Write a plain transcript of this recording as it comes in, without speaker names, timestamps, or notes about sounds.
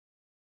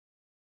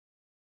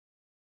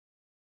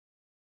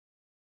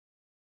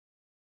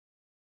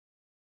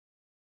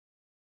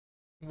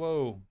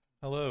Whoa.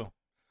 Hello.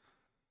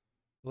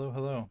 Hello,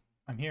 hello.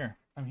 I'm here.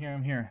 I'm here.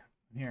 I'm here.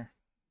 I'm here.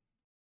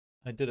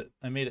 I did it.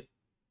 I made it.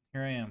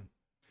 Here I am.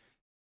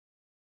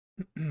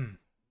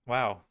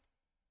 Wow.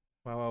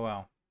 Wow, wow,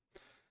 wow.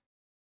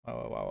 Wow,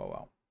 wow, wow, wow,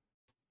 wow.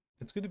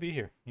 It's good to be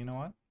here. You know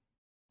what?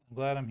 I'm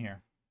glad I'm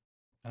here.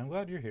 And I'm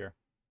glad you're here.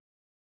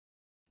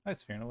 Hi,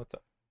 Sphyrna. What's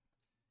up?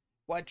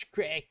 What's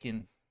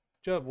cracking?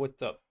 Jub,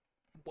 what's up?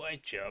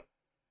 What's up?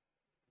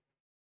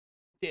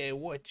 Yeah,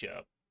 what's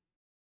up?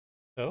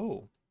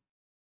 Oh.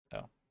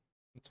 Oh.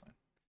 That's fine.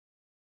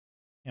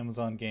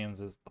 Amazon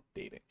Games is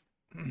updating.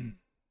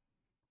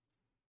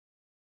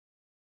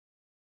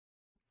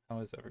 How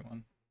is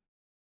everyone?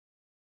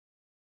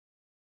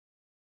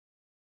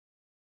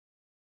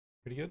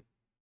 Pretty good?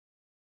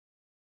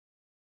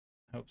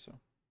 I hope so.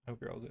 I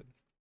hope you're all good.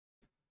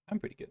 I'm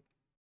pretty good.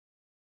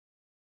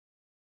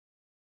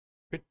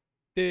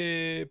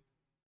 Pretty,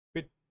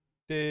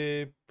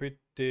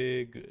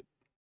 pretty good.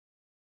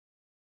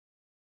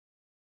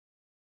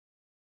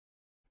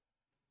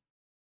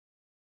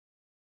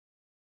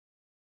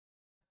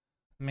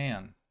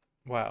 Man,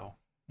 wow.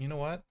 You know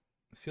what?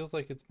 It feels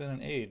like it's been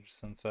an age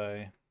since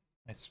I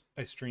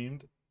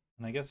streamed,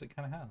 and I guess it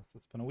kind of has.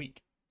 It's been a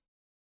week,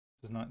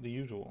 which is not the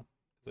usual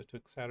because I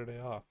took Saturday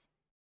off.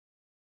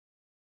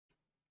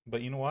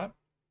 But you know what?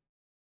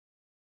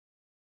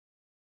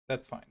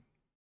 That's fine.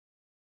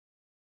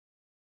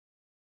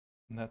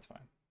 That's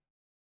fine.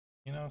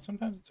 You know,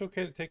 sometimes it's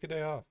okay to take a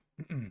day off.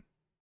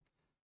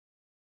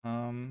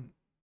 um,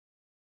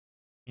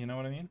 you know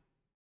what I mean?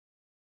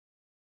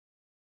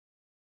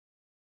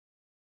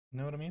 You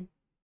know what I mean?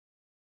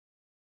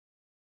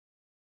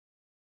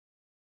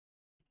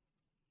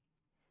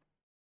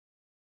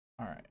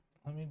 All right.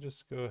 Let me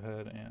just go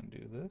ahead and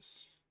do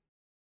this.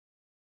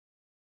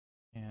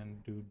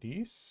 And do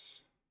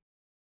this.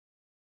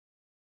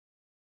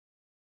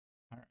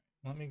 All right.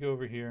 Let me go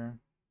over here.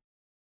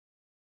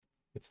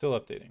 It's still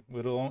updating.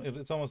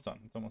 It's almost done.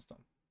 It's almost done.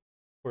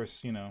 Of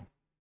course, you know,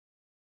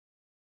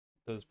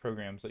 those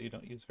programs that you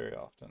don't use very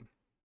often.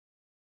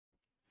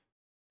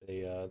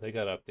 They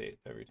got to update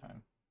every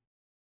time.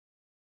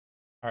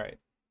 All right.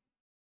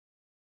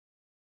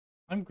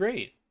 I'm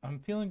great. I'm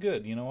feeling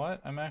good. You know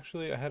what? I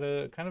had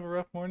a kind of a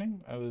rough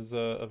morning. I was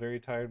a very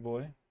tired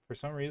boy. For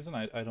some reason,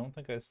 I don't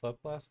think I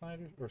slept last night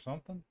or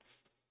something.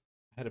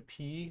 I had a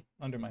pee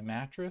under my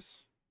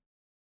mattress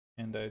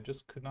and I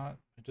just could not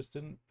I just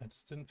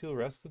didn't feel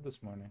rested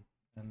this morning.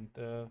 And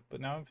but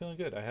now I'm feeling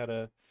good. I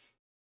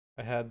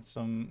had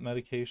some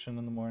medication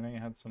in the morning. I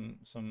had some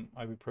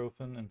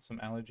ibuprofen and some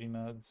allergy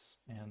meds,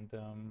 and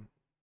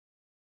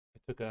I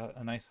took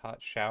a nice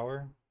hot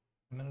shower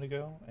a minute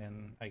ago,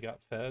 and I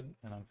got fed,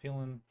 and I'm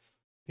feeling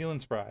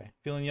spry,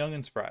 feeling young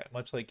and spry,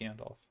 much like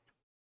Gandalf.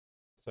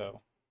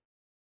 So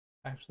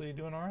actually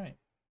doing all right.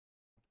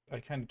 I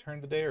kind of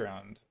turned the day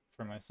around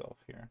for myself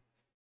here.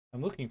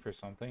 I'm looking for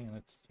something,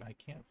 and I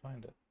can't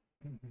find it.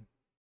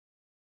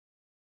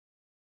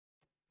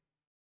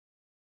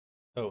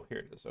 Oh, here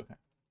it is. Okay,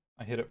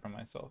 I hid it from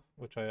myself,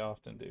 which I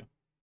often do.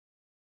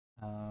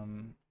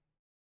 Um,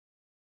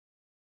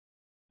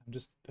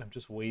 I'm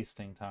just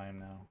wasting time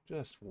now.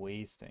 Just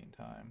wasting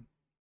time.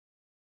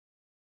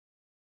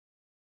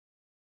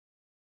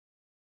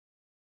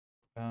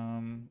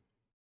 Um,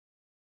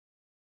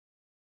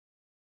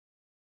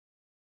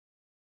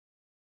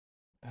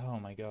 oh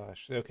my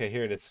gosh. Okay,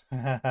 here it is.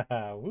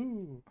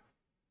 Woo.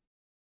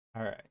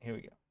 All right, here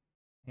we go.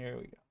 Here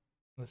we go.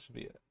 This should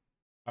be it.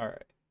 All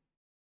right.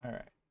 All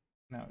right.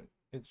 Now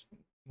it's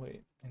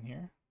wait, in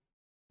here?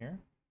 Here?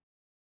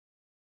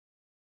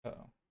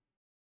 Uh-oh.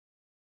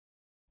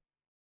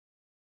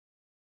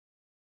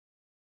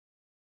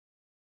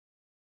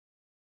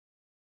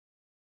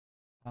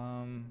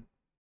 Um,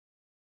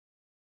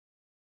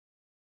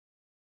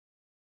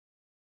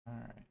 all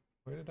right.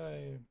 Where did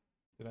I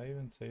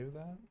even save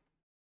that?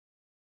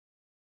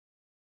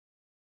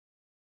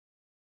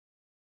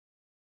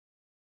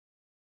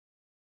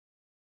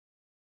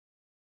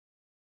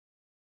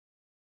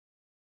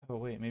 Oh,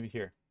 wait, maybe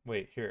here.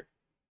 Wait, here.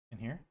 In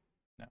here?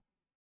 No.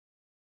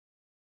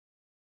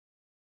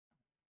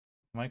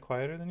 Am I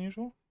quieter than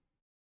usual?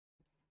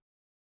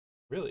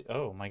 Really?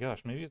 Oh my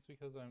gosh, maybe it's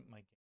because I'm my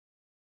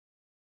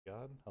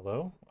God.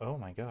 Hello? Oh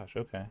my gosh.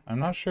 Okay. I'm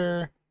not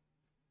sure.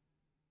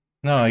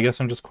 No, I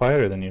guess I'm just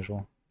quieter than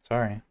usual.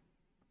 Sorry.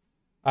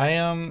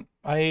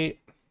 I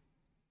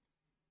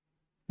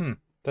hmm,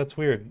 that's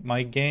weird.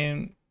 My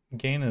gain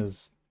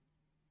is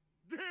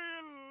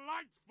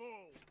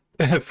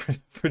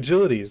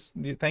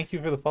fragilities. Thank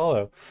you for the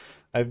follow.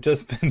 I've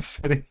just been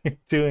sitting here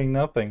doing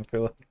nothing for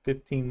like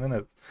 15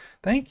 minutes.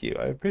 Thank you.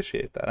 I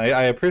appreciate that.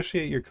 I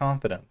appreciate your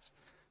confidence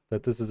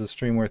that this is a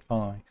stream worth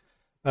following.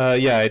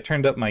 Yeah, I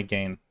turned up my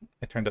gain.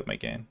 I turned up my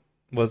gain.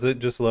 Was it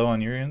just low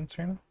on your end,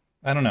 Serena?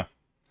 I don't know.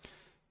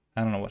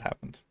 I don't know what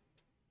happened.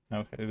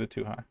 Okay, a bit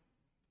too high.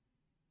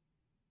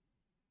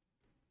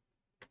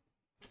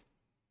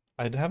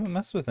 I haven't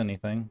messed with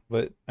anything,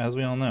 but as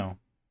we all know,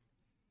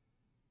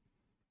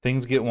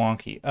 things get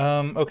wonky.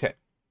 Okay.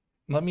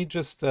 Let me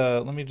just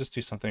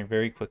do something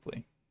very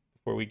quickly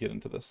before we get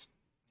into this.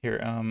 Here,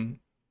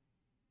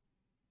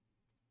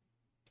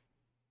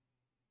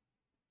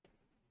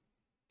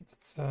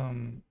 let's a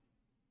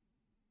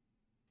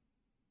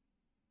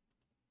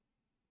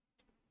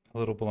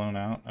little blown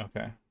out.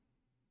 Okay.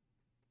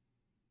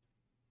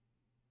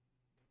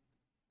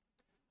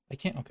 I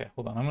can't. Okay,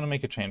 hold on. I'm gonna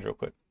make a change real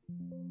quick.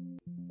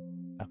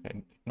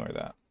 Okay, ignore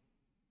that.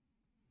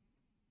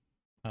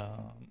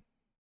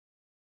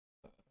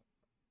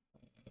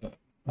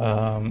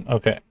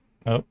 Okay.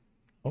 Oh,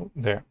 oh,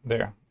 there.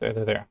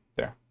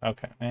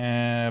 Okay,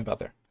 and about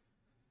there.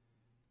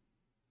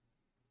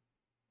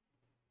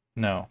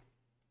 No.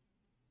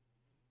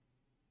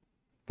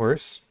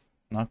 Worse?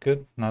 Not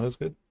good? Not as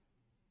good?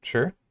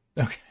 Sure?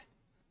 Okay.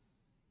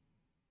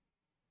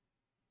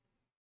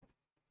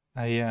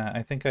 Yeah,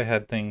 I think I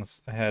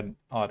had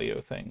audio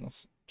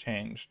things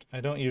changed.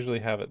 I don't usually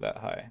have it that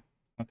high.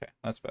 Okay,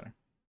 that's better.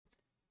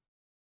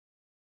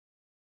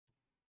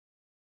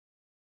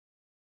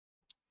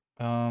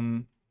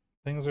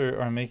 Things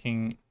are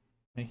making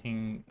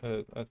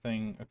a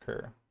thing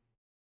occur.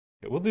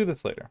 Okay, we'll do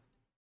this later.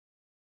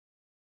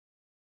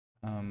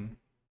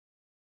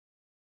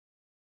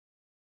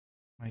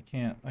 I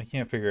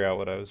can't figure out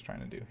what I was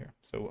trying to do here,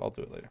 so I'll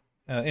do it later.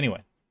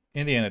 Anyway,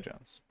 Indiana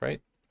Jones,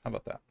 right? How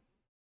about that?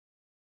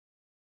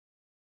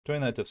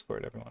 Join that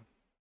Discord, everyone.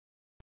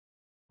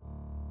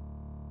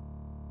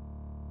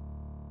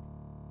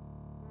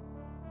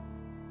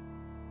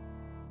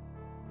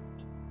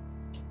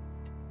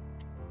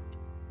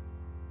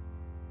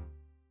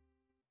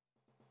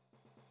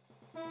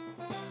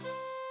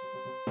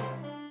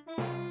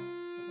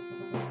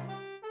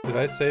 Did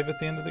I save at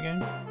the end of the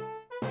game?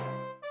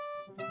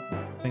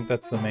 I think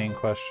that's the main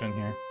question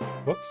here.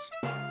 Whoops.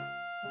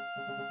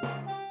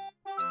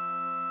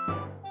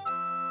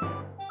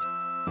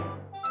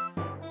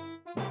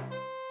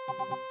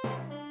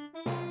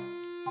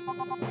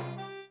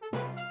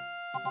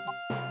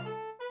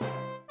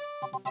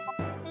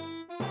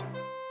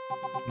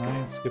 Can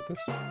I skip this?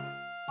 I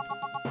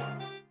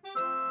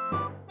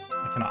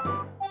cannot.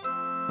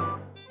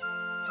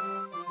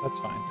 That's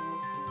fine.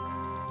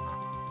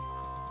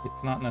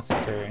 It's not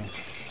necessary.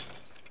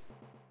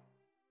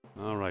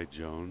 All right,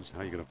 Jones.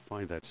 How you gonna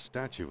find that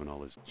statue and all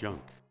this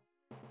junk?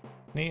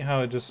 Neat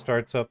how it just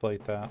starts up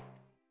like that.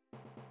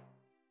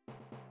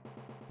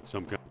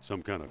 Some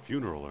kind of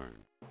funeral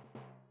urn.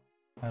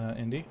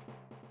 Indy?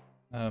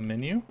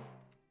 Menu?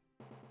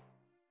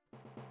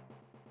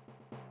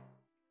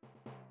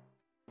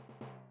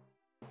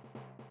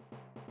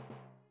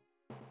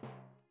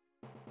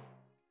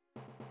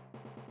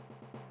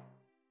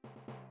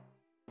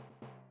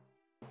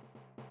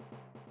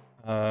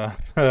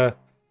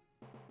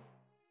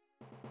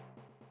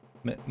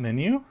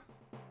 Menu?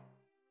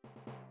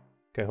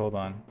 Okay, hold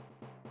on.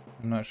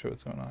 I'm not sure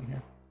what's going on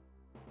here.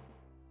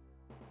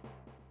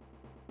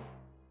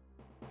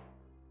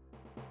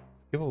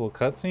 Skippable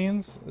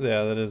cutscenes?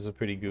 Yeah, that is a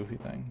pretty goofy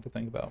thing to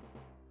think about.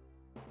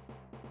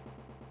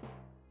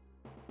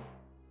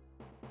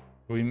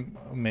 We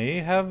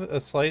may have a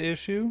slight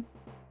issue.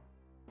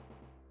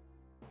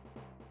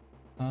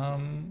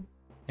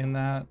 In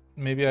that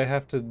maybe I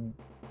have to...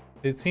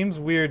 It seems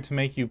weird to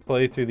make you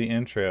play through the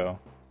intro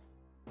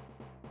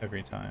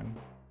every time.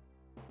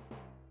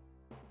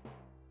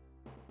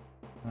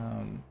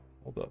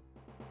 Hold up.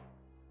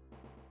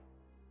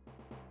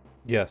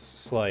 Yes,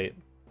 slight.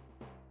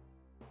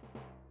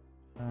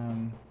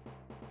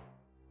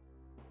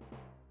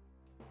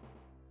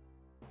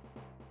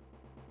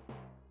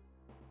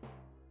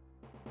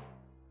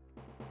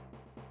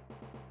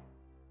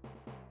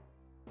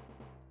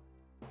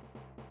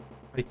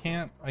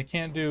 I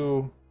can't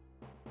do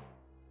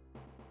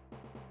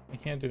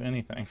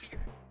anything.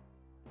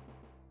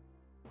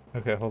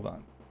 Okay, hold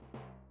on.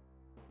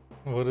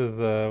 What is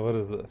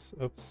this?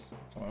 Oops,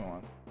 that's what I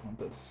want. I want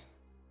this.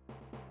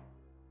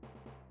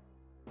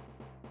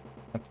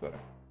 That's better.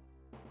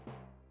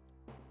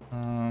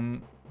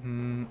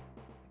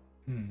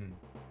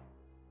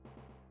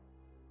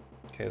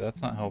 Okay,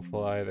 that's not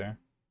helpful either.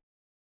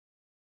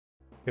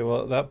 Okay,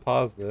 well, that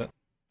paused it.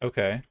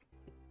 Okay.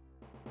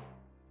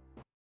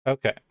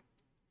 Okay.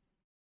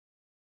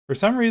 For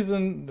some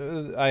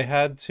reason, I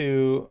had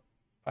to...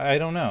 I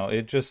don't know.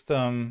 It just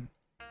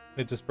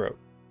broke.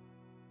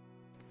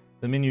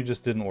 The menu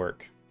just didn't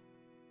work.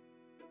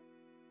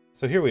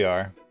 So here we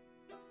are.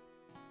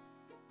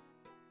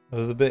 It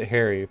was a bit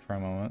hairy for a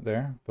moment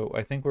there, but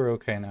I think we're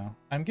okay now.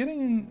 I'm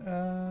getting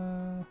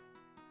a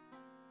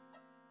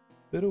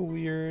bit of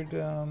weird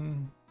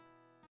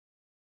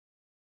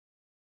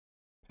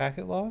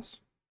packet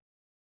loss.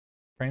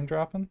 Frame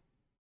dropping.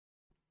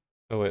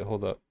 Oh wait,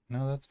 hold up.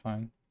 No, that's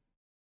fine.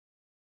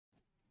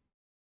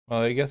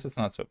 Well, I guess it's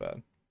not so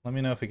bad. Let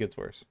me know if it gets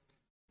worse.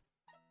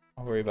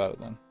 I'll worry about it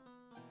then.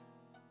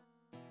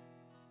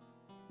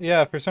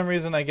 Yeah, for some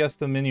reason I guess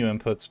the menu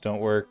inputs don't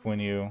work when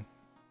you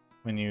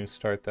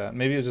start that.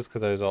 Maybe it's just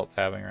because I was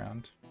alt-tabbing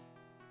around.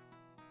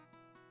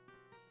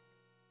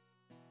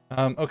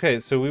 Okay,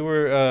 so we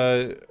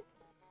were,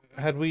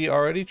 had we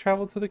already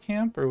traveled to the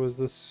camp, or was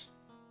this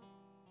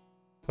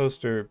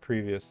poster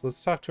previous.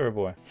 Let's talk to our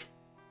boy.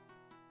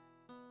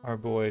 Our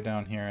boy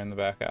down here in the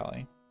back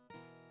alley.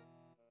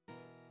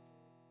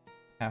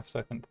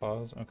 Half-second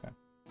pause. Okay.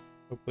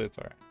 Hopefully it's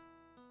alright.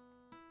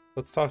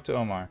 Let's talk to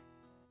Omar.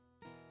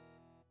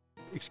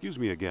 Excuse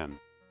me again.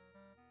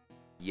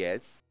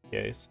 Yes?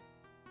 Yes.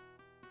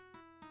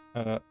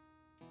 I'd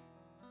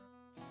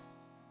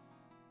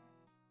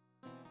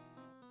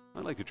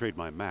like to trade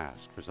my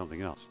mask for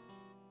something else.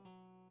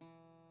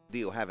 Do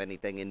you have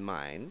anything in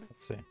mind?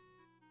 Let's see.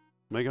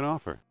 Make an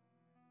offer.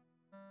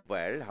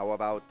 Well, how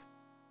about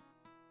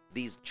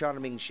these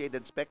charming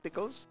shaded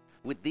spectacles?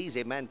 With these,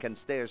 a man can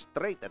stare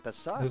straight at the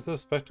sun. There's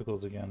those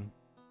spectacles again.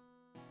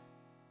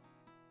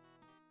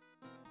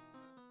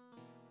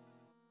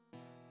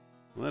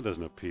 Well, that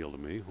doesn't appeal to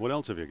me. What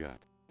else have you got?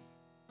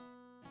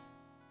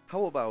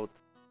 How about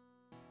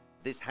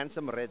this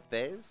handsome red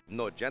fez?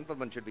 No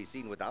gentleman should be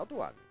seen without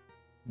one.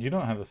 You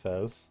don't have a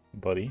fez,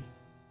 buddy.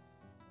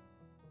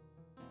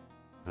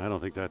 I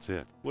don't think that's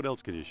it. What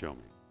else can you show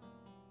me?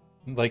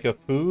 Like a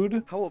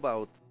food? How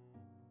about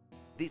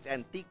this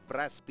antique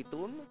brass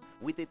spittoon?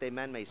 With it, a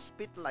man may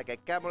spit like a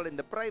camel in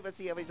the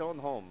privacy of his own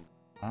home.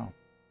 Wow.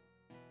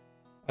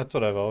 That's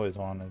what I've always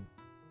wanted.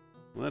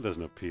 Well, that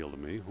doesn't appeal to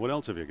me. What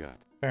else have you got?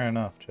 Fair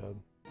enough, Chub.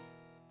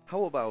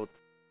 How about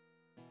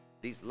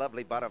this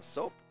lovely bar of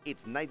soap?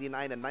 It's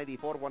 99 and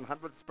 94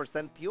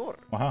 100% pure.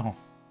 Wow.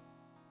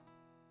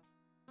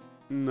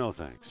 No,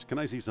 thanks. Can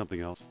I see something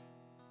else?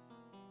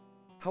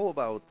 How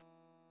about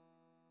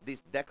this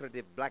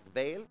decorative black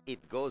veil?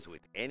 It goes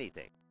with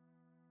anything.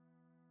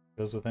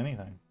 Goes with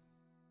anything.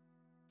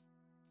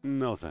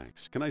 No,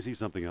 thanks. Can I see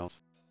something else?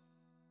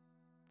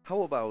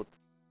 How about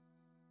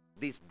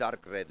this dark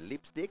red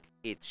lipstick?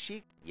 It's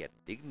chic yet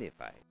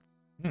dignified.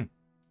 Hmm.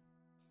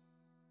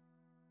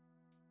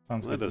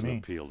 Sounds Well, that good to doesn't me.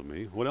 appeal to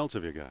me. What else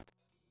have you got?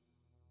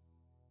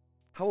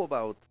 How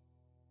about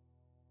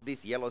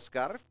this yellow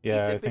scarf? Yeah,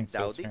 it's I a bit think so,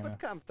 dowdy Serena. but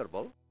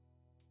comfortable.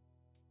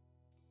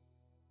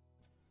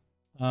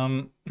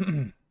 I'll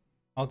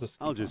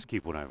just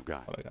keep what I've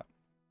got. what I got.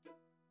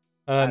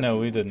 As No, you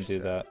we wish, didn't do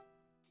sir. that.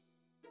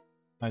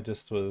 I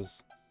just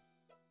was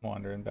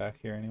wandering back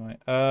here anyway.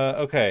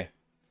 Okay.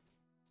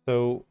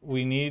 So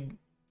we need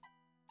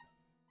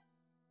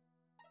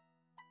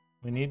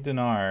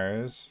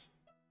Dinar's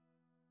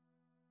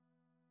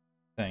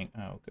thing.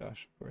 Oh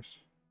gosh, of course.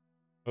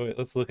 Oh wait,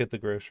 let's look at the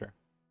grocer.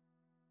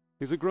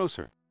 He's a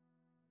grocer.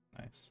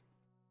 Nice.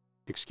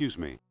 Excuse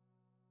me.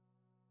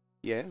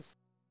 Yes?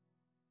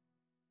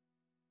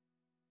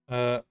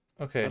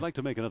 Okay. I'd like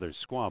to make another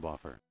squab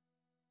offer.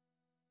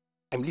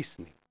 I'm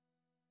listening.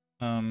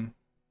 I'll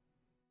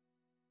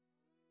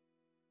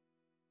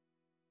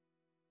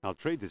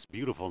trade this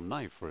beautiful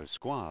knife for a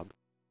squab.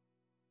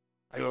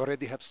 I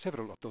already have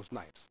several of those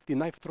knives. The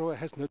knife thrower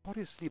has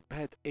notoriously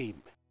bad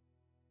aim.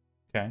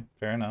 Okay,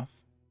 fair enough.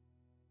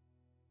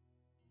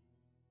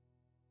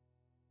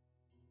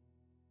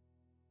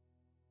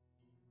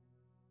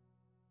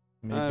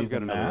 Maybe I've got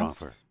the another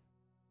mask? offer.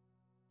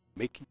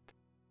 Make it.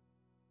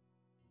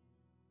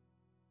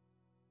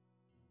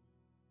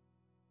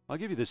 I'll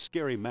give you this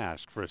scary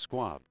mask for a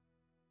squab.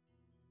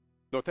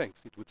 No thanks.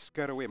 It would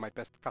scare away my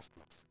best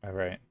customers. All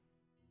right.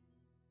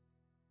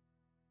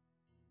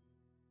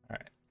 All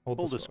right. Hold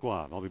Hold the this.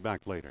 squab. I'll be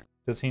back later.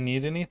 Does he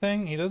need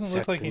anything? He doesn't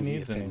look like he Certainly,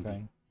 needs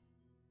Effendi.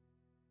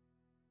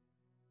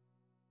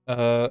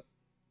 anything.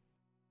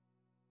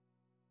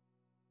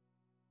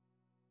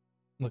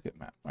 Look at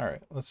map. All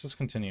right, let's just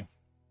continue.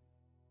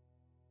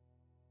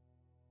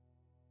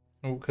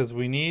 Because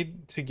we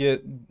need to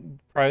get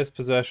prized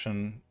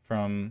possession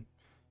from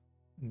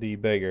the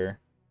beggar.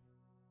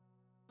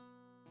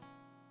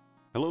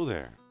 Hello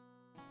there.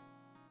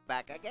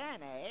 Back again,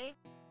 eh?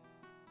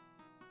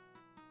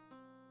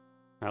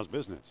 How's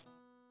business?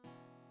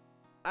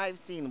 I've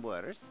seen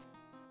worse.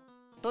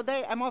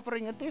 Today I'm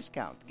offering a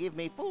discount. Give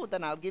me food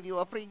and I'll give you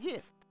a free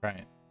gift.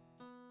 Right.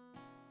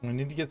 We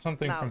need to get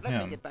something Now from let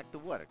him. me get back to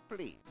work,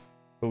 please.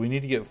 But we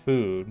need to get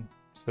food,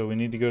 so we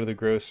need to go to the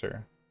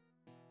grocer.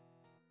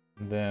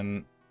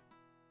 Then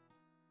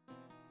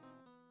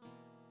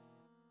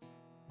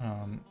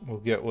we'll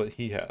get what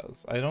he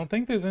has. I don't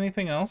think there's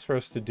anything else for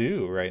us to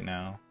do right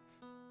now.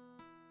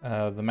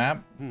 The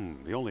map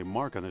The only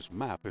mark on this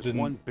map is Didn't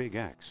one big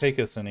X. take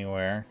us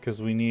anywhere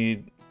because we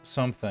need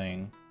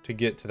something to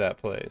get to that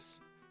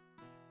place.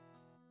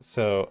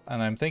 So,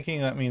 and I'm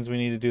thinking that means we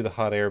need to do the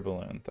hot air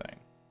balloon thing.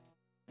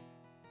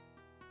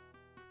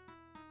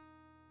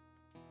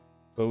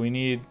 But we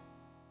need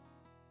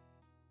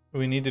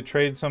to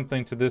trade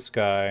something to this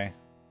guy.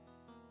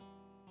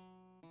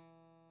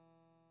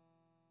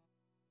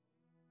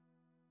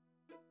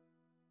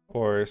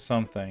 Or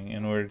something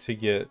in order to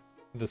get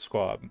the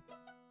squab.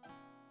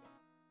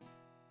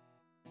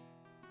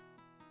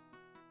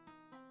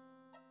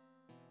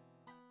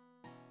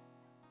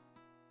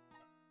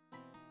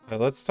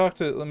 Let's talk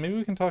to, maybe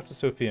we can talk to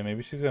Sophia.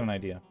 Maybe she's got an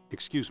idea.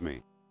 Excuse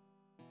me.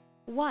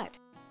 What?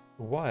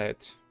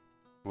 What?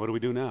 What do we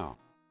do now?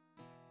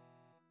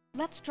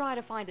 Let's try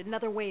to find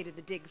another way to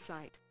the dig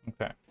site.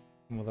 Okay.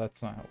 Well,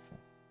 that's not helpful.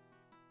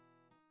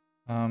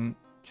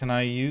 Can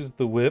I use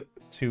the whip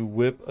to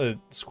whip a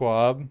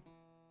squab?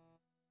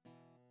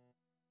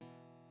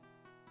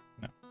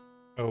 No.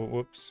 Oh,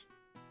 whoops.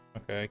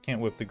 Okay, I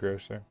can't whip the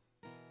grocer.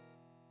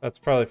 That's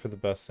probably for the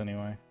best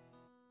anyway.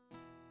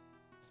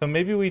 So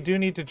maybe we do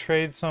need to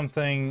trade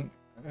something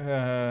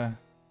to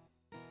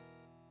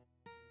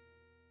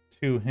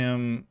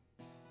him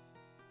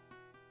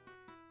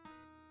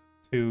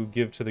to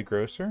give to the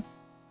grocer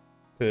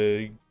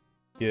to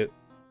get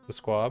the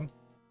squab.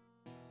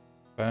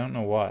 But I don't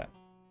know what.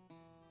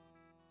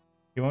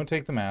 He won't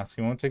take the mask.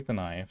 He won't take the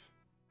knife.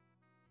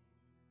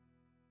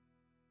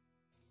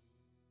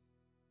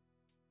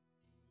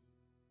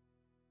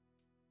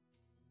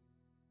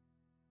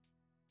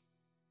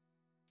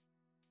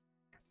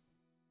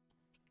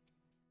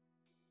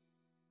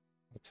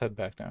 Let's head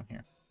back down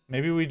here.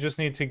 Maybe we just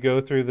need to go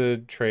through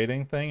the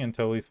trading thing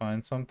until we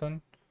find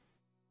something.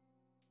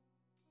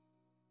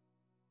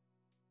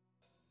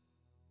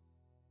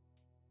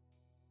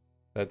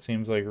 That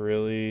seems like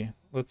really...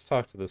 Let's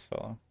talk to this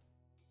fellow.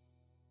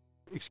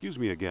 Excuse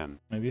me again.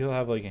 Maybe he'll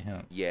have like a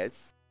hint. Yes?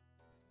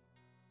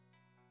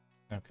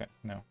 Okay,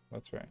 no,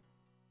 that's right.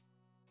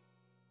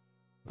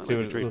 I'd Let's see like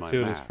to what, trade let's my see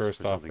what his mask first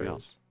for something offer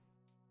else. is.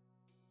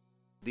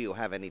 Do you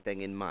have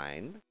anything in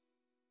mind?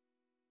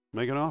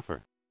 Make an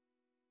offer.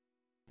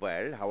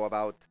 Well, how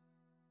about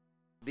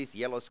this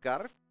yellow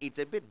scarf? It's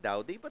a bit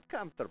dowdy, but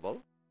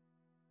comfortable.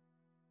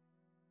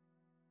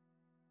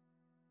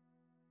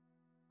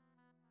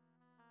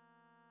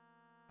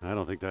 I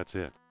don't think that's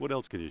it. What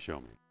else can you show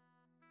me?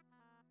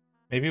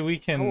 Maybe we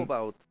How can...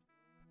 about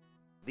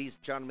these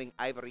charming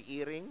ivory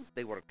earrings?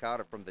 They were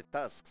carved from the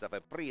tusks of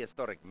a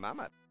prehistoric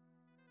mammoth.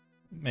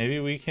 Maybe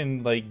we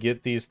can like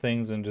get these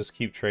things and just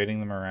keep trading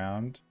them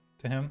around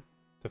to him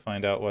to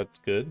find out what's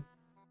good.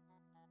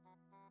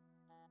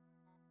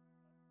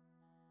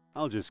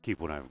 I'll just keep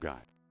what I've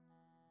got.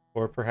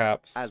 Or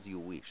perhaps As you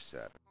wish,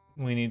 sir.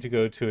 we need to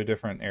go to a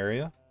different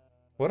area.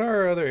 What are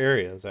our other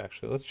areas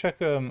actually? Let's check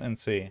them and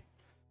see. I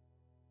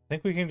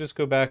think we can just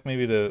go back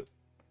maybe to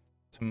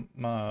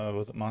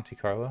was it Monte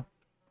Carlo?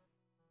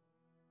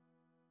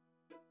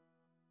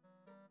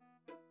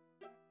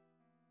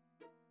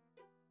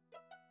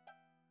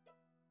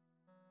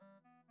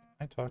 Can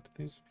I talk to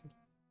these people?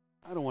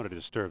 I don't want to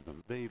disturb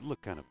them. They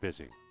look kind of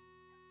busy.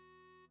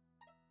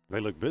 They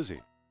look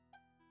busy.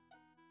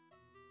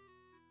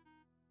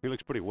 He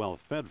looks pretty well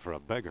fed for a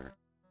beggar.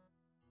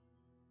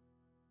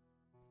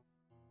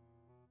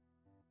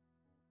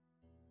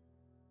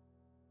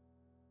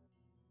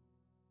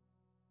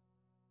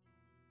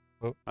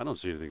 Oh. I don't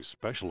see anything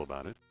special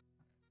about it.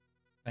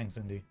 Thanks,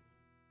 Indy.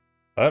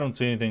 I don't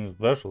see anything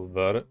special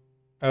about it.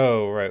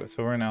 Oh, right.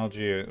 So we're in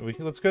Algiers.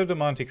 Let's go to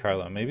Monte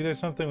Carlo. Maybe there's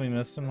something we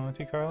missed in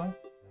Monte Carlo?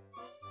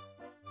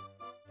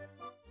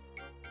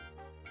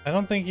 I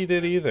don't think he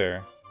did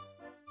either.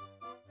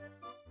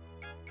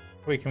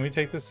 Wait, can we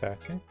take this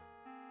taxi?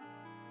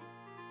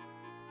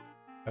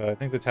 I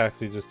think the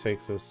taxi just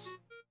takes us.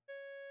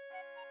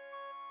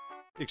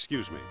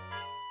 Excuse me.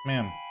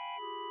 Ma'am.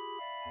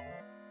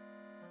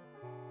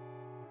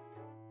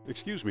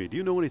 Excuse me, do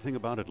you know anything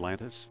about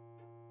Atlantis?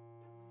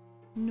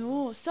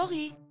 No,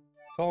 sorry.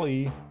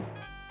 Sorry.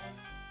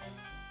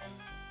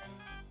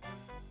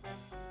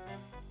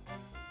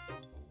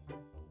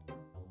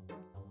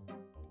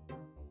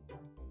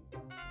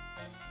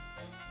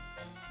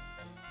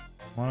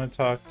 I want to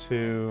talk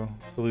to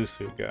the blue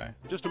suit guy.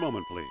 Just a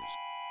moment, please.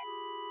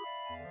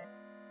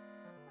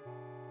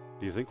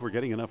 Do you think we're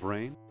getting enough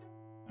rain?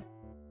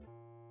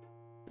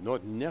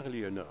 Not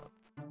nearly enough.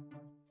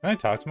 Can I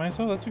talk to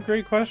myself? That's a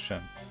great question.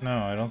 No,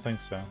 I don't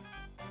think so.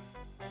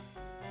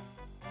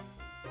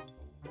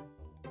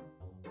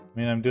 I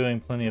mean, I'm doing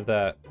plenty of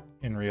that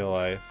in real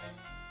life.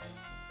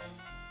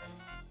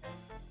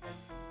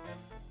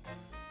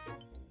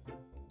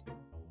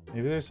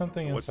 Maybe there's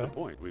something What's the inside.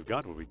 point? We've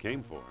got what we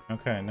came for.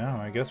 Okay, no,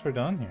 I guess we're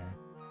done here.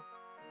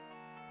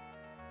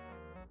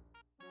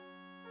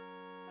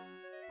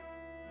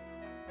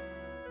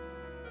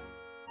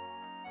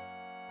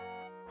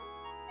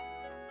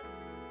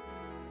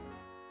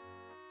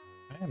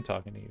 I am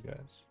talking to you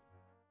guys.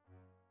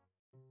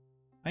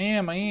 I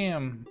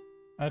am.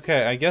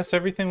 Okay, I guess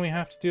everything we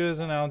have to do is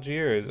in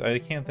Algiers. I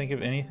can't think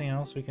of anything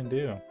else we can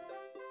do.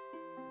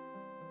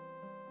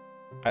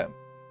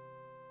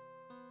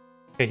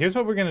 Okay, here's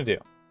what we're gonna do.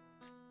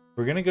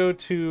 We're gonna go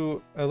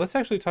to... let's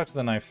actually talk to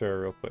the knife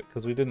thrower real quick,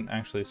 because we didn't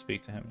actually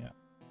speak to him yet.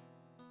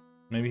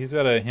 Maybe he's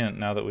got a hint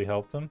now that we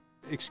helped him.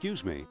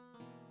 Excuse me.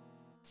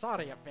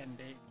 Sorry,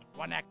 Effendi.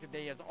 One active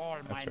day is all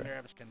That's my right.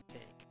 nerves can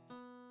take.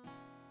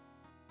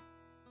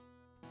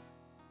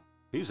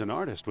 He's an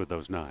artist with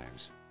those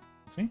knives.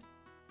 See?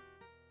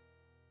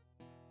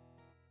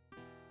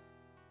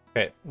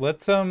 Okay,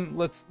 let's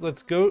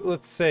go,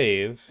 let's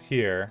save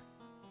here.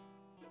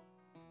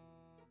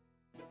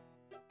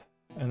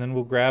 And then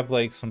we'll grab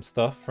like some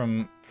stuff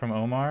from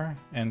Omar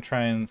and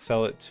try and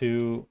sell it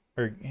to,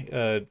 or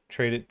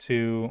trade it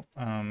to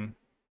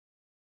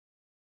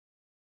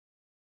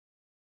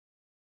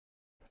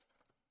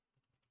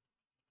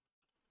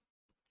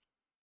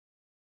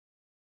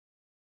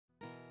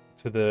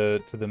to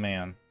the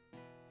man.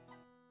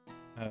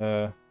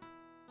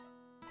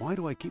 Why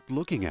do I keep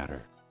looking at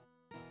her?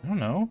 I don't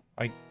know.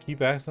 I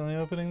keep accidentally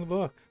opening the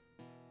book.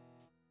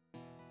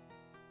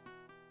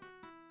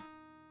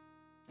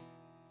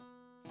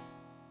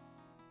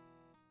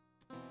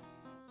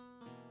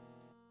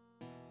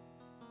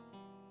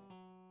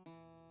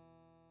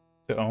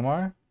 To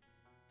Omar?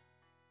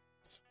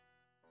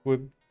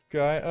 Squib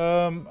guy?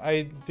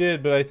 I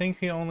did, but I think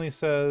he only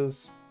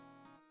says...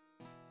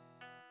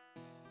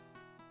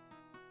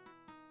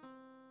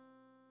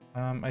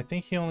 I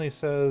think he only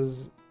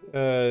says,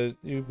 we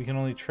can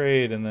only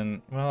trade, and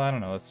then... Well, I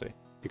don't know. Let's see.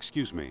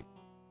 Excuse me.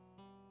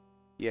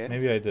 Yes?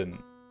 Maybe I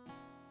didn't.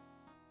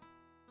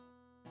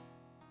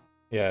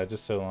 Yeah,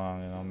 just so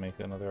long, and I'll make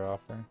another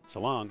offer. So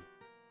long.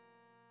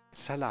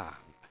 Salam.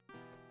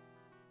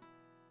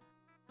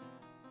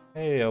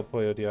 Hey, El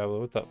Pollo Diablo,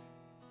 what's up?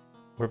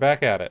 We're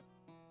back at it.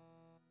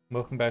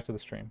 Welcome back to the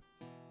stream.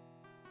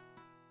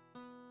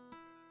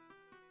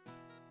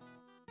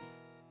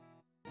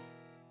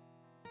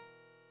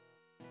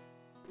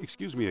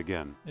 Excuse me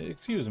again.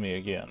 Excuse me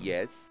again.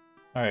 Yes?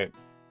 Alright.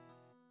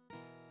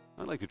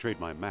 I'd like to trade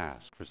my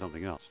mask for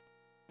something else.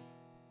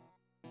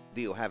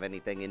 Do you have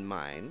anything in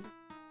mind?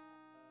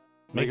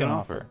 Make an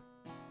offer.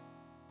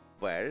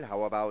 Well,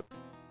 how about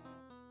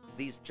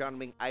these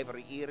charming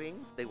ivory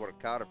earrings? They were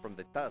carved from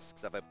the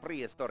tusks of a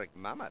prehistoric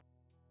mammoth.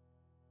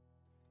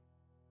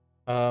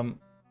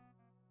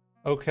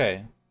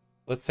 Okay.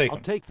 Let's take I'll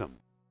them. take them.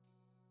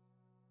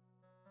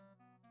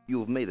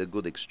 You've made a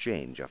good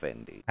exchange,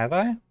 Effendi. Have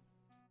I?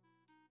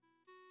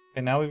 Okay,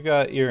 now we've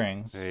got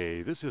earrings.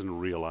 Hey, this isn't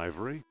real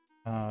ivory.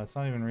 It's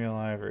not even real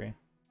ivory.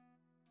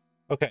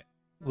 Okay,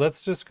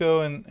 let's just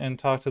go and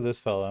talk to this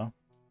fellow.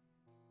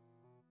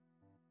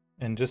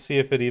 And just see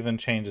if it even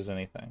changes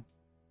anything.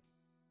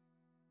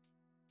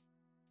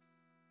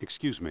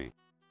 Excuse me.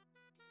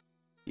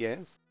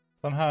 Yes?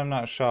 Somehow I'm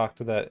not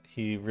shocked that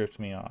he ripped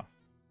me off.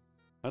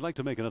 I'd like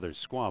to make another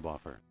squab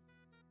offer.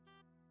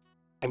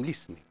 I'm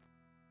listening.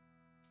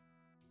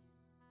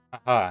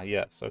 Aha,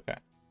 yes, okay.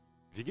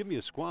 If you give me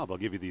a squab, I'll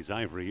give you these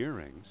ivory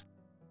earrings.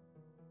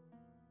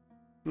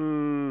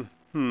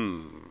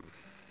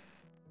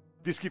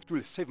 This gift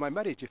will save my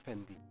marriage,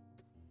 Effendi.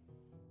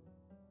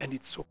 And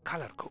it's so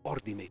color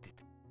coordinated.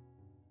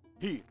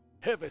 Here,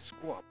 have a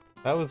squab.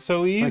 That was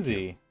so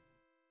easy.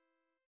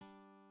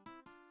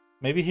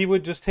 Maybe he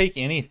would just take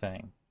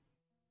anything.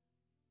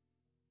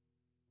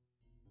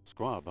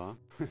 Squab, huh?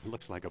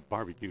 Looks like a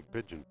barbecued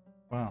pigeon.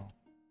 Wow.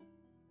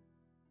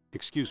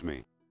 Excuse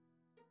me.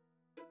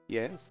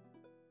 Yes?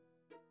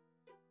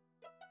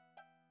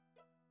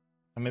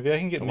 And maybe I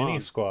can get So mini long.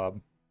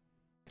 squab.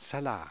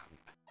 Salam.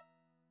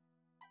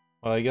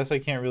 Well, I guess I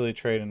can't really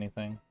trade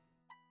anything.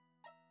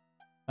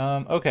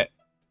 Okay.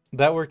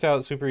 That worked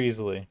out super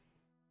easily.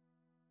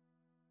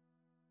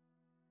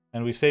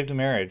 And we saved a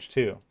marriage,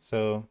 too.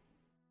 So,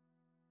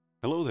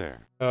 Hello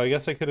there. I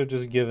guess I could have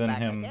just given Back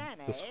him again,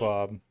 the eh?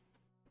 squab.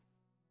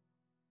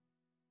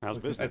 How's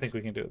business? I think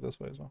we can do it this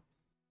way as well.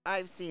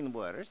 I've seen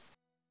worse.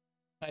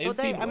 I've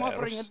Today seen I'm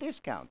offering a worse.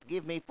 discount.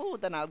 Give me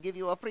food and I'll give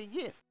you a free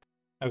gift.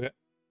 Okay.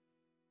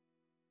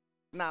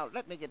 Now,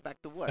 let me get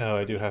back to work. Oh, I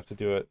will do you? have to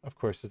do it. Of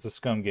course, it's a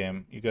scum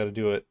game. You got to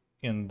do it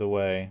in the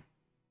way.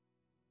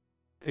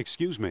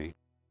 Excuse me.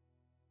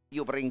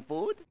 You bring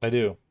food? I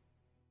do.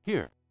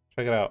 Here.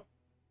 Check it out.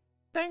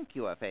 Thank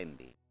you,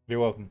 Effendi. You're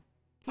welcome.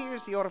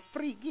 Here's your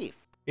free gift.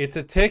 It's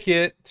a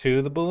ticket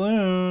to the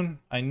balloon.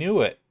 I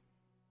knew it.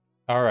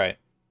 All right.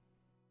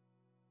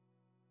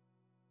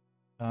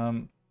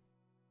 Can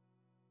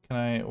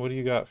I? What do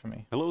you got for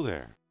me? Hello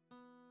there.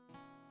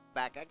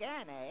 Back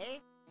again, eh?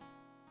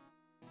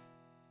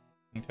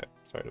 Okay.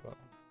 Sorry about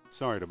that.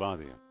 Sorry to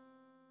bother you.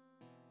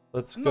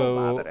 Let's No go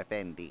bother,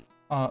 Effendi.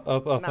 up,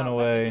 and Now, let me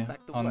away get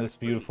back to on work, this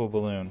beautiful please.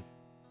 balloon.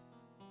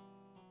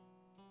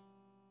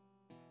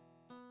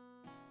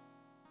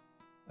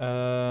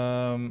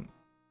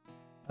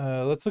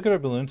 Let's look at our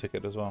balloon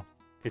ticket as well.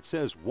 It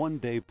says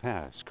 1-day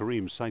pass,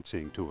 Kareem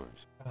sightseeing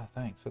tours. Oh,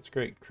 thanks. That's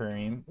great,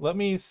 Kareem. Let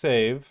me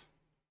save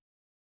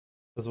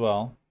as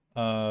well.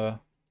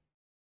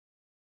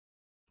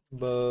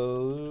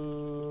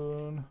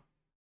 Balloon.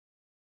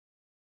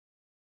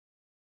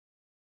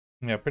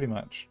 Yeah, pretty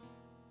much.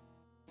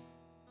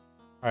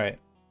 Alright,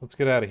 let's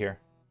get out of here.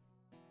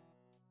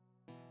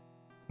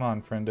 Come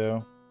on,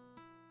 friendo.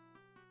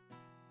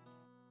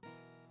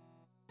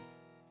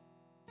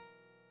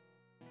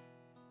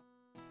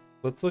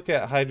 Let's look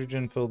at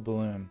hydrogen-filled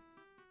balloon.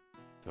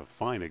 It's a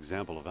fine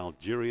example of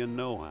Algerian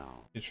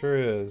know-how. It sure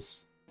is.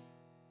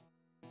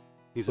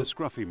 He's a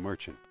scruffy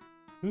merchant.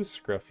 Who's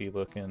scruffy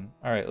looking?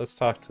 Alright, let's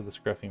talk to the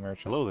scruffy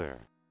merchant. Hello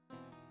there.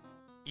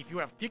 If you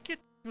have ticket,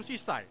 you see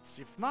sights.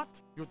 If not,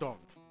 you don't.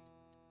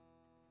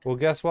 Well,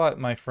 guess what,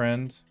 my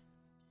friend?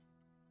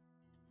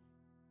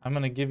 I'm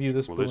gonna give you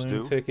this Will this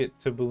balloon do? ticket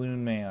to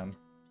Balloon Man.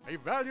 A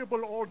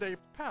valuable all-day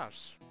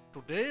pass.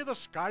 Today the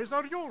skies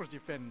are yours,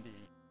 Effendi.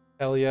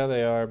 Hell yeah,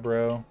 they are,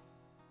 bro.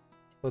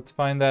 Let's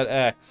find that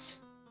X.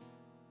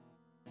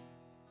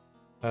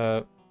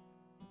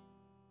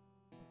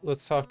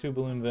 let's talk to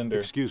balloon vendor.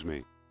 Excuse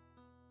me.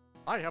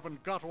 I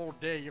haven't got all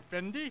day,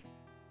 Effendi.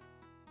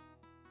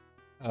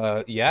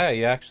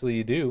 Yeah,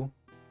 you do.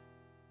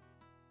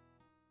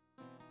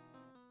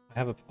 I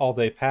have an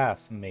all-day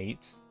pass,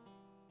 mate.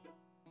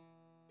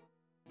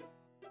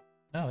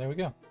 Oh, there we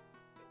go.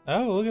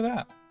 Oh, look at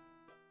that.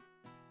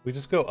 We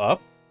just go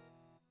up?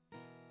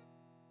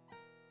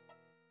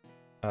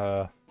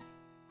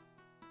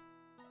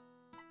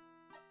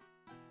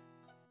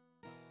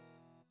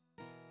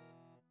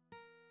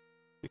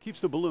 It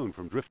keeps the balloon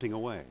from drifting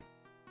away.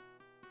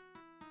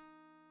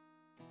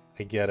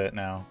 I get it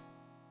now.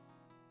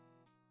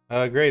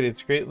 Great.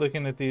 It's great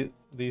looking at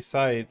these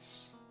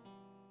sites.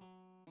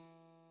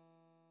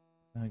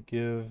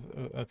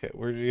 Okay,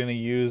 we're gonna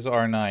use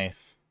our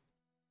knife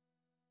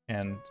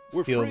and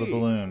We're steal the free.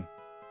 balloon.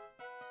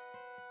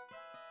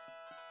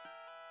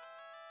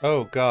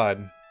 Oh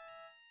God.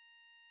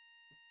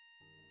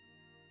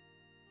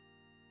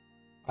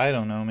 I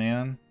don't know,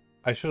 man.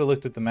 I should have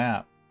looked at the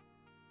map.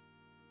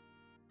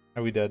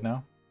 Are we dead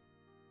now?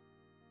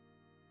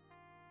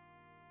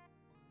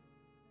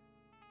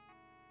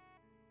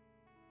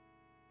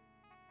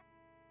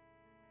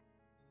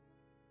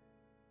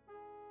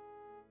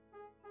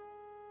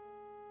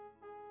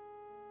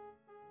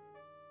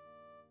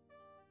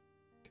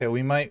 Okay,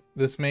 we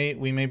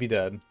may be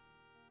dead.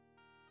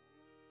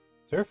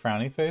 Is there a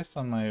frowny face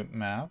on my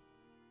map?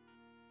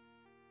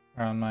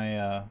 Or on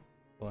my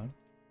balloon?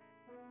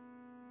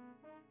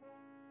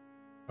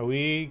 Are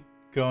we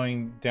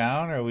going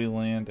down or are we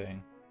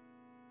landing?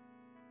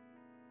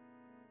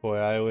 Boy,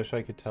 I wish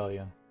I could tell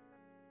you.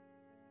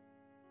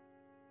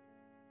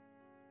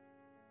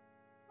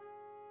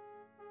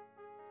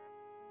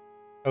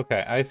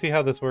 Okay, I see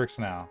how this works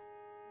now.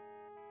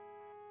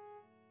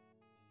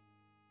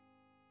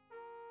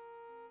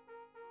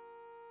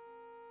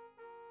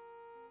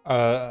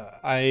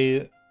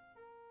 I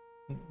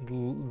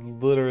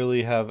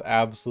literally have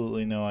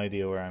absolutely no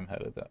idea where I'm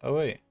headed. Oh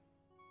wait,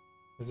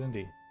 there's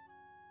Indy.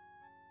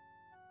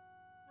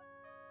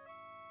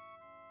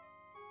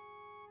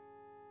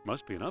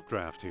 Must be an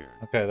updraft here.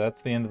 Okay,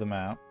 that's the end of the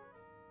map.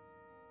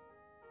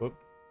 Whoop.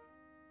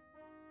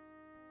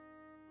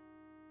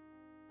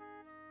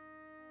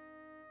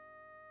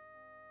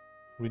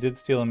 We did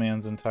steal a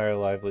man's entire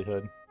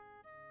livelihood.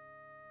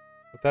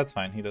 But that's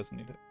fine, he doesn't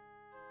need it.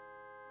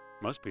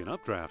 Must be an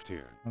updraft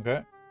here.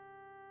 Okay.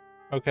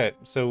 Okay,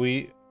 so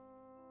we...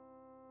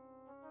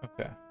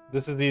 Okay.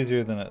 This is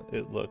easier than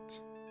it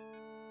looked.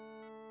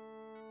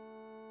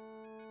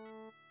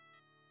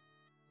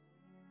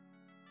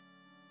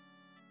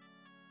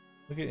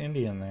 Look at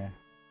Indy in there.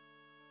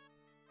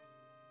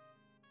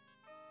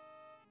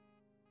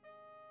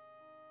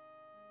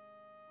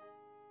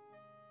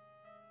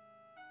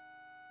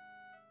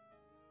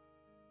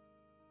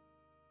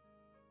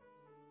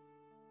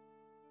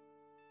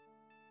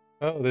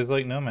 Oh, there's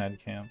like nomad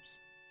camps.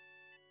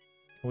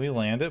 Can we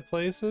land at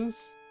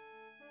places?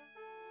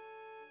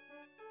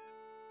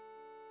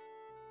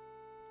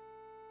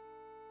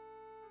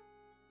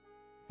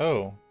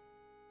 Oh.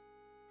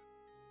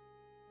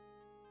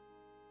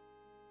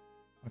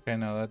 Okay,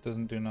 no, that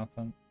doesn't do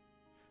nothing.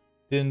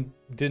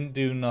 Didn't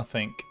do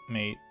nothing,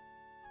 mate.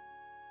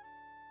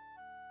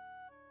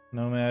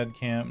 Nomad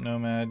camp,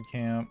 nomad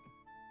camp.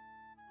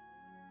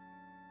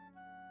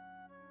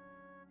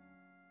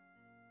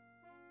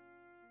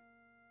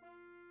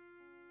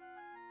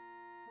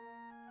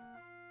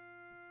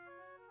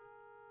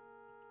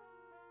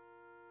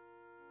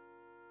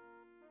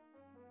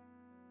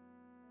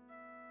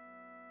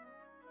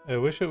 I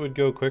wish it would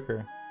go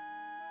quicker,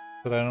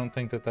 but I don't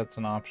think that that's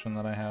an option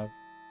that I have.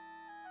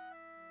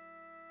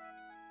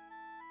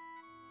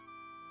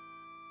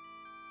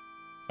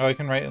 Oh, I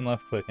can right and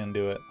left click and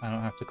do it. I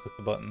don't have to click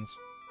the buttons.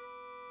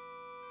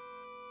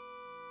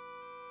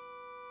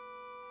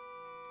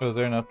 Oh, is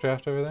there an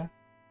updraft over there?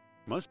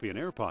 Must be an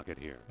air pocket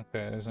here.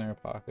 Okay, there's an air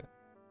pocket.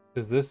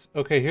 Is this...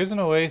 Okay, here's an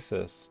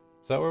oasis.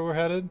 Is that where we're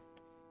headed?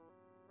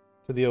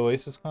 To the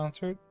Oasis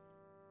concert?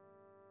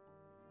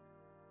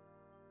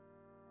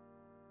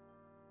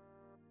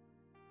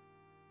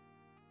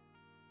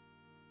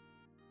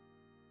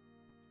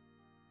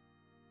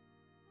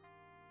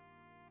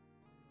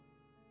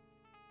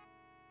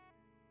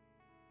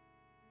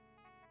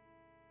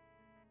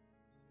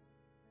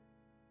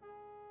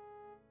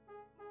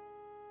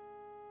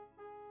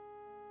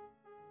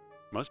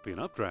 Must be an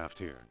updraft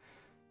here.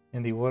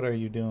 Indy, what are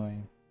you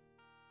doing?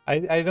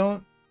 I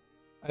don't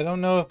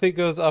know if it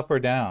goes up or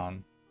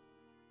down.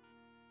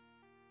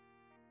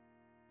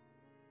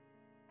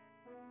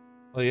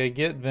 Like, I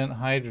get vent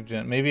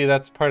hydrogen. Maybe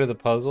that's part of the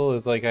puzzle,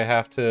 is like I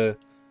have to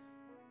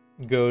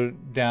go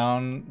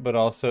down but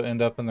also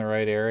end up in the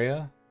right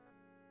area.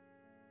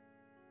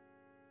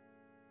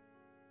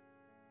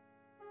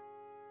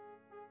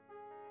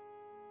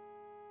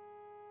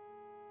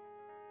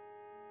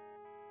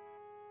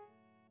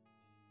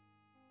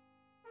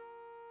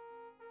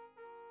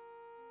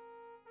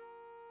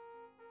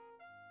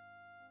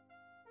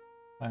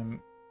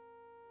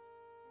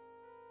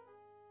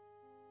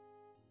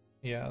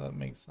 Yeah, that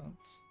makes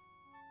sense.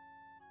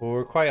 Well,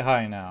 we're quite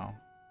high now.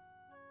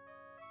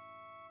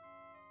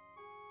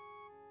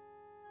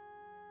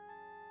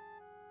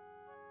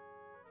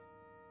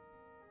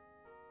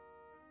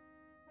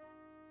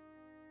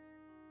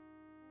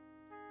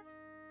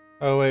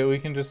 Oh wait, we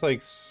can just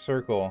like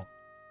circle.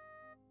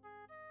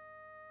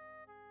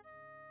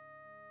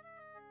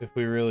 If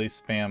we really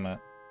spam it.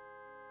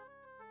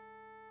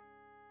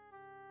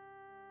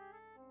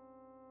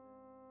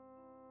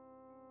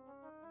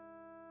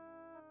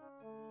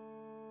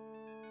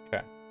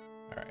 Okay.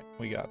 Alright,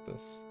 we got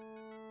this.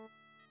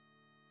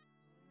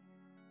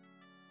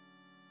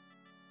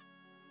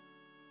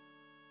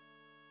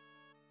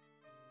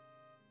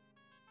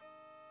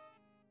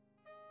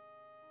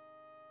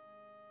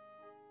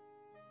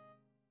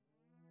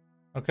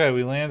 Okay,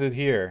 we landed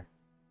here.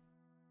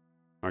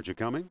 Aren't you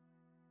coming?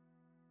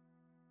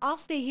 I'll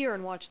stay here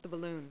and watch the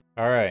balloon.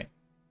 Alright.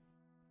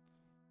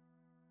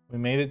 We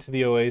made it to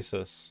the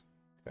oasis.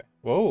 Okay.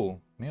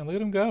 Whoa, man, look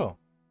at him go.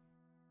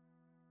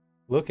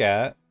 Look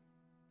at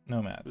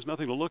Nomad. There's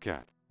nothing to look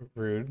at.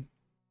 Rude.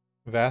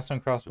 Vast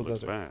uncrossable It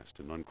looks desert. vast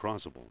and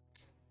uncrossable.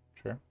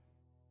 Sure.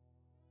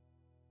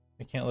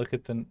 I can't look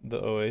at the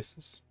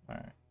oasis.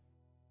 Alright.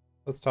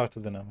 Let's talk to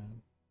the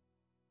Nomad.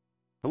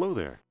 Hello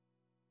there.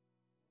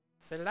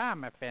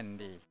 Salam,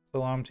 Effendi.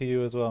 Salam to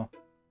you as well.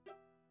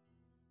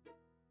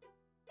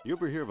 You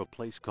ever hear of a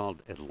place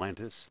called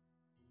Atlantis?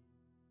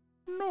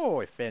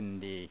 No,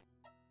 Effendi.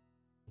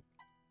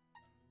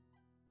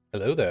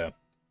 Hello there.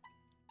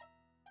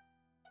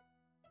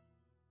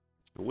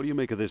 What do you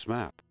make of this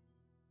map?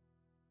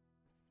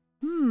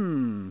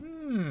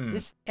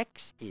 This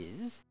X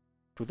is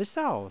to the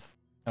south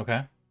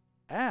Okay.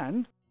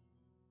 and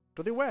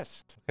to the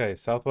west. Okay,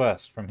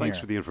 southwest from Thanks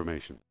here. for the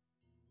information.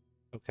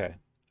 Okay.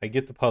 I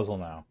get the puzzle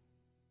now.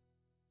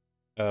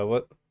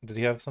 What did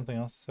he have something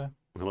else to say?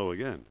 Hello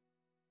again.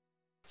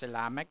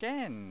 Salam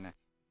again.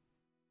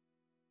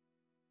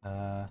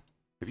 Have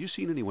you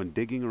seen anyone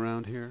digging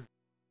around here?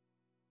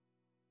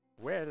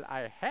 Well,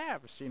 I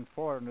have seen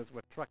foreigners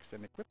with trucks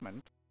and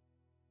equipment.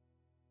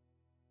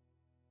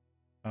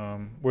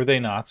 Were they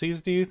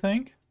Nazis, do you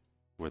think?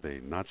 Were they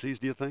Nazis,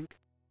 do you think?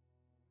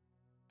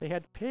 They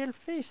had pale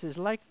faces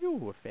like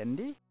you,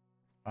 Effendi.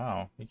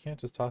 Wow, you can't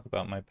just talk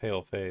about my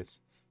pale face.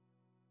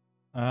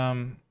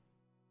 Alright,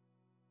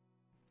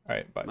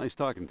 bye. Nice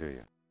talking to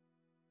you.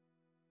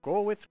 Go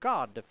with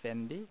God,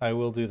 Effendi. I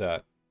will do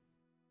that.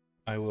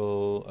 I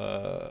will,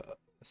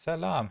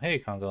 salam. Hey,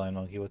 Conga Line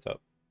Monkey, what's up?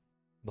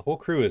 The whole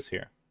crew is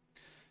here.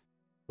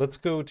 Let's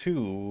go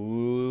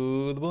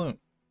to the balloon.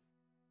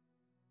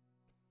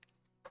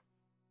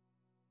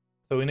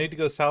 So we need to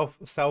go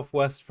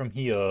southwest from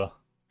here.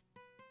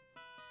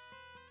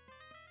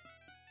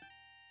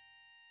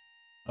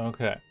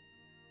 Okay.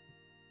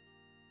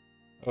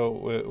 Oh,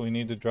 we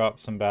need to drop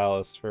some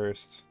ballast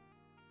first.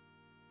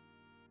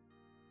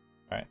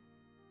 Alright.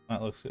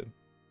 That looks good.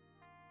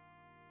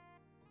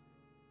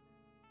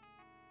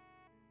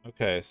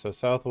 Okay, so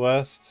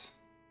southwest.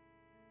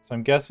 So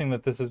I'm guessing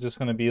that this is just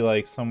going to be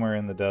like somewhere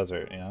in the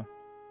desert, yeah?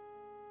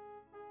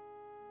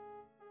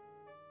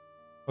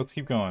 Let's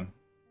keep going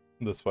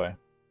this way.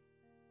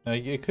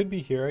 It could be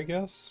here, I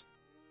guess.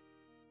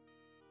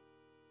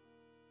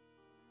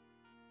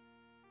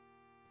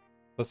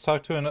 Let's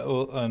talk to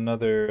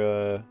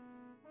another,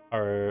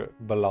 our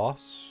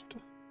ballast.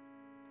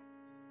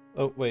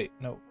 Oh, wait,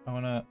 no, I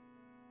want to...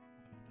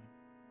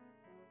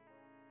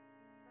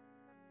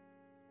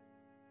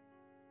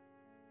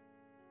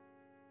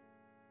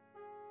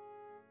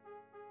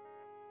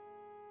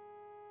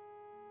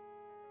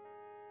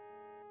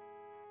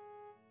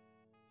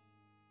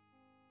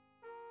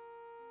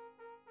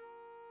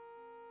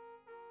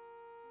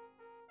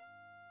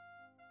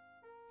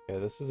 Okay,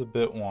 this is a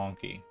bit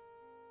wonky.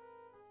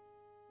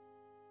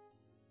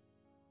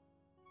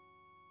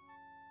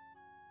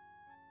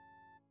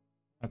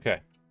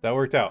 Okay, that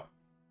worked out.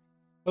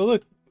 Oh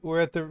look, we're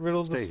at the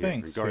Riddle of the Stay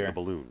Sphinx here. Regard here. the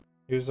balloon.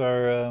 Here's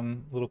our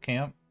little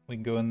camp. We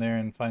can go in there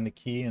and find the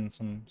key and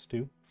some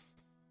stew.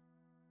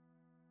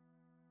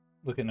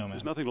 Look at Nomad.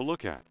 There's nothing to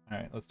look at.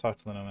 Alright, let's talk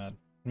to the Nomad.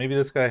 Maybe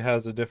this guy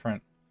has a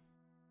different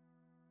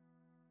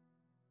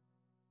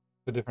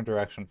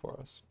direction for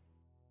us.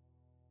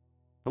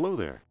 Hello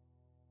there.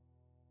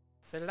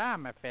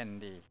 Salam,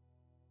 Effendi.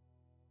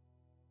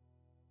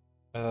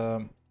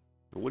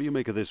 What do you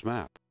make of this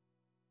map?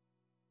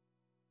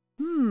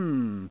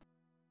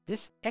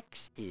 This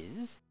X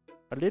is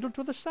a little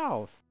to the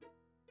south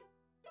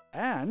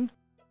and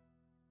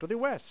to the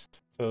west.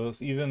 So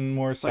it's even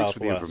more Thanks for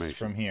the southwest information.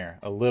 from here.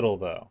 A little,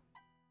 though.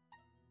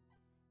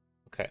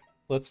 Okay,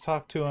 let's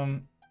talk to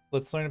him.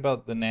 Let's learn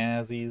about the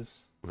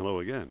Nazis. Hello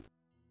again.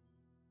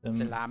 Them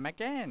Salam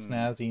again.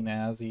 snazzy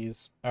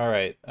Nazis.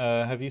 Alright,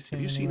 have you seen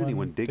Have you seen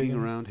anyone digging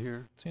around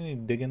here? Seen any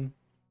digging?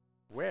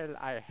 Well,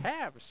 I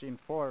have seen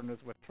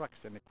foreigners with trucks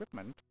and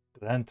equipment.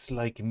 Grant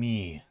like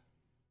me.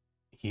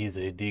 He's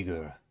a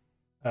digger.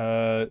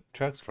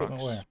 Trucks,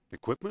 equipment, where?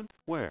 Equipment?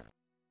 Where?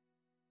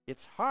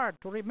 It's hard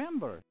to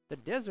remember. The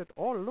desert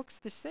all looks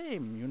the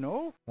same, you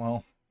know?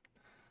 Well,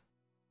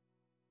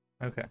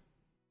 okay.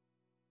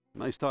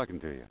 Nice talking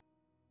to you.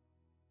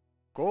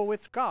 Go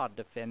with God,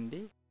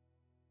 Effendi.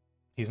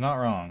 He's not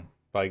wrong,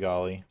 by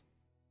golly.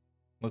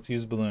 Let's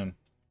use balloon.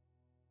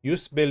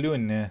 Use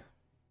balloon.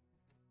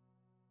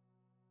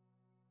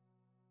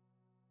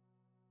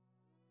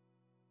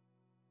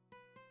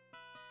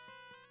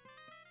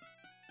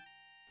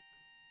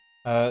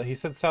 He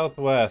said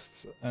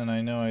southwest, and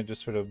I know I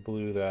just sort of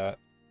blew that.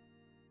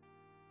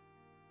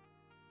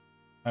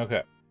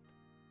 Okay.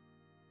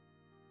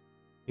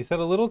 He said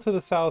a little to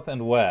the south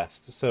and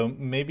west, so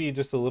maybe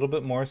just a little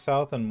bit more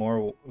south and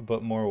more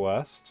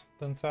west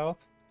than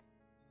south.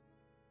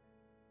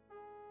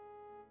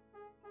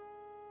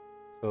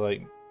 So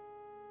like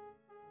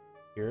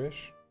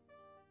here-ish.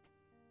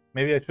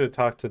 Maybe I should have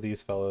talked to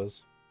these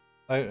fellows.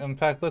 In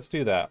fact, let's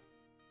do that.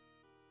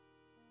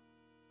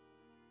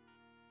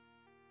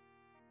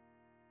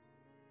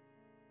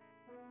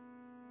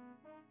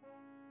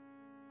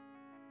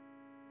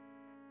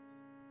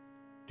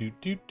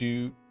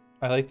 Do.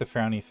 I like the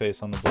frowny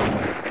face on the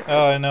balloon.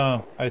 Oh, I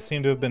know. I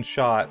seem to have been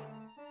shot.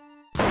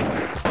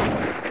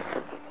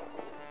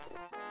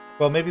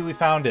 Well, maybe we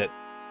found it.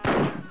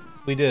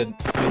 We did.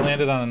 We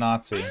landed on a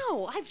Nazi.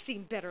 Ow, I've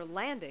seen better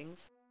landings.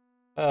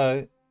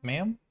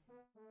 Ma'am?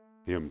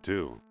 Him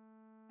too.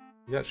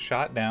 You got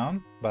shot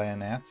down by a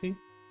Nazi?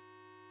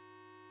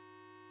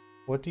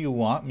 What do you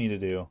want me to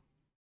do?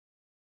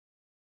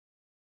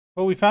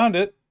 Well, we found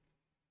it.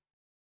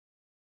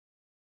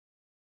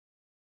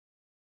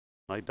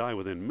 I die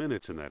within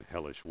minutes in that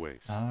hellish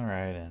waste. All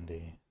right,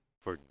 Andy.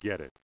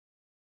 Forget it.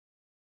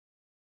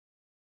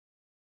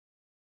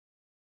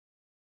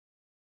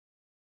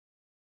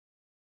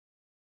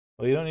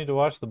 Well, you don't need to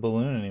watch the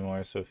balloon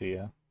anymore,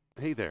 Sophia.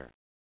 Hey there.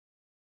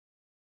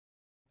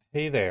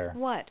 Hey there.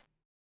 What?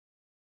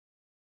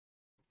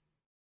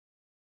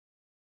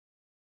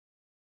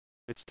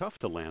 It's tough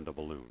to land a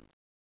balloon.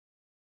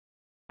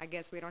 I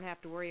guess we don't have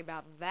to worry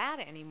about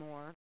that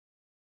anymore.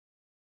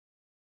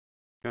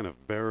 Kind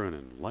of barren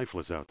and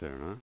lifeless out there,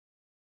 huh?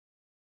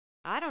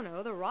 I don't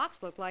know, the rocks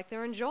look like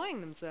they're enjoying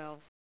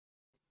themselves.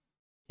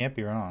 Can't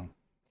be wrong.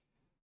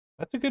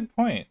 That's a good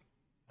point.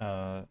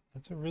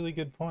 That's a really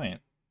good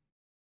point.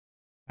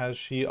 Has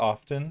she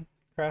often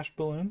crashed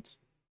balloons?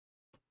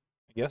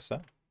 I guess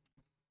so.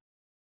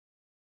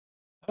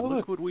 Oh, Look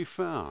look. what we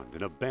found,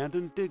 an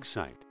abandoned dig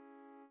site.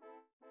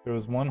 There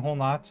was one whole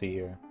Nazi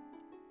here.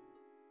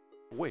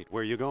 Wait,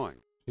 where are you going?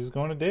 She's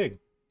going to dig.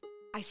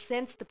 I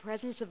sense the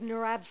presence of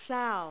Nurab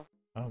Sal.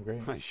 Oh,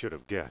 great. I should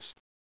have guessed.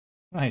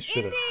 I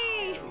should have.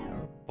 Indy!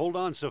 Hold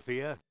on,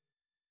 Sophia.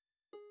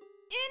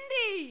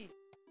 Indy!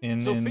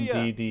 Sophia!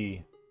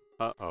 NNDD.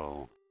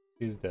 Uh-oh.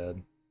 She's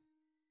dead.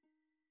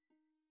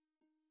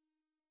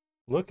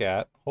 Look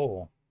at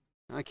hole.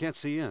 I can't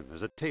see in.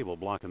 There's a table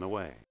blocking the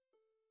way.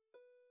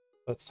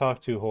 Let's talk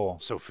to hole.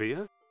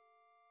 Sophia?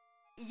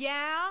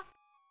 Yeah?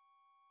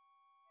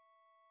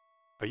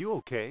 Are you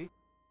okay?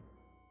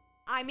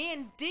 I'm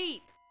in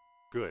deep.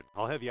 Good.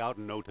 I'll have you out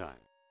in no time.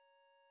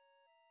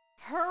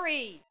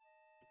 Hurry!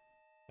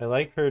 I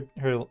like her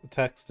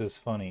text is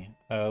funny.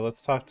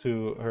 Let's talk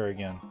to her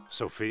again.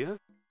 Sophia?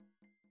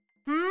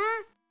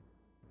 Hmm?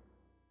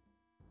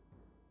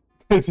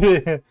 Did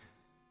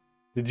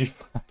you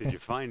Did you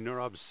find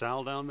Nurab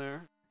Sal down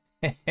there?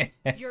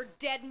 You're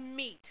dead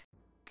meat.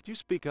 Could you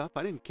speak up?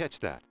 I didn't catch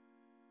that.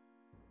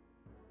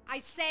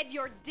 I said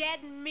you're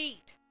dead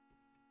meat.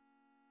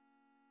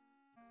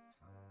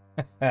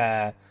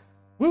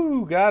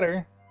 Woo, got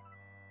her.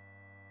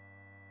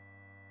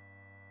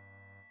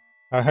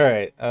 All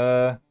right.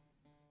 I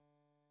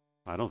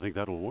don't think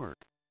that'll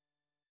work.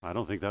 I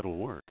don't think that'll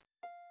work.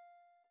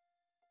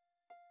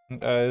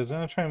 I was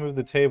gonna try and move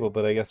the table,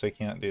 but I guess I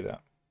can't do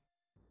that.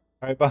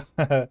 All right,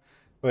 bye.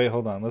 Wait,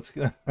 hold on. Let's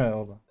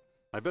hold on.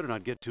 I better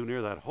not get too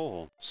near that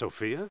hole.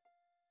 Sophia?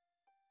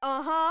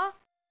 Uh-huh.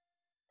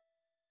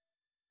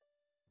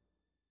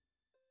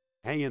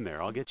 Hang in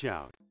there. I'll get you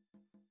out.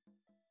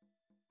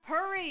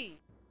 Hurry!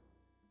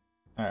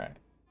 All right.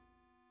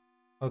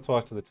 Let's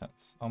walk to the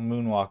tents. I'll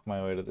moonwalk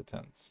my way to the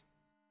tents.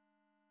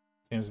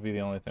 Seems to be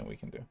the only thing we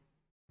can do.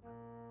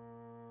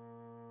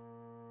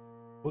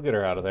 We'll get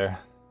her out of there.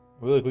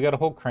 Look, we got a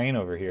whole crane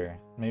over here.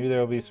 Maybe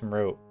there'll be some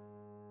rope.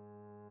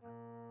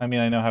 I mean,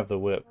 I know I have the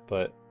whip,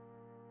 but...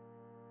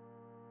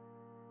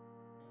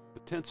 The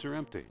tents are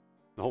empty.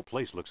 The whole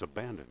place looks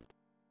abandoned.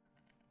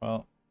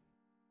 Well...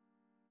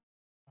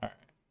 Alright.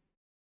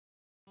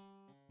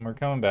 We're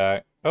coming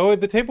back. Oh,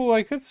 wait, the table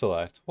I could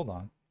select. Hold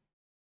on.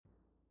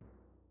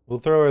 We'll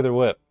throw her the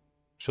whip.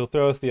 She'll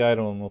throw us the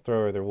idol and we'll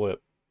throw her the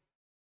whip.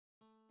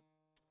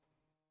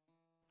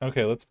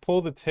 Okay, let's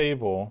pull the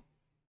table.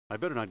 I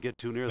better not get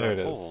too near There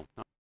that it is. hole.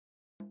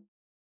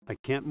 I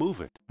can't move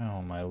it.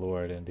 Oh my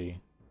lord,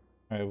 Indy.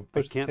 Alright, we'll I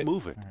push the can't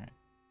move it. Alright.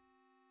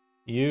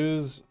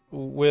 Use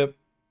whip.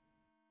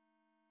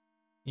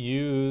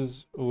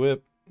 Use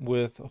whip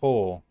with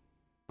hole.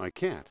 I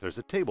can't. There's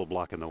a table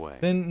blocking the way.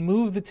 Then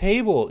move the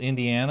table,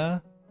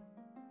 Indiana.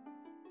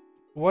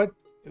 What?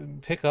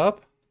 Pick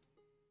up?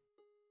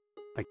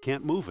 I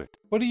can't move it.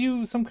 What are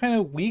you, some kind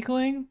of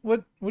weakling?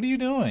 What are you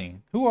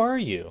doing? Who are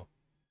you?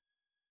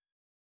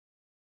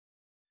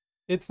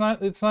 It's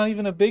not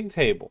even a big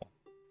table.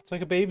 It's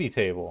like a baby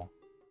table.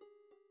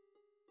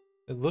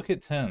 Look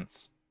at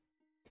tents.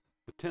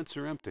 The tents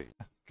are empty.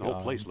 The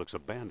whole place looks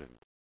abandoned.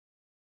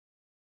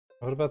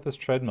 What about this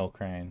treadmill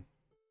crane?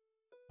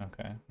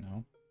 Okay,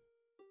 no.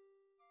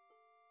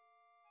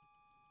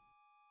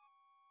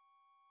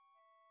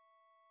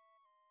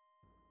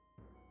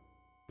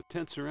 The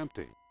tents are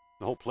empty.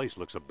 The whole place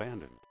looks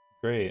abandoned.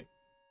 Great.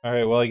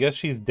 Alright, well I guess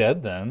she's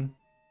dead then.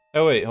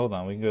 Oh wait, hold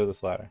on, we can go to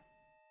this ladder.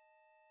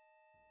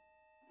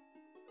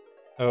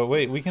 Oh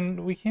wait, we can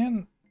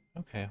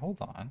okay,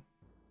 hold on.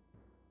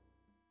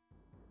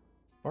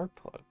 Spark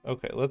plug.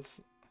 Okay,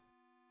 let's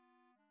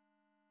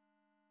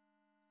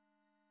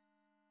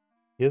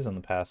He is in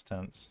the past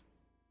tense.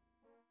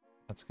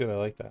 That's good, I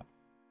like that.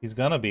 He's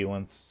gonna be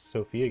once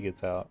Sophia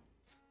gets out.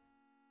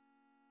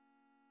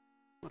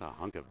 What a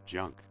hunk of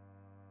junk.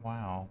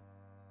 Wow.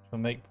 She'll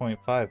make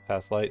 0.5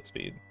 past light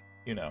speed.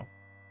 You know.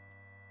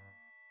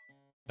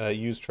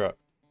 Use truck.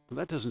 But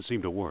that doesn't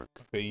seem to work.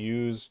 Okay,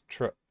 use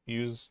truck.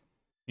 Use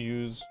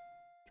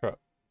truck.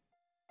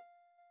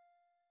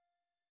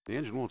 The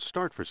engine won't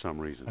start for some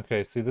reason.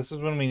 Okay, see, this is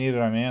when we needed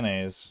our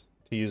mayonnaise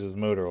to use as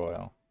motor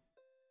oil.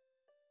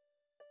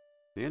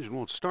 The engine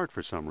won't start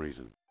for some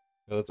reason.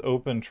 So let's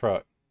open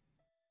truck.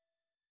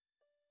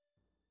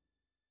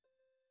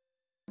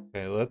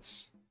 Okay,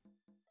 let's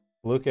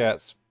look at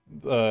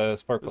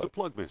spark There's a plug.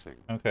 plug missing.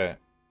 Okay,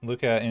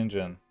 look at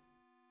engine.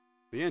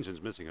 The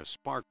engine's missing a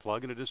spark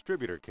plug and a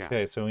distributor cap.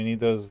 Okay, so we need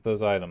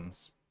those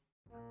items.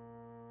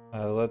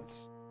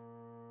 Let's.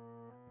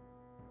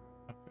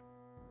 Okay.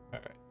 All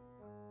right.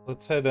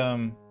 Let's head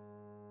down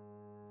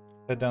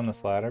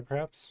this ladder,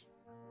 perhaps.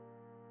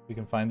 We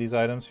can find these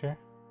items here.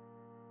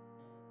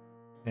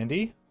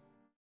 Indy?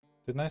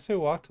 Didn't I say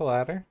walk to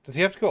ladder? Does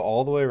he have to go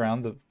all the way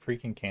around the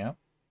freaking camp?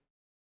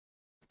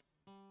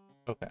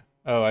 Okay.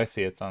 Oh, I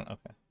see. It's on.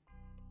 Okay.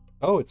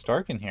 Oh, it's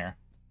dark in here.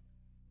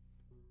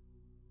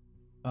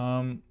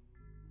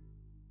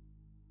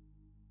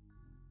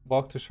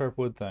 Walk to sharp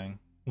wood thing.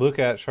 Look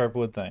at sharp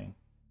wood thing.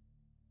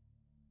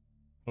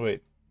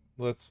 Wait.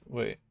 Let's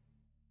wait.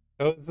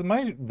 Oh, is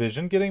my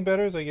vision getting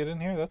better as I get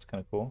in here? That's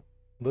kind of cool.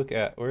 Look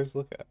at. Where's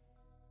look at?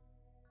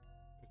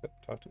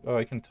 Talk to. Oh,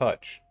 I can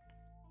touch.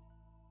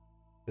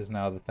 Is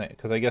now the thing,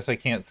 because I guess I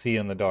can't see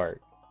in the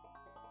dark.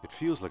 It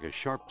feels like a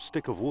sharp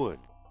stick of wood.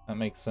 That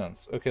makes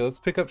sense. Okay, let's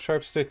pick up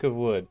sharp stick of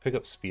wood. Pick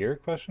up spear?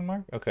 Question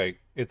mark. Okay,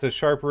 it's a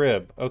sharp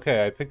rib.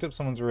 Okay, I picked up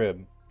someone's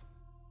rib.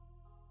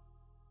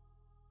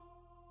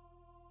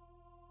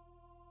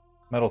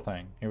 Metal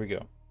thing. Here we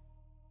go.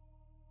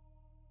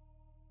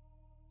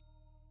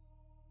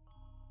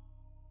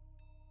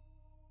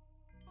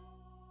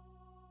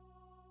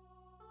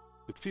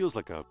 It feels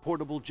like a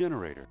portable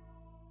generator.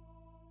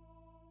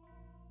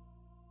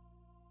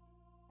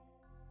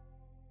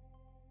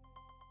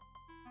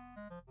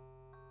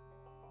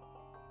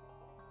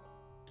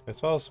 I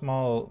saw a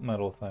small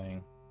metal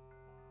thing.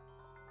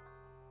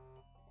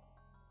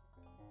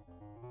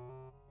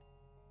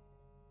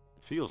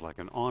 It feels like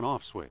an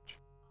on-off switch.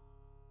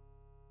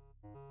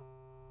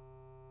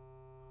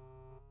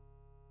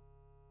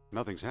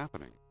 Nothing's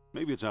happening.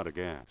 Maybe it's out of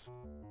gas.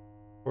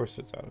 Of course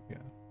it's out of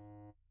gas.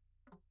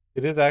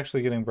 It is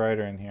actually getting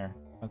brighter in here.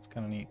 That's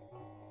kind of neat.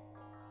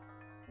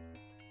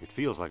 It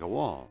feels like a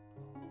wall.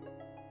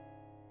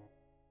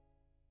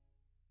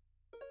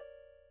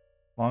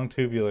 Long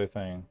tubular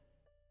thing.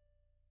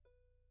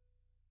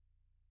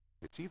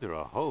 It's either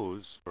a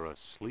hose or a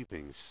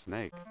sleeping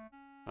snake.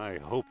 I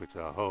hope it's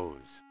a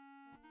hose.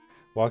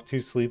 Walk to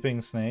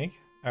sleeping snake?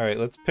 Alright,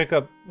 let's pick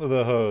up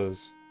the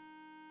hose.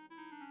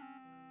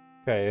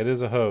 Okay, it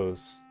is a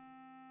hose.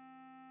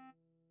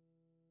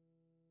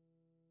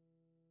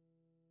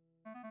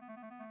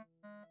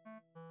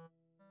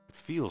 It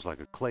feels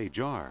like a clay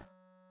jar.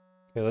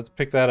 Okay, let's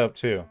pick that up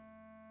too.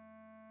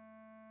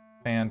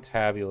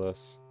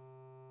 Fantabulous.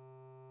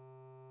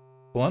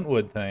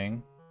 Bluntwood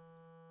thing.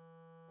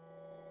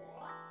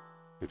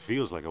 It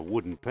feels like a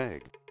wooden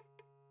peg.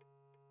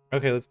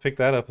 Okay, let's pick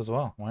that up as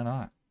well. Why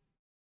not?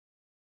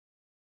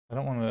 I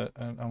don't want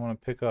to. I want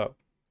to pick up.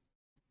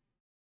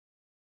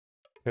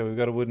 Okay, we've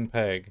got a wooden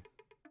peg.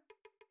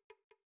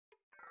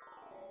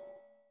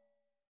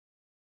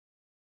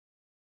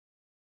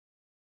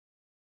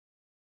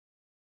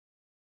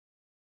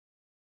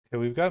 Okay,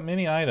 we've got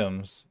many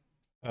items.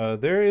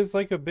 There is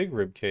like a big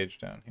rib cage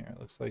down here.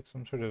 It looks like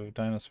some sort of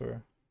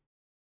dinosaur.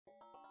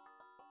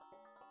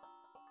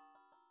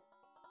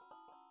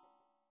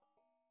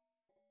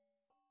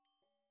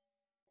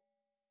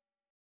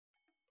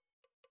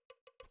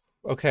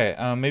 Okay,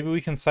 maybe we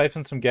can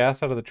siphon some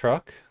gas out of the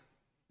truck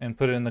and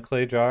put it in the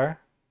clay jar.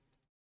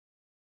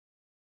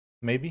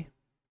 Maybe.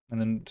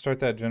 And then start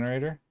that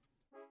generator.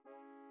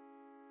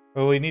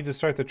 Oh, we need to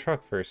start the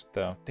truck first,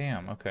 though.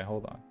 Damn, okay,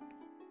 hold on.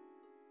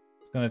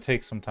 It's gonna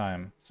take some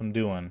time, some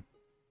doing.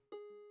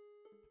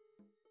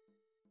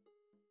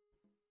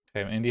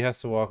 Okay, Indy has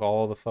to walk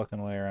all the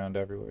fucking way around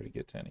everywhere to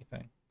get to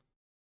anything.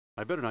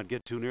 I better not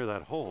get too near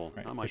that hole.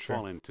 Right, I for might sure.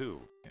 fall in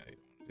too. Yeah, you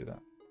don't do that.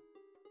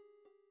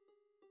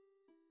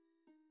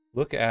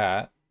 Look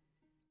at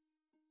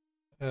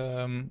I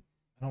don't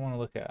want to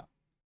look at.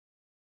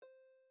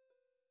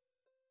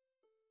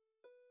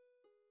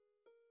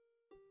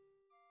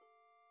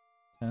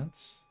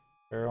 Tents,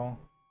 barrel,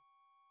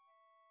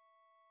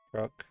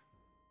 truck.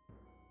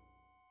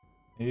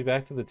 Maybe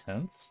back to the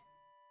tents?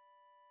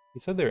 He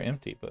said they're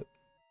empty, but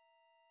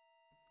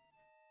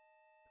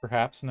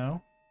perhaps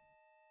no.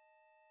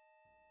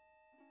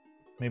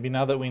 Maybe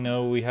now that we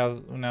know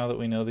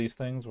these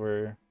things,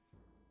 we're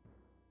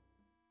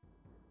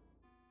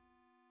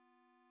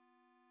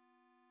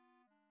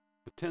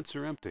The tents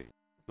are empty.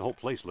 The whole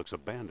place looks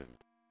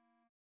abandoned.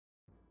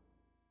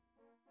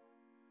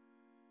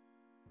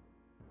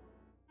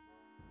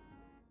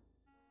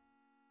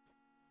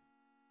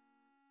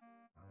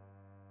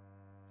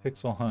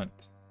 Pixel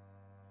hunt.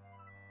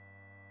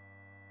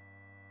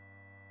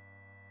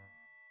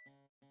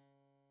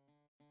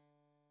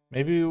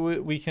 Maybe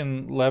we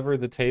can lever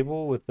the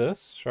table with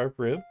this sharp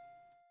rib.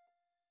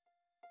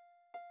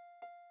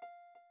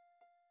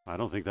 I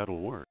don't think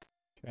that'll work.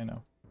 Okay,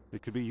 no.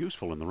 It could be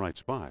useful in the right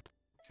spot.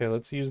 Okay,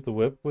 let's use the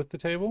whip with the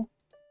table.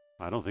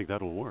 I don't think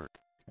that'll work.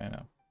 Okay,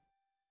 no.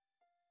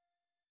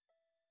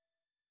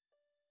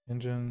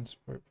 Engines.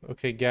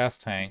 Okay, gas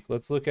tank.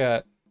 Let's look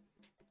at...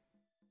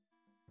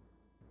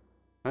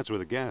 That's where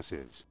the gas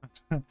is.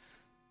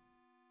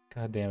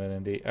 God damn it,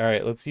 Indy.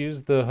 Alright, let's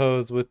use the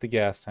hose with the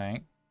gas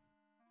tank.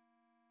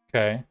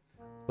 Okay.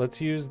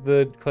 Let's use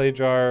the clay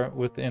jar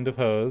with the end of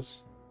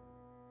hose.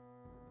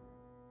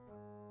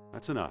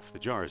 That's enough. The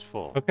jar is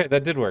full. Okay,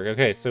 that did work.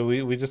 Okay, so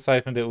we just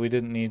siphoned it. We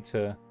didn't need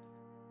to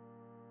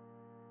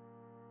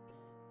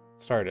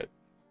start it.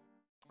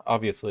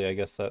 Obviously, I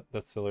guess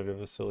that's sort of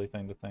a silly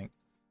thing to think.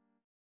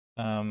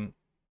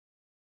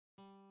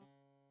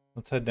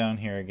 Let's head down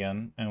here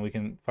again, and we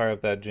can fire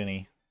up that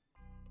Ginny.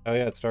 Oh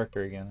yeah, it's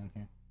darker again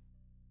in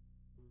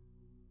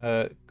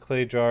here.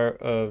 Clay jar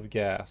of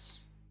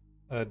gas.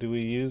 Do we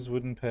use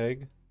wooden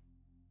peg?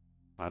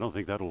 I don't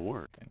think that'll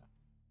work.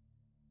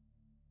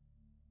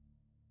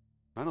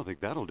 I don't think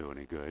that'll do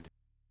any good.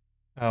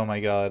 Oh my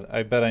god,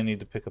 I bet I need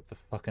to pick up the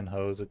fucking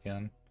hose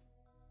again.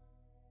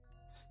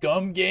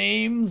 Scum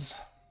Games!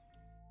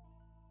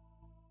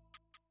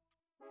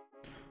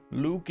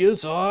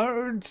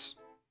 LucasArts!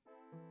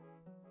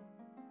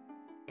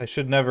 I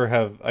should never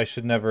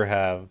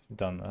have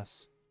done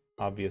this,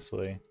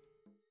 obviously.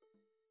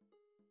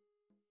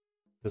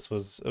 This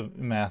was a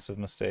massive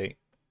mistake.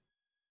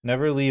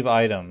 Never leave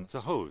items.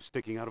 It's a hose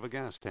sticking out of a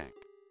gas tank.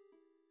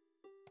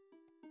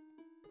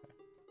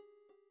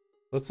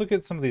 Let's look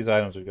at some of these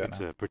items we've got It's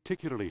now. a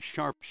particularly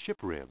sharp ship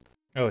rib.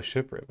 Oh, a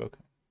ship rib,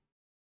 okay.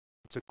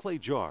 It's a clay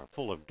jar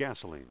full of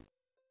gasoline.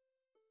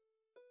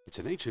 It's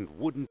an ancient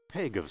wooden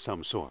peg of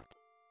some sort.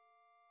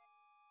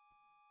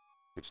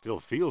 It still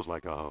feels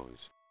like a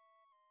hose.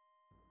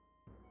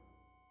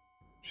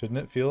 Shouldn't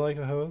it feel like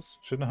a hose?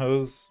 Shouldn't a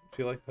hose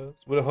feel like a hose?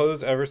 Would a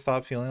hose ever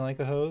stop feeling like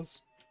a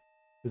hose?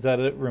 Is that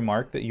a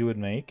remark that you would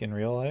make in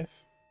real life?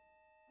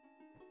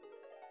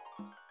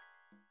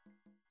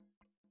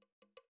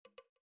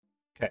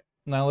 Okay,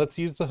 now let's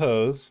use the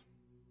hose.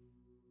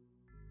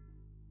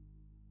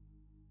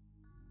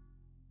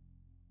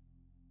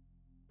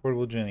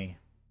 Portable Ginny.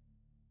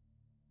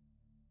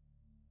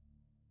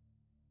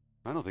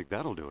 I don't think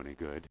that'll do any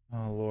good.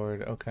 Oh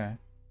lord, okay.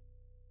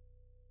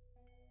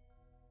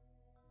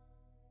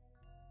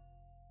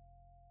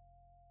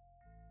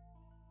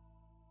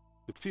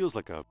 It feels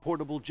like a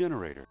portable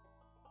generator.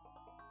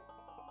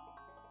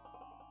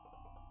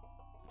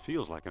 It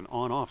feels like an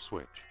on-off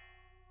switch.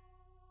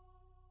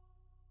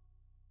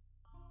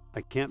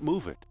 I can't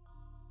move it.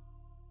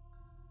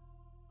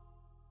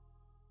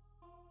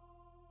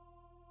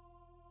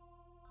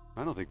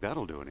 I don't think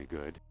that'll do any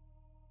good.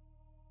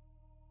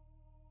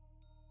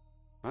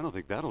 I don't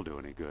think that'll do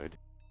any good.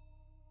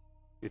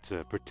 It's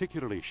a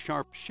particularly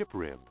sharp ship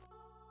rib.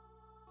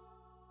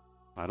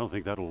 I don't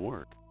think that'll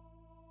work.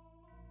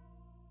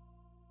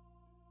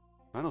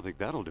 I don't think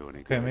that'll do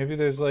any good. Okay, maybe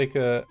there's like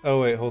a...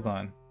 Oh wait, hold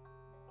on.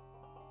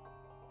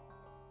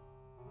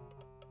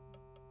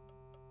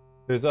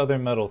 There's other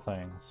metal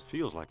things.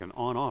 Feels like an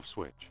on-off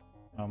switch.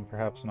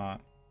 Perhaps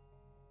not.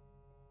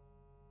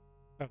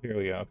 Oh, here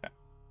we go, okay.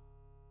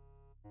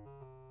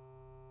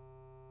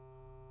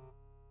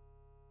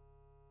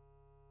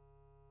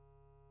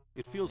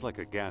 It feels like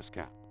a gas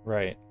cap.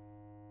 Right.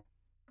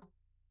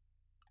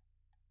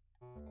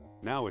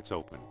 Now it's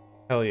open.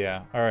 Hell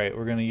yeah. Alright,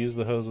 we're gonna use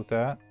the hose with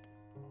that.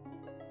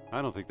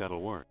 I don't think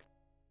that'll work.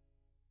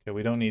 Okay,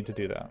 we don't need to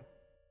do that.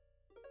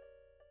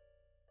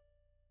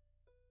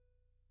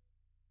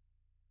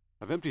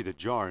 I've emptied a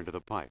jar into the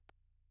pipe.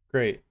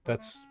 Great,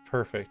 that's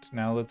perfect.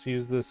 Now let's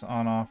use this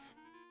on-off.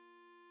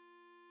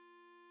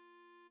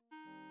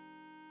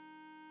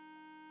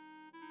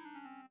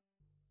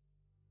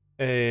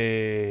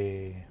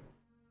 Hey.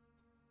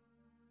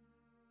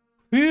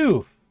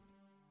 Phew!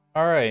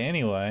 Alright,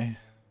 anyway.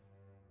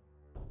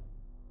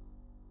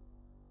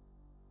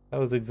 That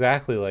was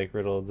exactly like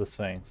Riddle of the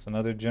Sphinx.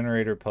 Another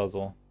generator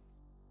puzzle.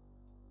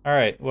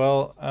 Alright,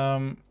 well,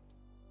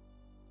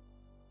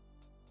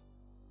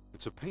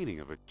 It's a painting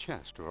of a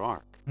chest or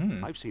ark.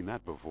 Hmm. I've seen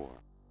that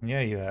before.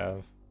 Yeah, you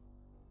have.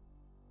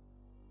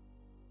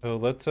 So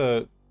let's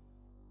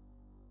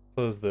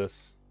close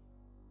this.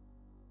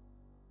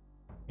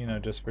 You know,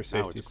 just for Now it's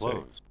safety's sake.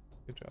 closed.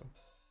 Good job.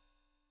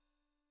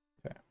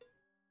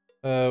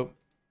 Okay.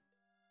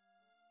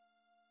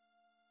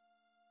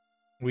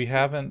 We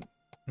haven't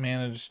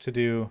managed to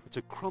do... It's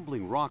a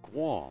crumbling rock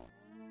wall.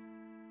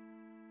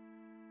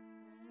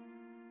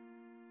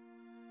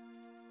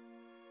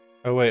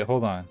 Oh wait,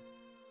 hold on.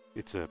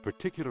 It's a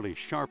particularly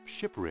sharp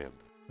ship rib.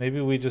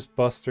 Maybe we just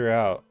bust her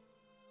out.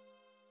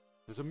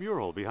 There's a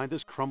mural behind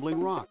this crumbling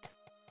rock.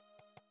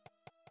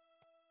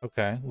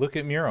 Okay, look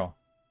at mural.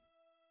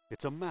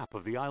 It's a map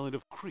of the island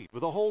of Crete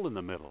with a hole in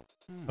the middle.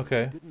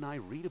 Okay. Didn't I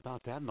read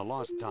about that in the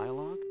Lost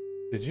Dialogue?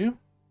 Did you?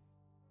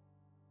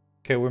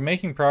 Okay, we're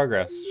making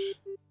progress.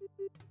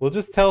 We'll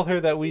just tell her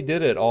that we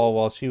did it all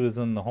while she was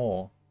in the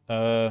hole.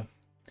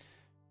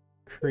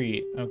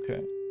 Crete.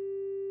 Okay.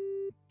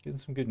 Getting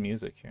some good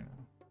music here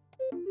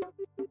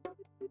now.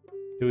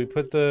 Do we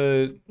put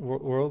the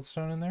world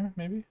stone in there,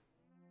 maybe?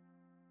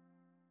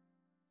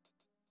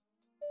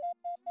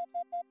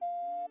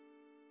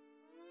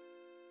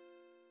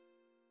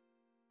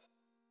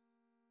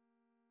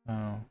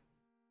 Oh.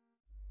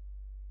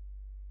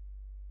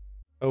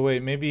 Oh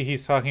wait, maybe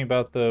he's talking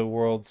about the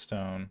world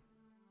stone.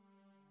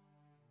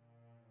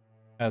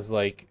 As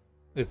like,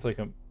 it's like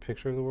a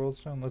picture of the world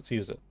stone? Let's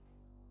use it.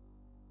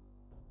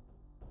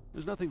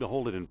 There's nothing to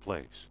hold it in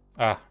place.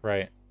 Ah,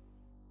 right.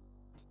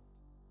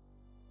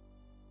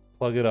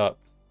 Plug it up.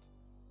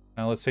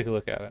 Now let's take a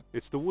look at it.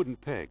 It's the wooden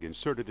peg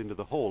inserted into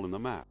the hole in the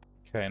map.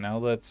 Okay, now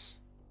let's...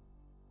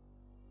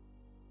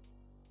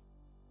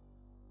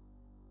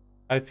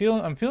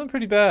 I'm feeling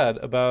pretty bad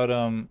about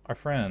our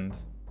friend.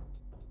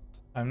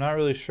 I'm not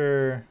really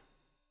sure.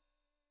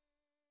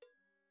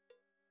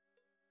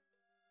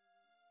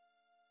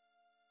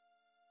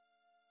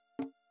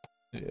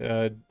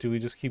 Do we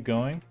just keep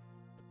going?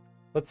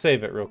 Let's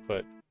save it real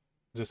quick,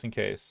 just in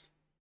case.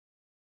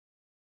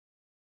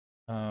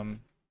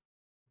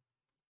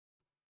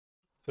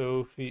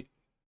 Sophie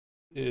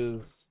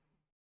is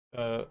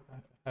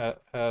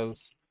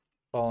has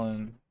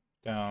fallen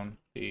down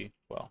the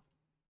well.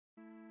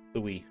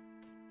 The Wii.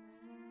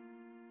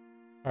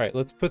 Alright,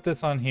 let's put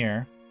this on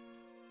here.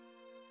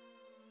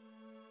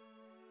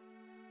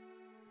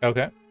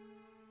 Okay.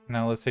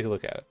 Now let's take a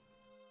look at it.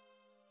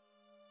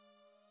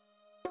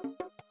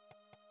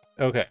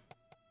 Okay.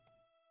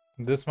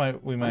 This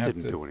we might have to...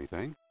 didn't do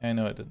anything. I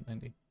know it didn't,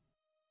 Indy.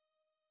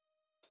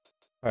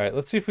 Alright,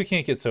 let's see if we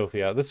can't get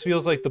Sophie out. This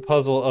feels like the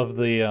puzzle of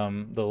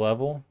the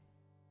level,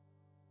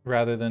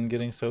 rather than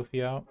getting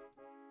Sophie out.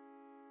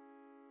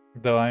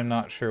 Though I'm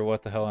not sure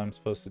what the hell I'm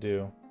supposed to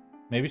do.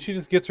 Maybe she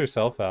just gets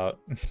herself out.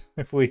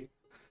 If we...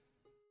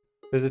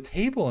 There's a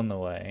table in the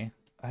way.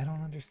 I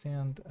don't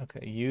understand.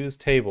 Okay, use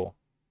table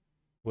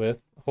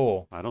with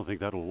hole. I don't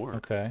think that'll work.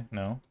 Okay,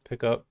 no.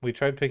 Pick up. We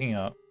tried picking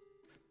up.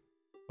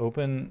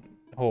 Open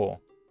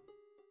hole.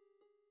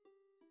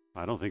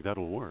 I don't think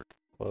that'll work.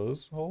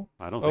 Close hole?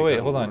 I don't Oh think wait,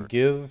 that'll hold on. work.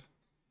 Give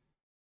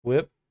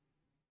whip.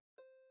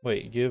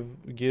 Wait, give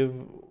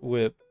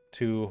whip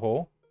to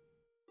hole?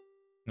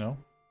 No?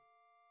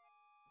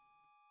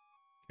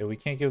 Okay, we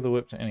can't give the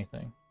whip to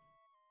anything.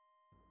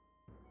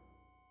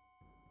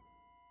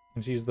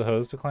 Can she use the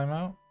hose to climb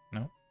out?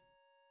 No.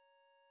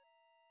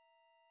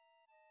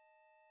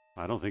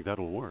 I don't think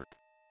that'll work.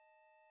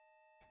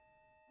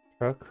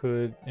 Truck,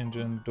 hood,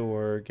 engine,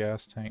 door,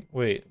 gas tank.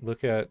 Wait,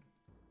 look at...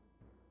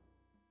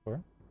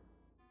 Door?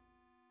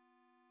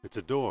 It's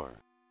a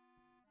door.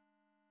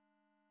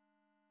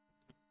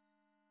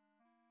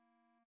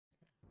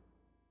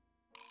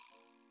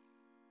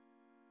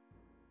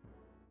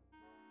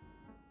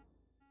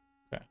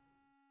 Okay.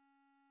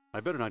 I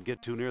better not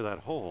get too near that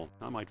hole.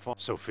 I might fall.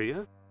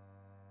 Sophia?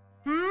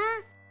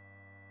 Hmm?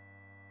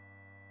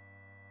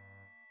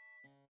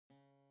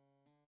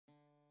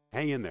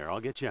 Hang in there. I'll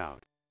get you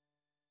out.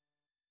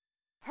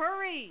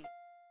 Hurry!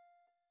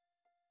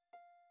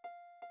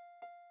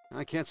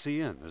 I can't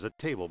see in. There's a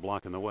table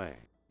blocking the way.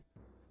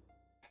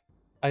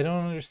 I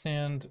don't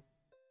understand.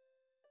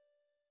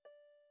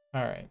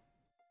 Alright.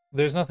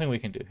 There's nothing we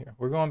can do here.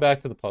 We're going back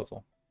to the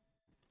puzzle.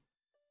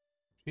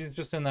 She's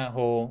just in that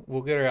hole.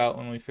 We'll get her out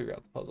when we figure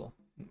out the puzzle.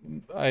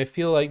 I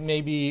feel like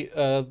maybe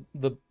I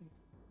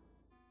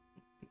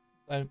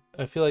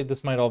feel like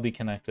this might all be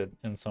connected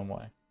in some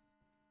way.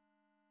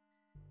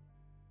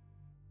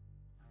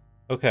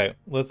 Okay,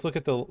 let's look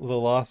at the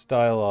lost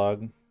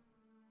dialogue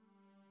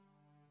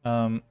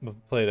of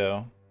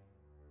Plato.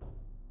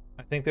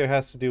 I think there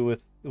has to do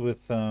with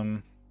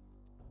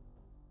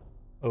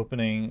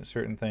opening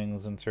certain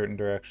things in certain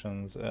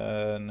directions.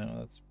 No,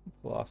 that's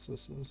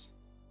Colossus's.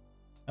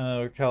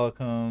 Or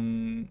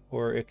Calicum,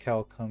 or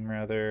Icalcum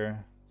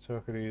rather.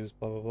 Socrates,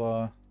 blah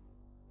blah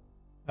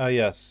blah.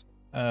 Yes.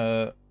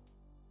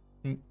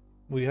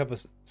 We have a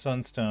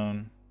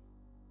sunstone.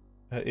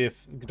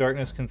 If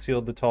darkness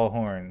concealed the tall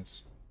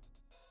horns.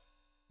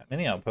 At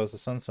many outposts, a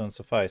sunstone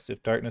sufficed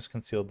if darkness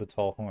concealed the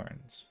tall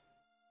horns.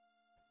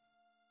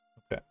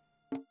 Okay.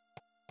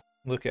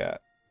 Look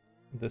at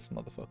this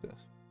motherfucker.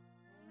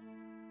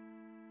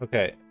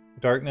 Okay.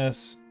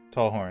 Darkness,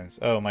 tall horns.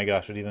 Oh my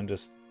gosh, it even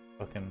just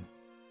fucking...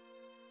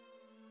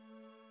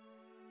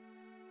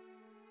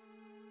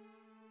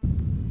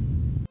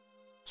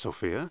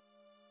 Sophia?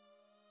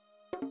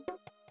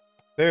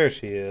 There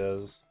she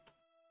is.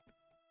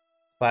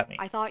 Slap me.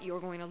 I thought you were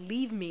going to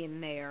leave me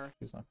in there.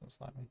 She's not gonna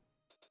slap me.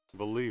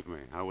 Believe me,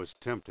 I was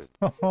tempted.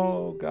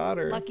 Oh, got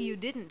her. Lucky you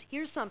didn't.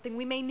 Here's something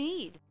we may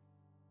need.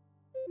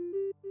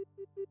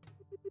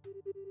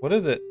 What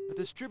is it? A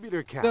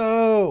distributor cap.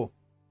 No!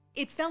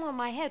 It fell on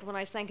my head when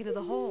I sank into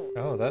the hole.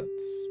 Oh, that's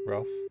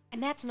rough.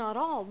 And that's not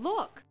all.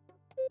 Look.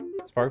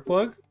 Spark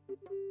plug?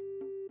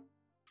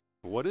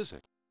 What is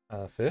it?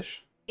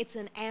 Fish? It's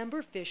an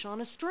amber fish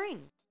on a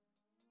string.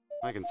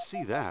 I can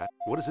see that.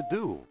 What does it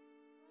do?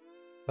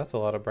 That's a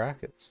lot of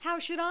brackets. How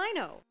should I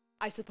know?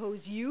 I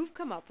suppose you've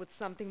come up with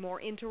something more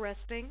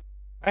interesting.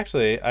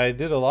 Actually, I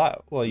did a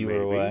lot while you were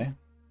Maybe. away.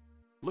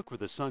 Look where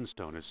the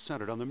sunstone is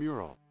centered on the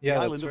mural. Yeah,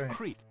 the that's island right. of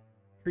Crete.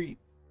 Crete.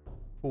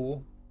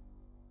 Fool.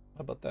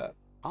 How about that?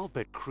 I'll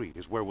bet Crete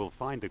is where we'll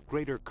find the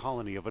greater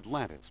colony of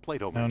Atlantis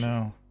Plato Oh mentioned.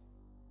 no.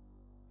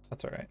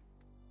 That's alright.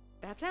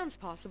 That sounds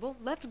possible.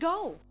 Let's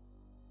go.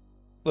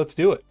 Let's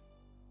do it.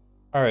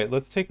 Alright,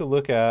 let's take a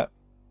look at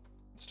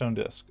Stone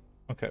Disc.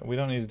 Okay, we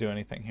don't need to do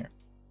anything here.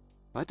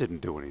 That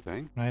didn't do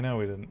anything. I know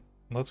we didn't.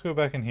 Let's go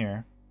back in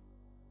here.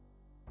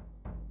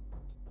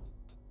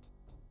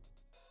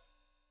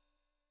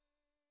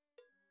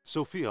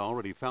 Sophia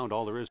already found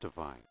all there is to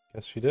find.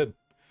 Guess she did.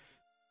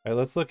 Alright,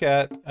 let's look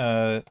at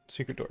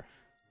secret door.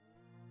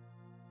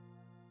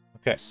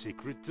 Okay.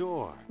 Secret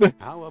door.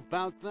 How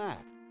about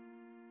that?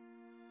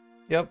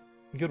 Yep.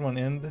 Good one,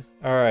 End.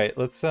 Alright,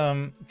 let's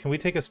can we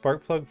take a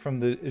spark plug from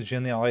the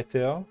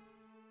Génialité?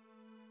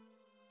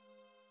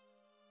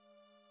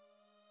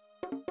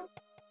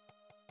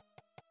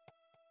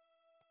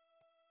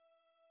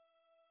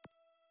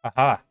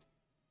 Aha.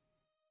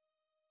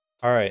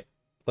 Alright.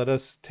 Let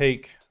us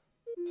take...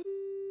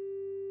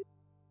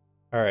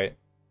 Alright.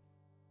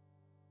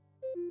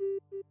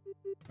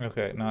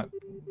 Okay, not...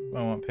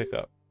 I want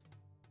pickup.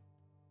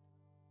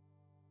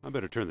 I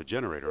better turn the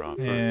generator on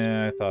first.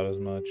 Yeah, I thought as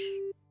much.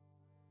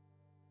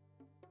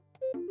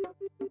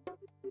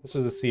 This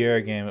was a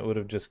Sierra game, it would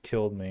have just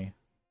killed me.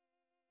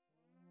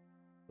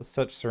 Let's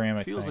touch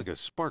ceramic Feels thing. like a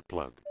spark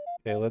plug.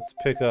 Okay, let's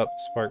pick up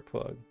spark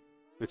plug.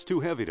 It's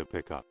too heavy to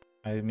pick up.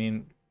 I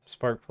mean,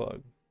 spark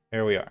plug.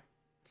 There we are.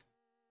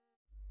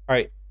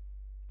 Alright,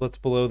 let's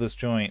blow this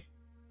joint.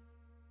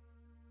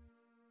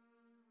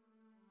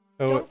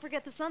 Oh, Don't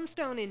forget the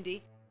sunstone,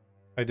 Indy.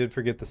 I did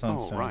forget the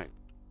sunstone. Oh, right.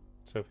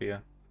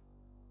 Sophia.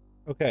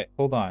 Okay,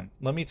 hold on.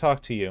 Let me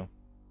talk to you.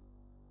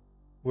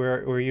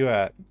 Where you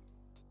at?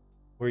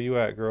 Where you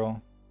at,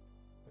 girl?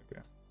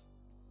 Okay.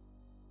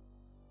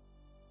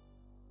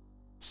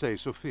 Say,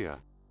 Sophia.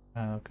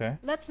 Okay.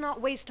 Let's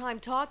not waste time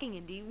talking,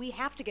 Indy. We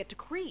have to get to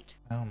Crete.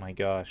 Oh my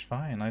gosh,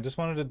 fine. I just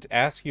wanted to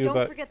ask you Don't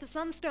about forget the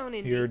sunstone,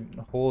 Indy. your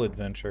whole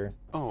adventure.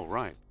 Oh,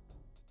 right.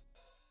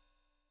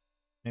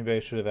 Maybe I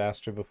should have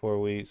asked her before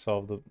we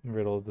solved the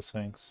riddle of the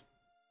Sphinx.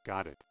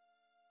 Got it.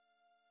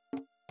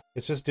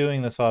 It's just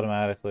doing this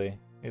automatically.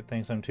 It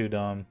thinks I'm too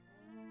dumb.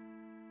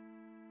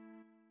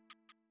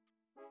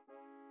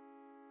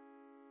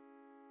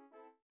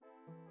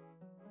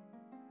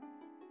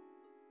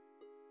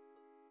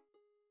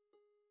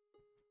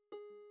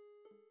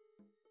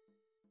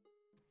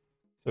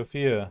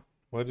 Sophia,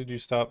 what did you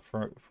stop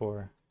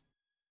for?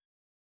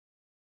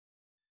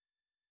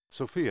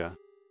 Sophia.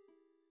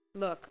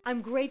 Look,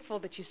 I'm grateful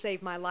that you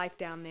saved my life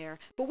down there,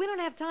 but we don't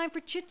have time for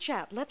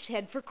chit-chat. Let's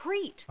head for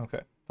Crete.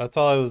 Okay. That's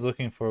all I was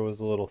looking for was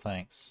a little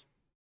thanks.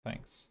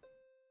 Thanks.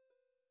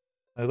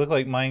 I look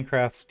like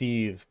Minecraft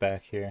Steve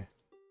back here.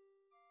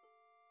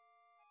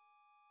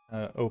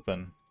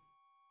 Open.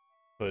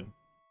 Hood.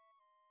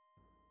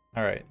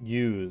 Alright,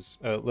 use.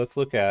 Let's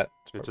look at...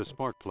 It's a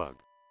spark plug.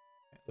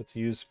 Let's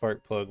use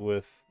spark plug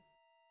with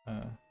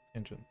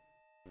engine.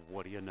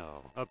 What do you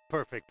know? A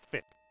perfect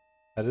fit.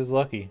 That is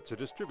lucky. It's a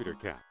distributor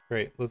cap.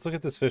 Great. Let's look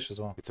at this fish as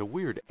well. It's a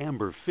weird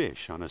amber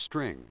fish on a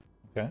string.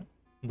 Okay.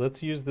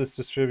 Let's use this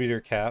distributor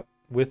cap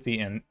with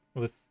the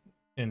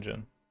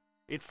engine.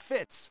 It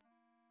fits.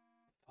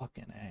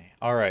 Fucking A.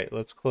 Alright,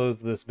 let's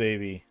close this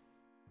baby.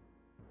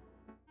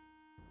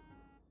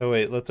 Oh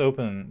wait, let's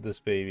open this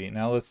baby.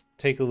 Now let's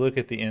take a look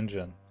at the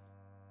engine.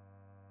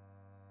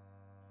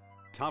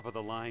 Top of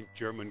the line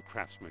German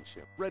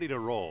craftsmanship. Ready to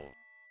roll.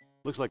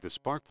 Looks like the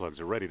spark plugs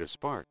are ready to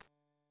spark.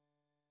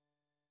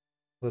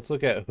 Let's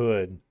look at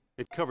hood.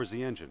 It covers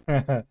the engine.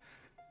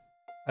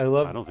 I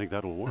love... I don't think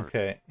that'll work.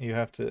 Okay, you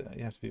have to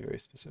be very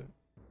specific.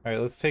 Alright,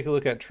 let's take a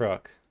look at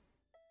truck.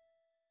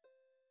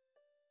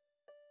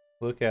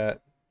 Look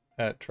at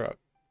truck.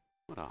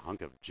 What a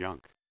hunk of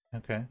junk.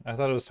 Okay, I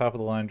thought it was top of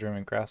the line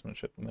German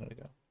craftsmanship a minute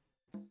ago.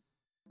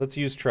 Let's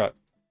use truck.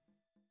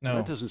 No,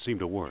 That doesn't seem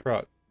to work.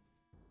 truck.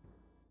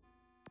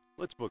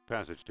 Let's book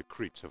passage to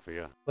Crete,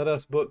 Sophia. Let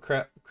us book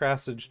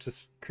crassage to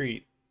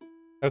Crete.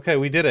 Okay,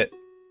 we did it.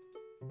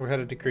 We're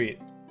headed to Crete.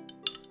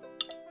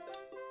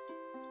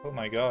 Oh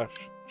my gosh.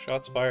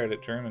 Shots fired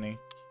at Germany.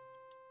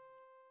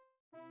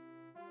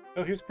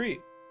 Oh, here's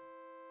Crete.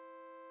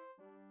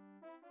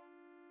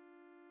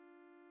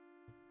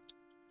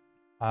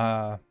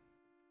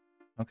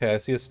 Okay, I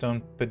see a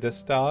stone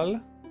pedestal.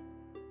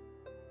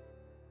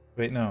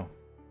 Wait, no.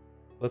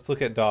 Let's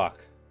look at Doc.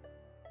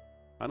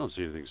 I don't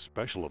see anything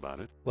special about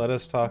it. Let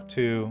us talk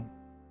to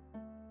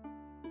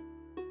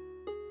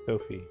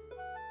Sophie.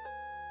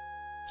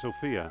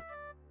 Sophia,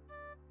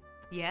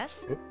 Yes?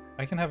 Oop,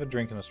 I can have a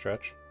drink and a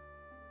stretch.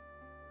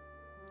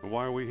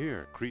 why are we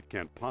here? Crete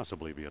can't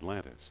possibly be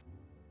Atlantis.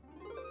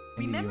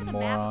 Remember You the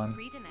map moron. of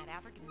Crete and that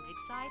African dig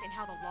site and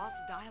how the lost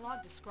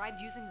dialogue described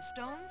using the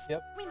stones?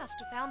 Yep. We must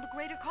have found the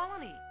greater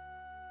colony.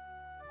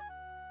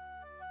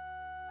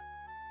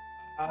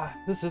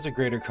 This is a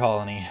greater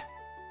colony.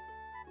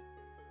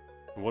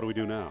 What do we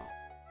do now?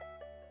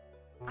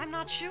 I'm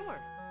not sure.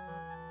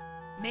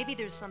 Maybe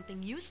there's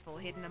something useful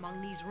hidden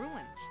among these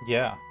ruins.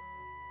 Yeah.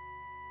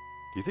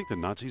 Do you think the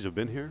Nazis have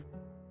been here?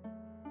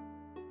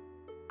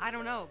 I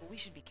don't know, but we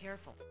should be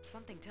careful.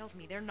 Something tells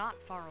me they're not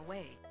far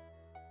away.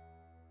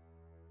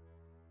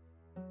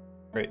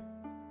 Great.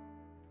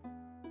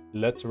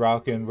 Let's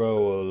rock and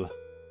roll.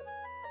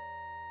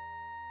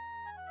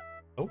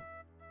 Oh,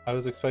 I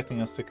was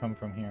expecting us to come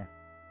from here.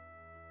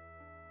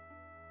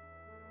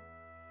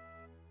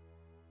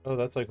 Oh,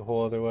 that's like a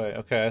whole other way.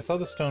 Okay, I saw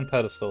the stone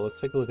pedestal.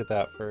 Let's take a look at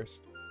that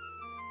first.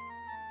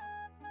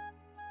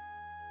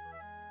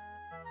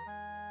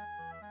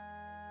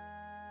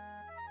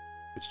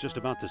 It's just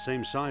about the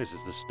same size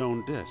as the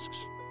stone discs.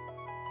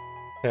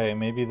 Okay,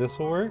 maybe this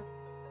will work?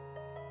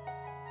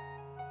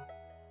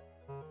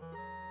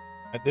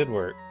 It did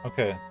work.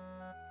 Okay.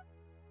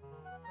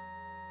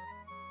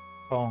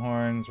 Tall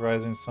horns,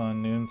 rising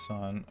sun, noon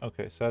sun.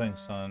 Okay, setting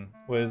sun.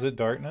 Wait, is it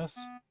darkness?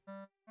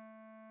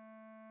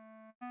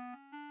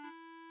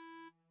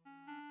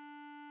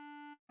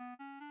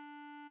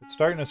 It's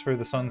darkness for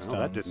the sunstones.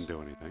 Well, that didn't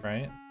do anything.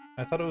 Right?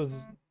 I thought it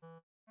was...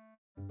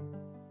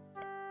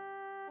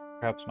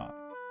 Perhaps not.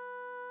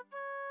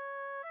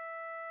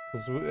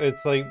 Because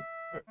it's like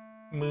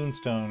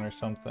moonstone or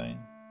something.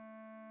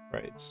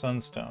 Right,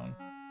 sunstone.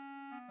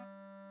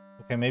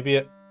 Okay, maybe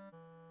it...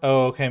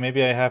 Oh, okay,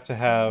 maybe I have to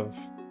have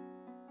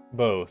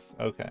both.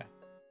 Okay.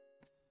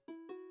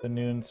 The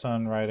noon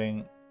sun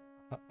riding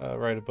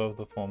right above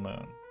the full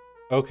moon.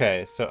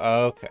 Okay, so,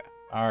 okay.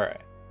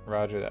 Alright.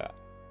 Roger that.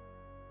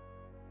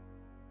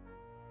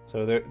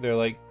 So they're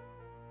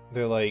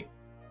like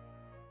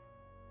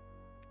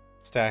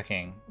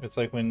stacking. It's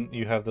like when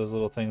you have those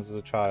little things as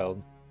a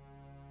child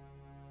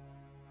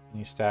and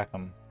you stack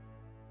them.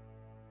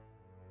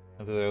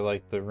 They're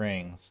like the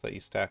rings that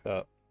you stack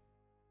up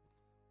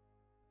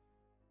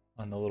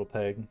on the little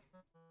peg.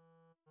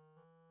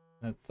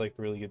 And it's like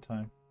a really good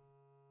time.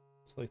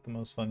 It's like the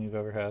most fun you've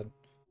ever had.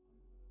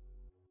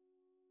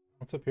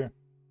 What's up here?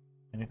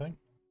 Anything?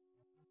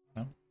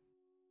 No?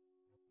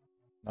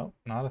 Nope,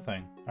 not a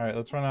thing. Alright,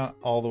 let's run out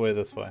all the way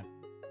this way.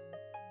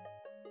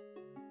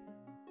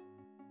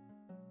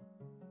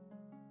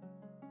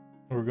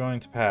 We're going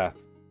to path.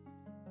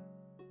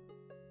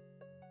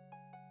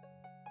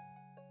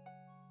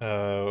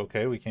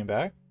 Okay, we came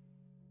back.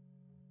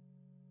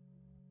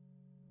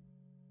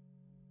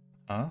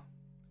 Huh?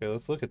 Okay,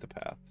 let's look at the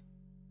path.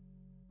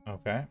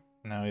 Okay,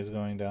 now he's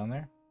going down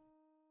there.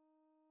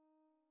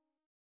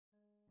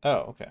 Oh,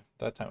 okay.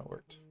 That time it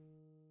worked.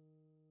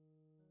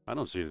 I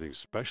don't see anything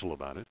special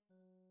about it.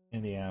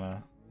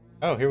 Indiana.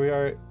 Oh, here we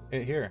are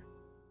here.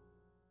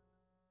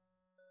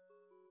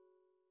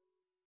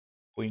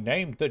 We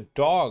named the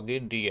dog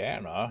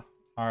Indiana.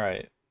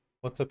 Alright.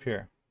 What's up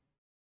here?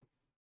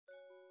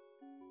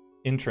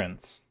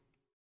 Entrance.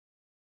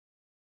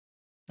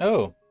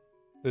 Oh,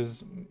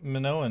 there's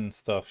Minoan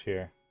stuff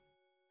here.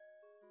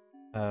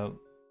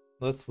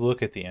 Let's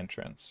look at the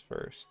entrance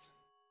first.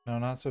 No,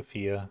 not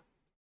Sophia.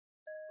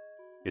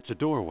 It's a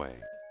doorway.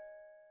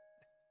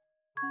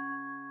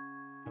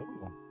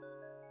 Oh.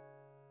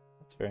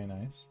 That's very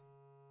nice.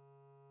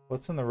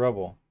 What's in the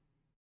rubble?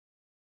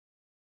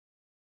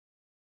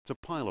 It's a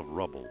pile of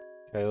rubble.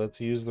 Okay, let's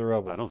use the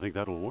rubble. I don't think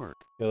that'll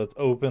work. Okay, let's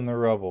open the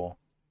rubble.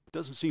 It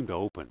doesn't seem to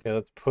open. Okay,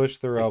 let's push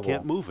the rubble. I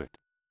can't move it.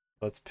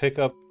 Let's pick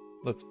up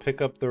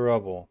the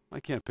rubble. I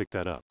can't pick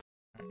that up.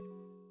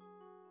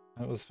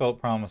 It was felt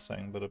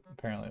promising, but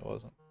apparently it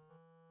wasn't.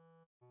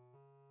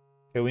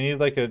 Okay, we need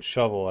like a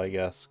shovel, I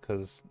guess,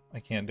 because I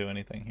can't do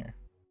anything here.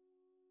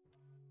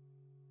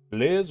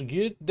 Let's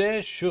get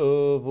that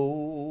shovel.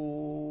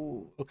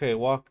 Okay,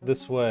 walk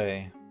this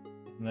way,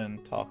 and then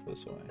talk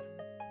this way.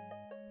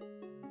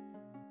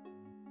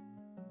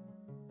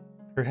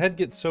 Her head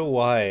gets so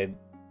wide,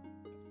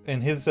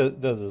 and his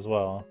does as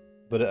well,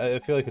 but I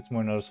feel like it's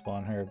more noticeable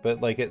on her.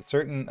 But like at a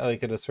certain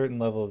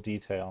level of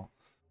detail.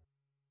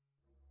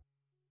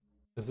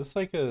 Is this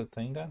like a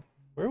thing done?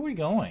 Where are we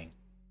going?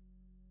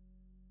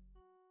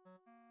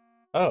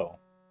 Oh.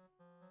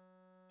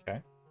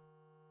 Okay.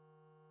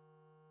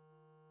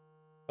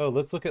 Oh,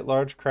 let's look at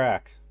large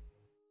crack.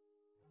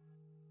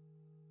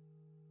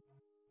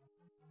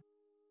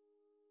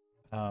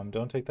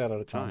 Don't take that out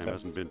of Time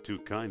context. hasn't been too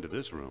kind to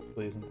this room.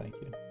 Please and thank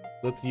you.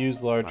 Let's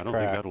use large I don't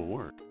crack. think that'll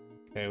work.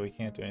 Okay, we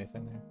can't do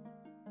anything there.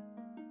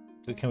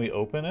 Can we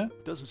open it?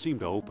 It doesn't seem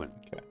to open.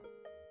 Okay.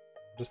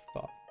 Just a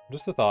thought.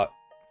 Just a thought.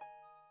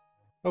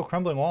 Oh,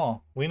 crumbling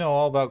wall. We know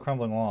all about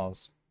crumbling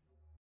walls.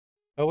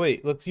 Oh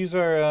wait, let's use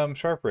our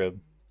sharp rib.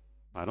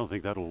 I don't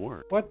think that'll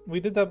work. What? We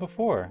did that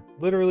before.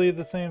 Literally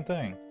the same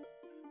thing.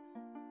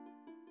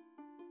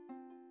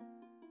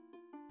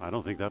 I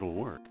don't think that'll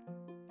work.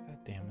 God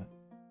damn it.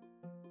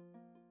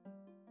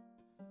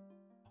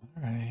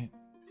 Alright.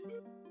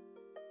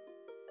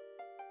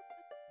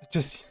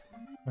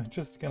 We're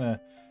just gonna...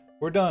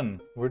 We're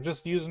done. We're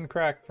just using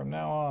crack from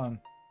now on.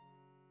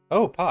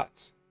 Oh,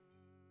 pots.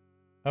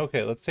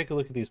 Okay, let's take a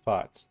look at these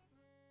pots.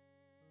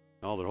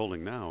 All they're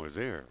holding now is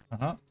air.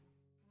 Uh-huh.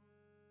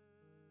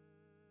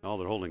 All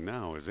they're holding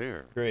now is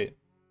air. Great.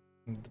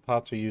 The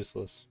pots are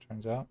useless,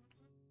 turns out.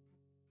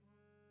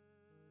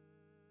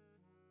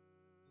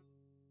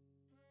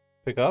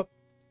 Pick up.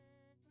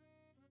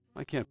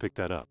 I can't pick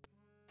that up.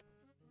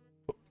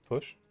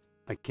 Push.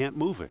 I can't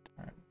move it.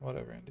 Alright,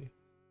 whatever, Indy.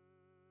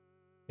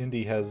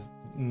 Indy has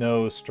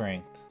no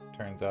strength,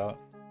 turns out.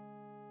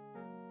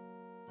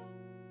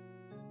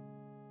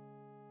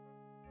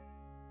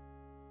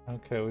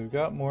 Okay, we've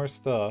got more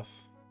stuff.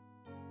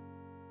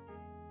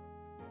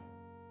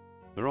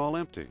 They're all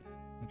empty.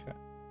 Okay.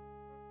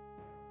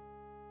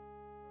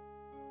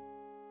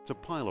 It's a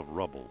pile of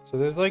rubble. So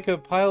there's like a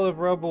pile of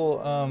rubble,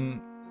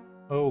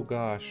 oh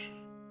gosh.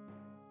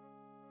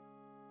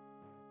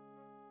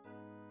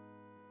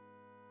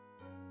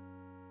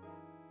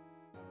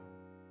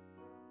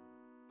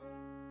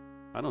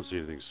 I don't see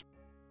anything.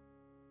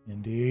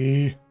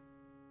 Indy.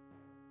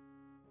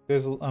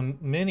 There's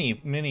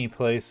many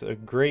places,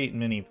 great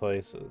many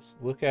places.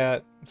 Look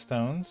at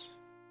stones.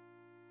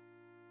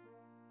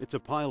 It's a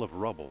pile of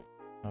rubble.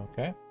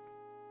 Okay.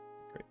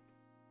 Great.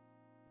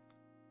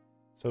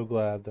 So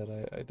glad that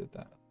I did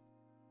that.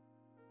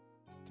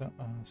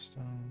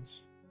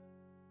 Stones.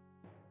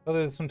 Oh,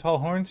 there's some tall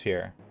horns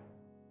here.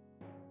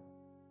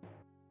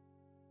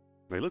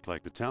 They look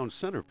like the town's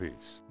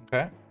centerpiece.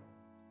 Okay.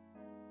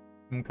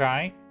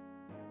 Okay.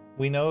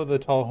 We know the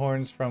tall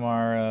horns from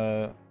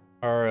our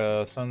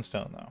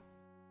sunstone though,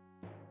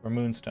 or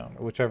moonstone,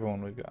 or whichever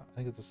one we've got. I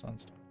think it's a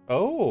sunstone.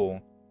 Oh,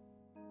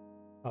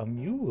 a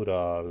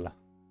mural.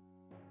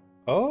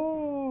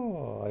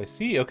 Oh, I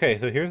see. Okay,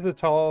 so here's the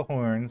tall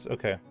horns.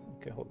 Okay,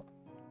 okay, hold on.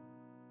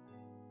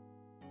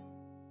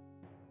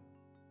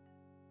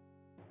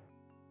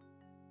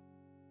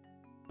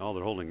 All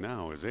they're holding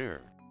now is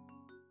air.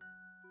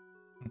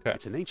 Okay.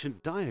 It's an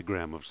ancient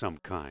diagram of some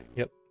kind.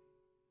 Yep.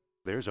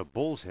 There's a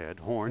bull's head,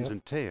 horns, Yep.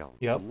 and tail.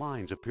 Yep. The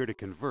lines appear to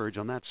converge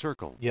on that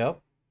circle. Yep.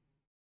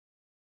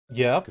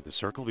 Yep. Could the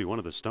circle be one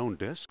of the stone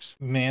discs?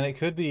 Man, it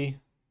could be.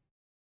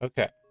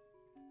 Okay.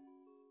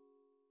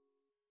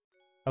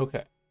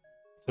 Okay.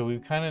 So we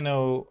kind of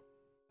know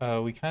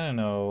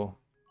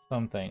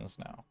some things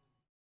now.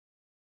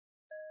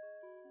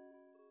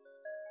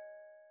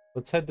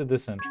 Let's head to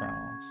this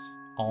entrance.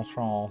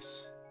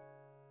 Entrance.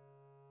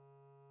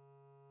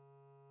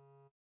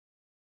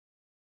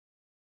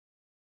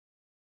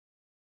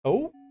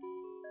 Oh.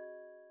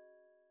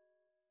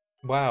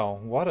 Wow,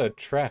 what a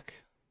trek.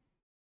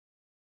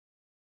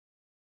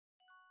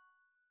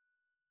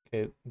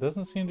 Okay,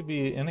 doesn't seem to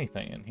be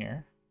anything in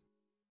here.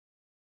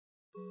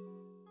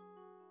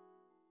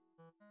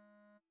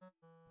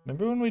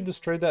 Remember when we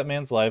destroyed that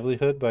man's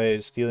livelihood by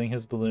stealing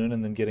his balloon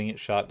and then getting it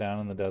shot down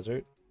in the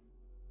desert?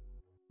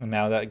 And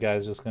now that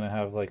guy's just gonna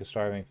have like a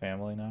starving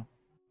family now.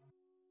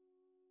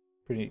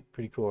 Pretty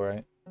cool,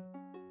 right?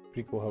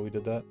 Pretty cool how we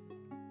did that.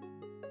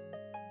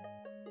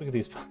 Look at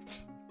these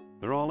pots.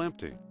 They're all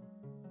empty.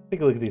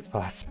 Take a look at these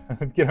pots.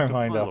 Get our It's a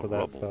mind pile off of of that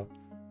rubble. stuff.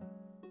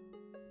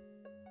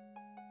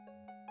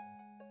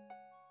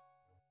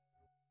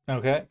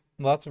 Okay,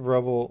 lots of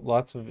rubble,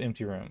 lots of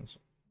empty rooms.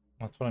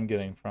 That's what I'm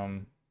getting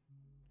from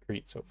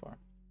Crete so far.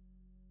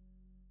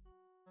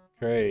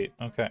 Great,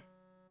 okay.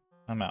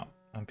 I'm out.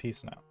 I'm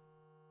peacing out.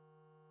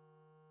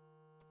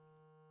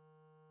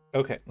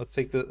 Okay, let's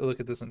take a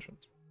look at this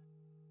entrance.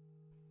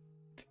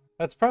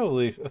 That's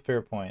probably a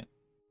fair point.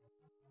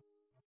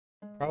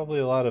 Probably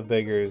a lot of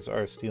beggars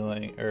are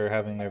stealing or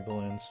having their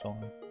balloons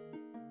stolen.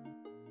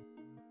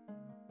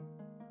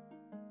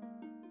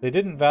 They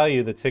didn't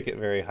value the ticket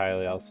very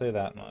highly, I'll say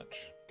that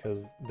much,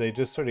 because he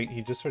just sort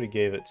of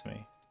gave it to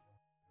me.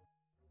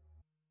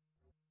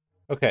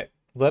 Okay,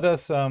 let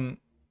us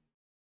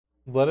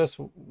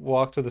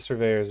walk to the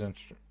surveyor's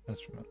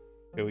instrument.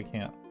 Okay, we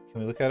can't.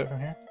 Can we look at it from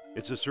here?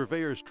 It's a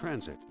surveyor's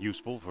transit,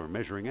 useful for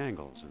measuring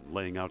angles and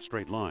laying out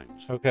straight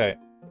lines. Okay,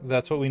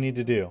 that's what we need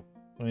to do.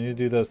 We need to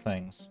do those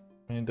things.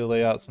 We need to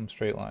lay out some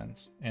straight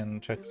lines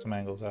and check some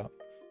angles out.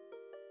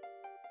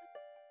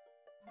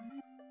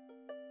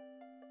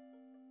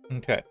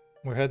 Okay,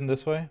 we're heading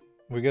this way.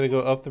 We gotta go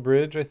up the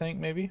bridge, I think,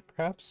 maybe,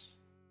 perhaps?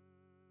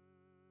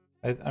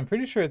 I'm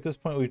pretty sure at this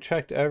point we've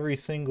checked every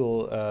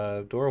single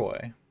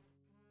doorway.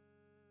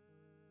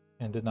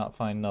 And did not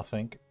find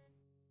nothing.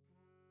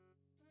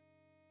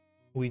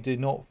 We did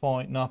not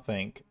find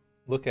nothing.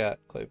 Look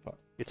at clay pot.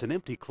 It's an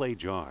empty clay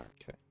jar.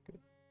 Okay, good.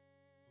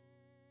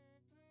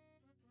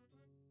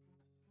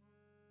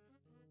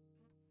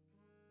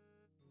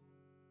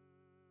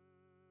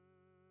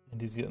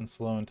 He's getting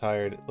slow and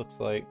tired, it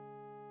looks like.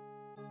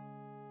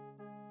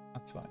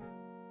 That's fine.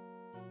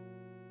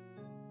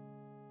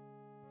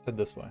 Let's head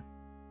this way.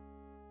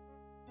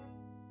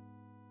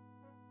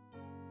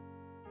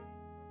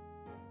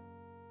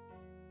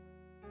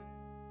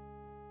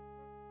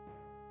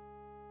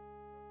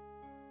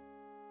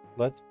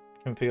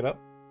 Can we pick it up?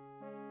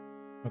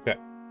 Okay.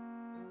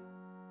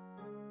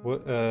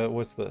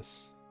 What's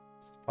this?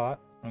 Just a pot?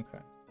 Okay.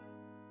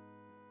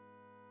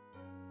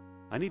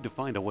 I need to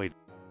find a way.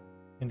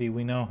 Indy,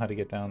 we know how to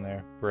get down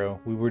there, bro.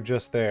 We were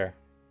just there.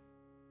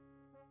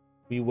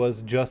 We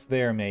was just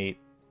there, mate.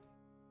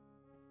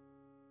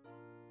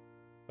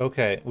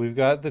 Okay, we've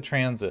got the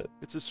transit.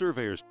 It's a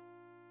surveyor's.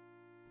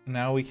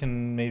 Now we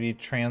can maybe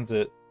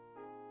transit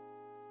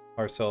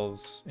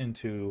ourselves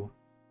into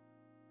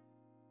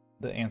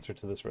the answer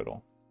to this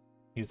riddle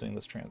using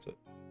this transit.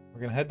 We're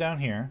gonna head down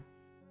here.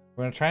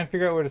 We're gonna try and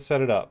figure out where to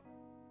set it up.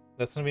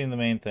 That's gonna be the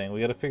main thing. We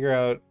gotta figure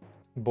out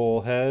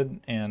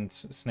bullhead and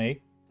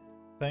snake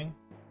thing.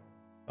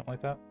 Something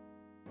like that.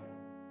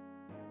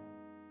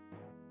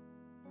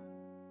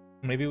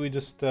 Maybe we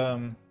just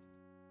what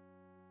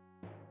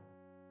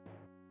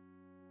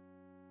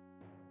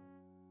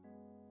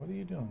are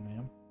you doing,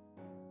 ma'am?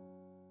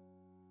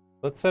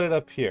 Let's set it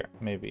up here,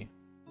 maybe.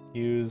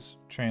 Use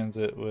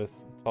transit with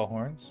tall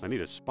horns. I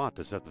need a spot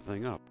to set the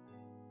thing up.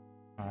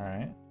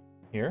 Alright.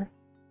 Here?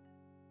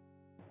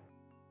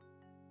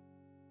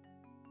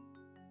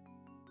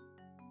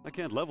 I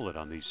can't level it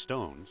on these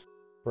stones.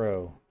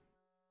 Bro.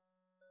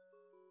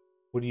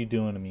 What are you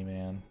doing to me,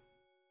 man?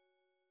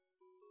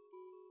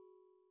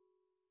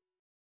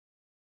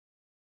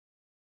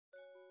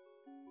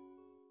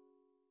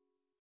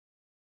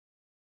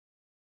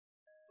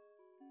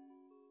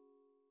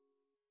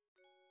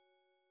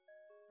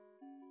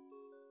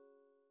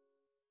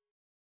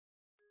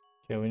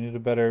 Okay, we need a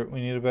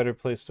better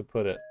place to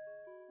put it.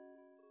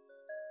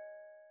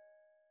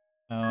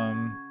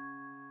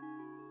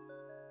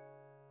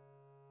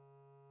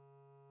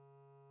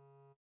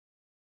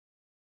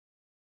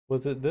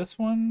 Was it this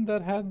one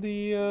that had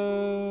the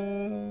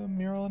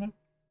mural in it?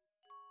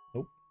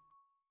 Nope.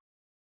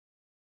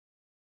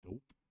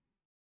 Nope.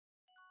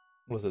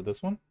 Was it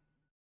this one?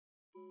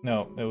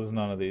 No, it was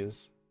none of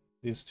these.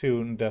 These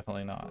two,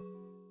 definitely not.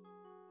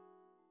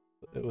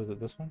 Was it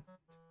this one?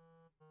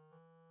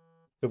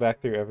 Go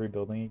back through every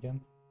building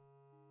again.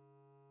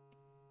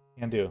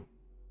 Can do.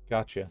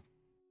 Gotcha.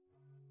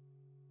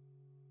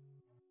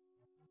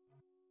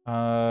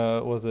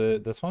 Was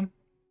it this one?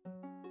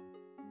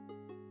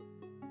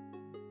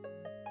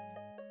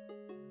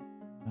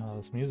 Oh,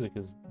 this music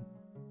is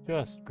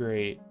just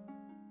great.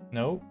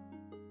 Nope.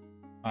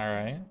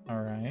 Alright,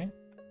 alright.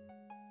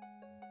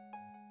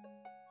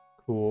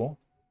 Cool.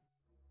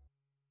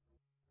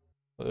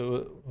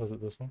 Was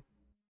it this one?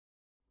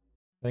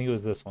 I think it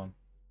was this one.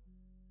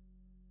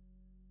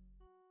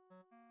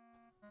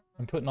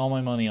 I'm putting all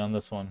my money on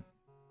this one.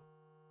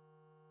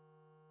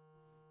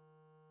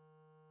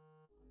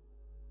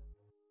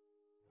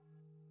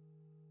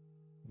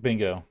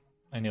 Bingo.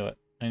 I knew it.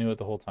 I knew it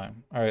the whole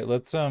time. All right,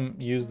 let's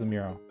use the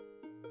mural.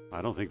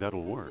 I don't think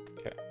that'll work.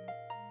 Okay.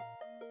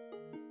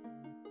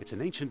 It's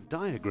an ancient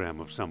diagram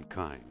of some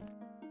kind.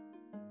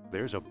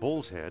 There's a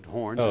bull's head,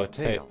 horns, Oh, and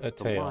tail. a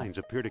tail. The lines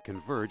appear to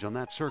converge on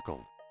that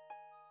circle.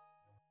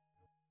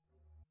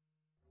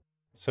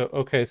 So,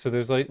 okay, so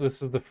there's like,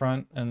 this is the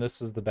front and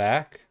this is the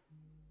back.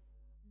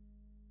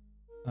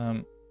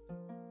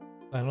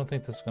 I don't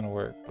think this is gonna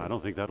work. I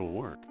don't think that'll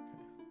work.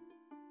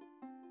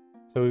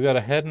 So we've got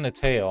a head and a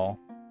tail.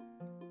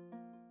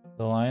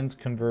 The lines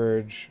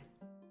converge.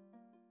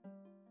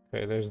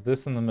 Okay, there's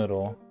this in the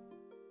middle.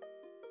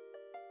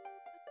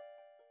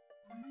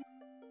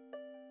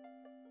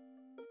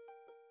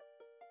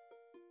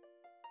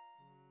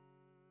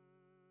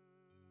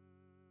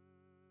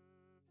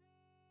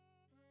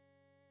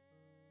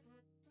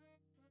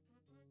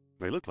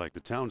 They look like the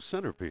town's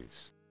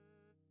centerpiece.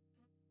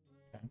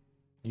 Okay.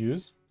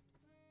 Use.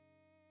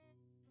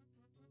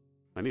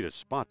 I need a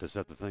spot to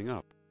set the thing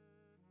up.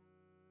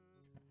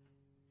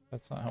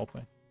 That's not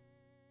helping.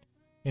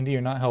 Indy,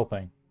 you're not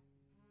helping.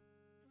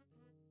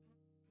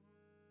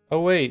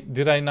 Oh wait,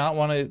 did I not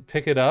want to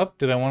pick it up?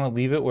 Did I want to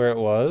leave it where it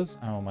was?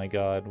 Oh my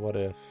god, what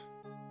if?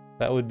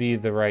 That would be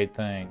the right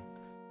thing.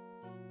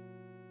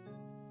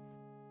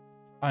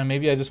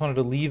 Maybe I just wanted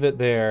to leave it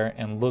there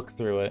and look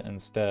through it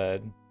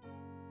instead.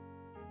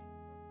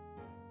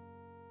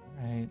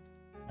 Alright,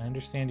 I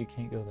understand you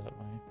can't go that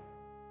way.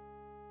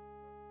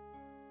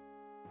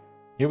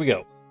 Here we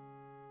go.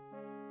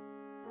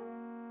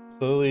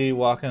 Slowly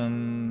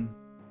walking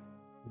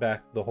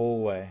back the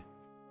whole way.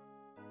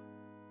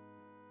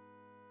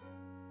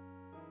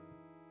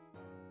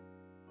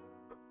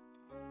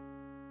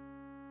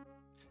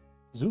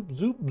 Zoop,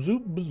 zoop,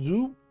 zoop,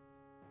 zoop.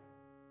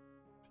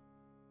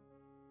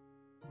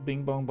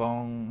 Bing, bong,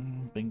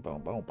 bong. Bing,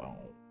 bong, bong, bong.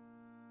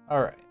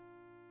 Alright.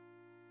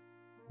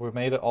 We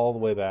made it all the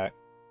way back.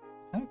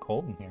 It's kind of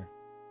cold in here.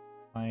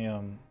 My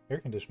air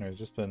conditioner has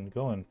just been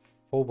going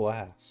full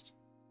blast.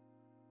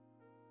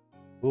 A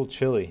little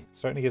chilly. It's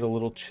starting to get a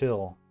little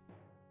chill.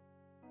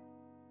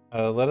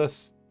 Let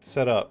us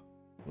set up.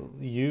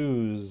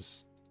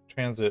 Use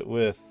transit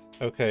with...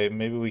 Okay,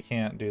 maybe we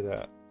can't do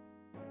that.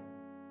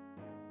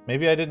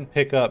 Maybe I didn't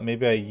pick up.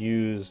 Maybe I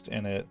used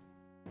in it.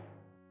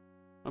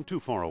 I'm too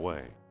far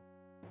away.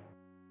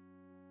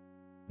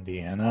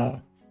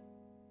 Indiana.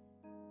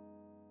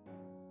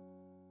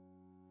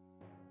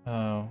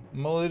 Oh,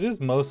 well, it is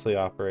mostly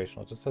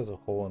operational. It just has a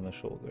hole in the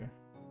shoulder.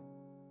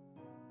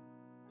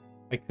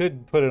 I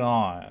could put it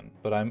on,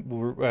 but I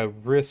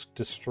risk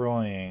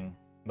destroying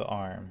the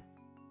arm.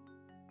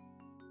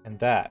 And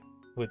that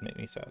would make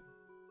me sad.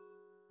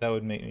 That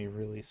would make me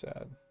really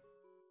sad.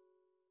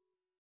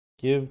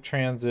 Give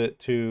transit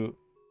to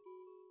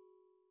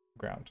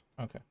ground.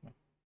 Okay.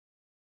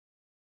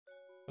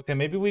 Okay,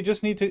 maybe we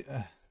just need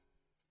to...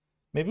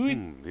 maybe we...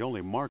 The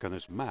only mark on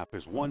this map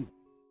is one...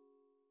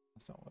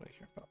 That's not what I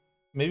care about.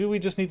 Maybe we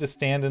just need to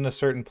stand in a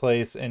certain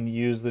place and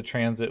use the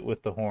transit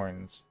with the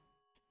horns.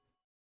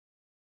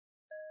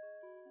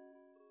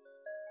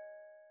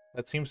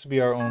 That seems to be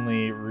our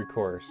only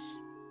recourse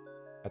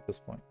at this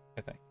point,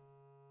 I think.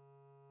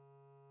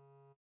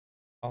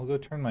 I'll go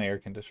turn my air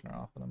conditioner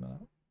off in a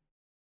minute.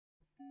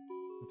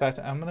 In fact,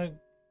 I'm gonna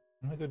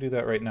go do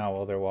that right now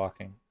while they're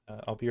walking.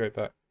 I'll be right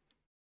back.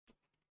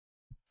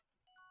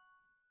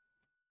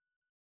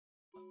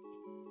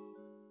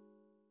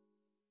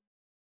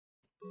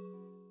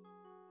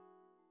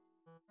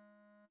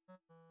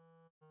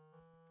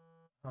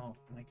 Oh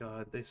my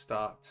god, they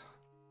stopped.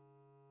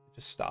 They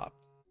just stopped.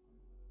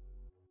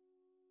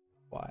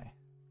 Why?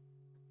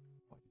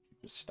 Why did you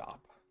just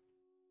stop?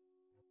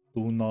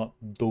 Do not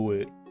do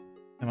it.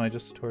 Am I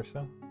just a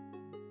torso?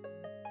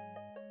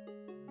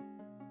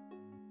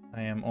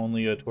 I am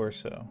only a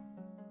torso.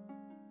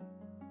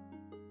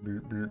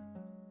 Burp, burp.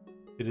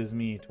 It is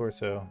me,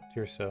 torso,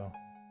 Tirso.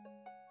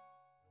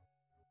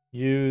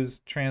 Use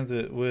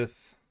transit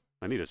with...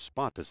 I need a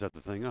spot to set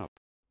the thing up.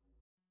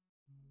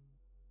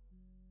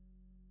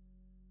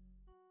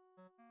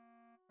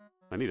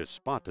 I need a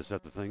spot to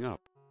set the thing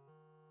up.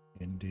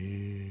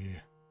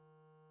 Indeed.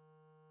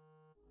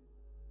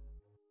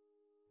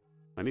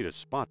 I need a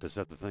spot to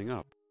set the thing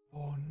up.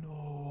 Oh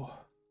no.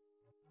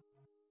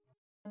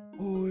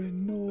 Oh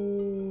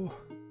no.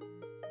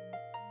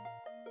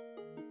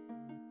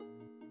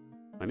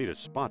 I need a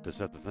spot to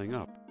set the thing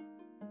up.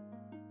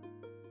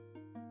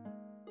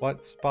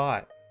 What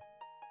spot?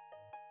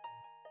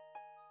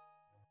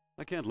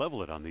 I can't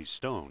level it on these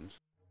stones.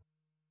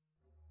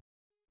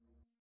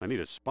 I need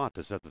a spot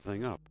to set the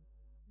thing up.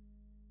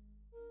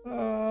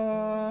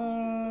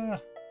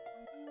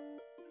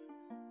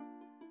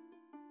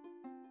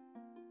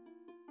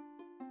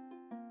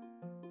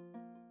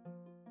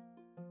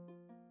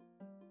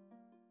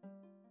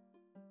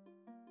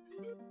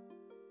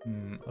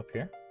 Up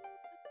here?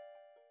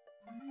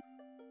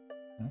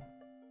 No?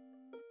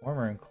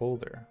 Warmer and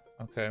colder.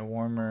 Okay,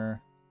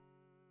 warmer.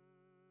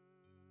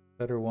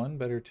 Better 1,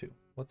 better 2.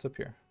 What's up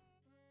here?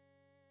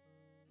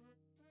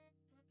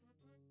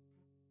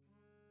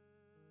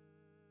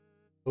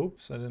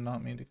 Oops, I did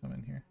not mean to come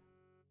in here.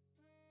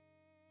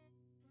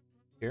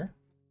 Here?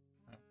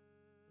 No.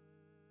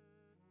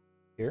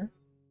 Here?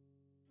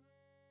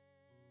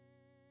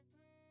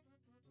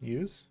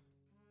 Use?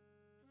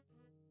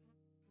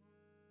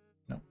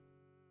 No.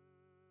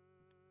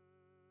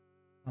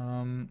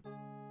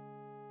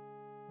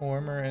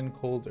 Warmer and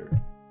colder.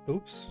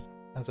 Oops,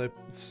 as I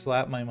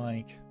slap my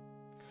mic.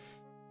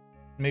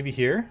 Maybe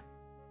here?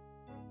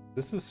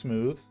 This is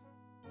smooth.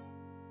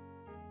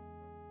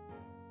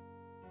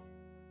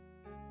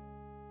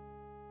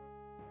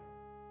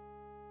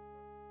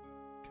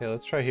 Okay,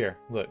 let's try here.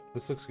 Look,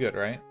 this looks good,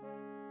 right?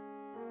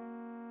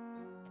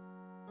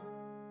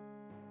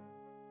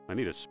 I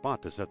need a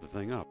spot to set the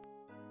thing up.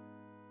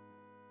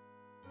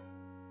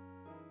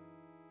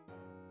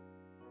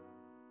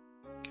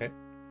 Okay.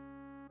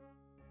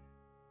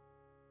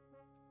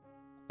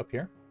 Up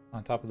here,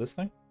 on top of this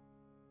thing.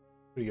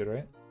 Pretty good,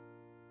 right?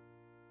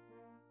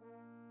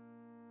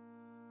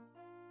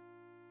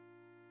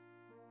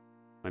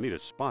 I need a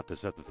spot to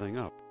set the thing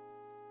up.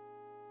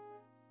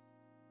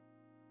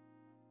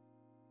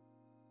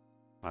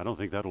 I don't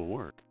think that'll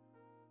work.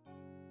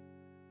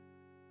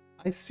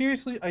 I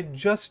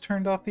just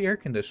turned off the air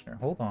conditioner.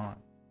 Hold on.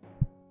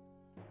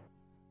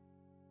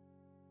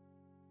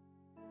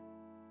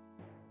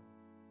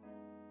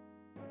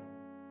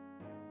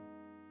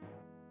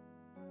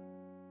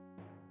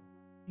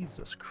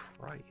 Jesus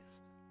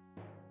Christ.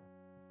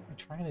 What am I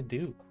trying to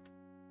do?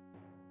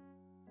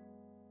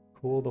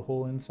 Cool the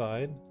whole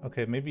inside.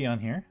 Okay, maybe on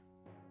here.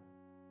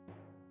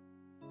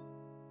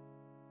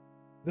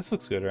 This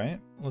looks good, right?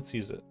 Let's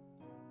use it.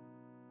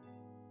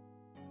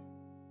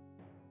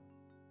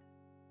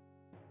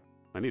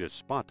 I need a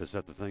spot to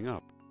set the thing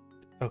up.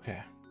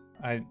 Okay.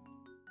 I'm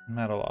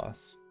at a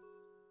loss.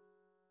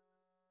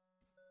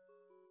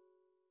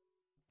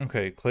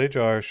 Okay, clay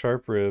jar,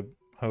 sharp rib,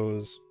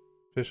 hose,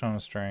 fish on a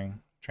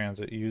string,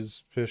 transit,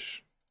 use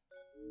fish.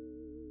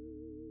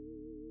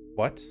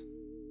 What?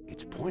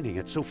 It's pointing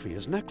at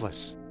Sophia's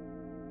necklace.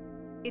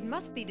 It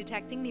must be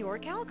detecting the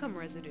orichalcum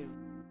residue.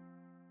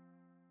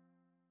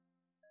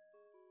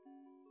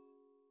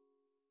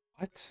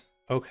 What?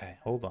 Okay,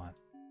 hold on.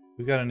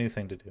 We got a new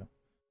thing to do.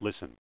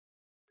 Listen.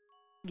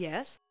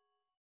 Yes?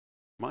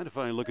 Mind if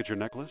I look at your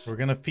necklace? We're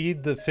gonna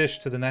feed the fish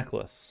to the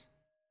necklace.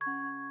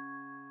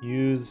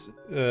 Use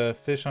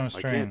fish on a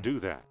string. I can't do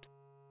that.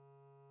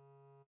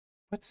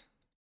 What?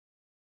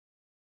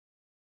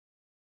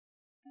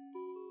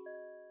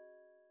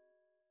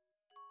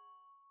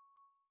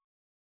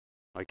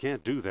 I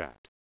can't do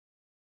that.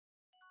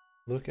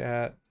 Look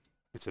at...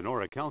 It's an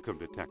orichalcum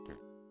detector.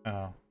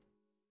 Oh.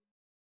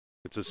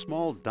 It's a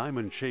small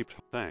diamond-shaped...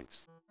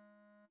 Thanks.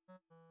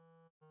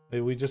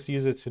 Maybe we just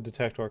use it to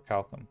detect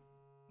orichalcum.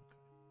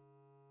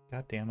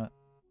 God damn it.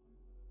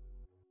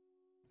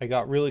 I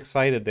got real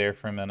excited there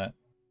for a minute.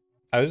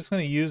 I was just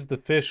going to use the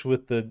fish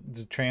with the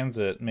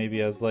transit,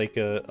 maybe as like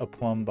a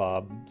plumb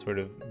bob sort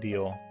of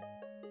deal.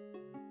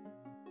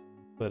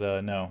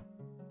 But no,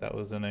 that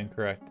was an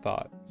incorrect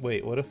thought.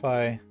 Wait, what if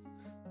I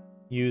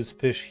use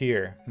fish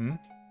here?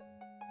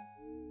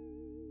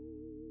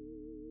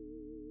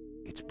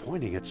 It's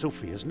pointing at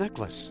Sophia's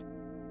necklace.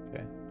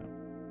 Okay. No.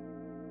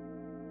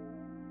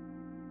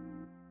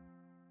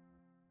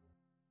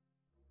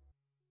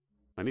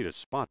 I need a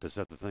spot to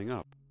set the thing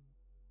up.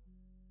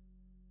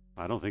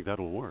 I don't think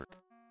that'll work.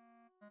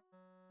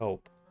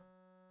 Help.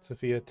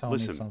 Sophia, tell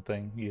Listen. me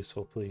something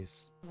useful,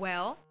 please.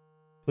 Well?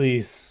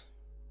 Please.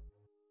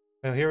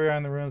 Well, here we are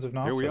in the ruins of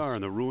Knossos. Here we are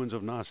in the ruins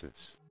of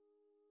Knossos.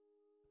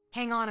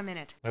 Hang on a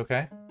minute.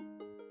 Okay.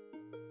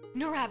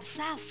 Nurab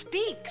Sal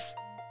speaks.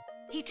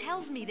 He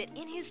tells me that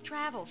in his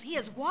travels he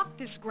has walked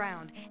this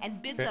ground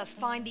and bids Okay. us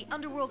find the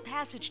underworld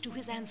passage to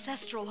his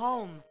ancestral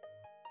home.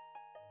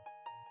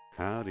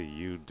 How do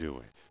you do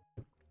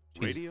it?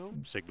 She's- Radio?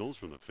 Signals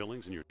from the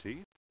fillings in your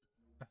teeth?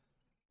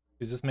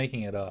 He's just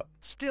making it up.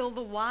 Still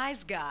the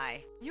wise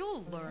guy.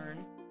 You'll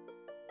learn.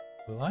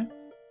 Will I?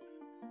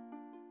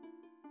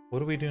 What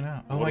do we do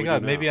now? Oh What do my we god,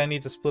 do maybe now? I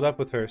need to split up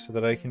with her so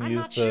that I can I'm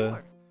use not the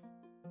sure.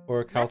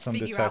 Let's orichalcum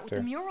figure out what the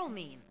detector mural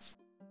means.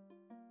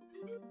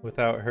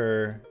 without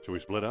her Should we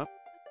split up?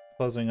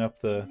 fuzzing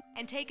up the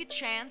And take a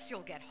chance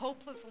you'll get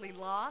hopelessly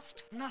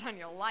lost? Not on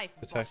your life,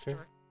 detector.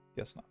 Buster.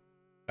 Guess not.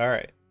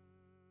 Alright.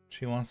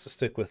 She wants to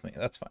stick with me.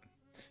 That's fine.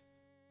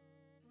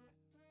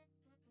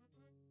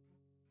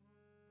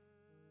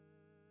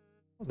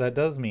 That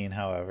does mean,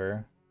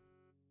 however,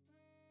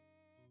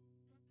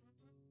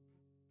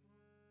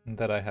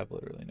 that I have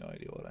literally no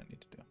idea what I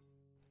need to do.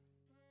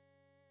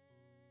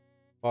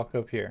 Walk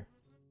up here,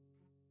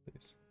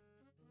 please.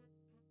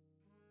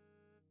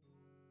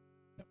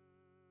 Yep.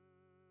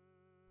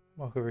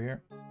 Walk over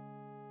here.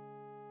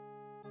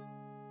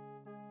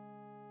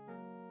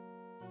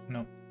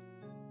 No.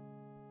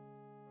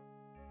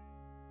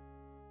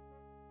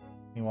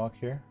 Can you walk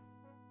here?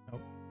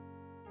 Nope.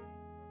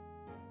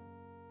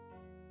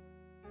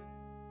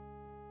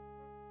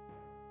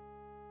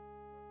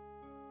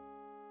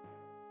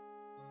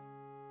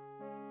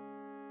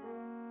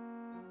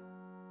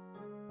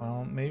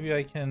 Well, maybe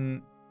I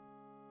can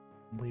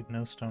leave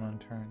no stone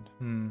unturned.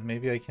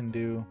 Maybe I can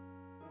do...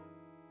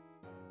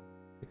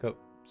 pick up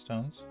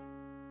stones.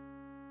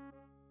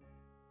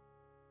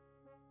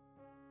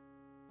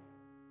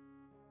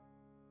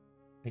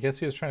 I guess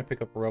he was trying to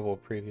pick up rubble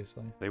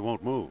previously. They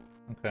won't move.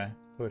 Okay,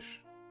 push.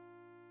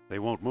 They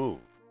won't move.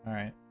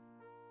 Alright.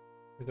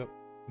 Pick up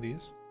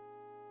these.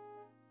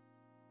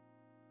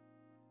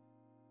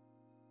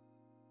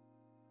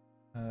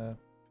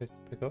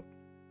 Pick up.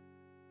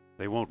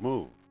 They won't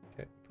move.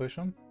 Okay, push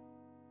them.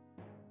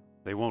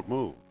 They won't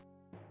move.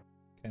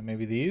 Okay,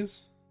 maybe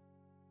these.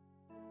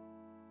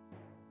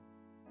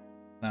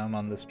 Now I'm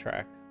on this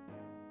track.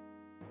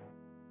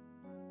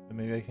 So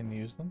maybe I can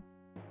use them?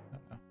 I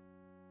don't know.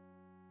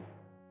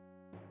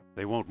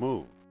 They won't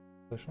move.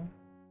 Push them?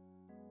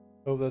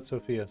 Oh, that's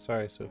Sophia.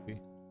 Sorry, Sophie.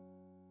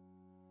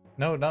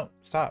 No, no,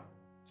 stop.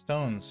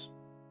 Stones.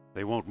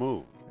 They won't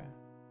move. Okay.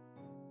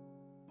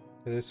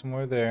 Okay, there's some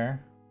more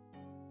there.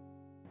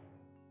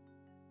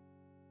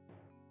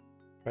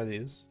 Try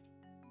these.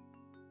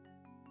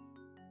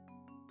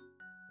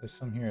 There's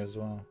some here as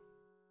well.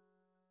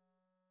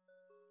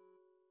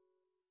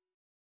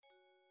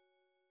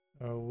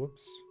 Oh,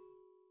 whoops.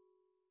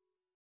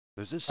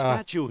 There's a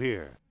statue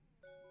here.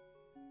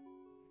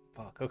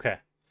 Fuck, okay.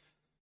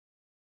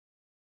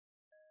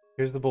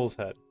 Here's the bull's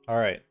head.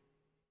 Alright.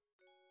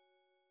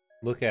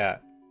 Look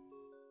at.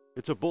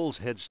 It's a bull's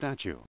head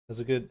statue.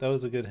 That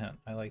was a good hint.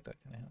 I like that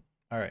kind of hint.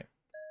 Alright.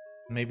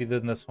 Maybe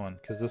then this one,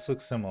 because this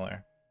looks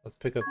similar. Let's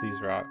pick up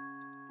these rocks.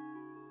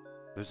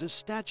 There's a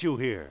statue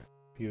here.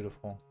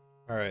 Beautiful.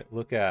 Alright,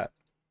 look at.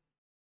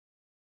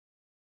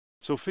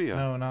 Sophia.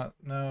 No, not...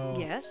 No.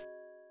 Yes?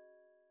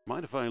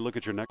 Mind if I look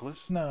at your necklace?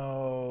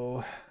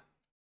 No.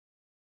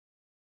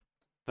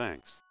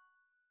 Thanks.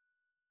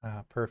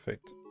 Ah,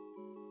 perfect.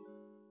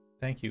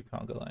 Thank you,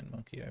 conga line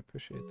monkey. I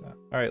appreciate that.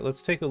 Alright,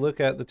 let's take a look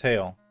at the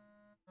tail.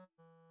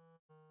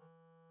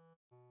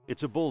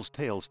 It's a bull's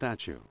tail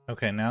statue.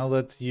 Okay, now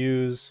let's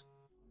use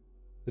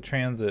the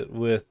transit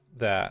with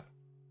that.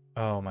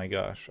 Oh my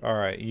gosh.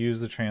 Alright,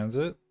 use the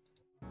transit.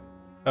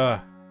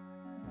 I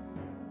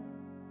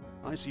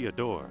see a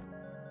door.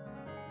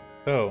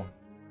 Oh.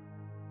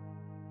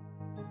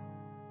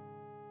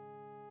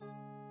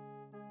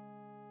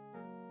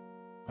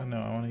 Oh no,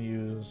 I want to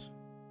use...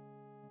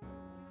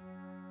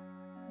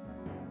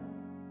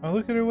 Oh,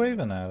 look at her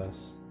waving at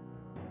us.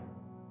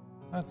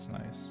 That's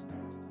nice.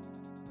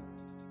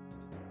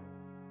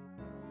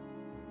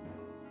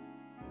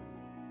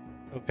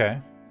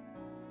 Okay.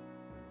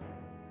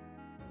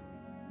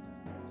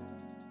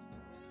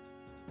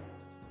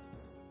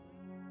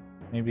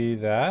 Maybe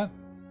that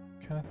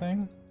kind of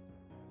thing?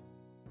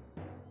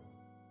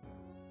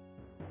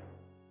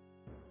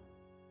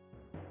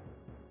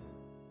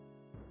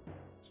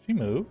 If you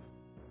move,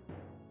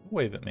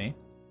 wave at me.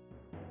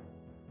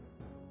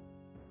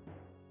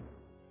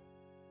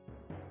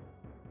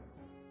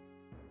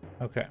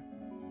 Okay.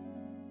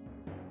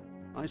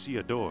 I see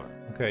a door.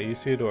 Okay, you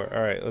see a door.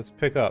 Alright, let's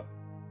pick up.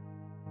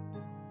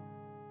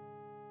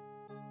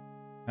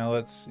 Now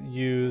let's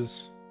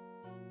use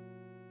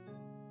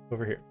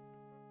over here.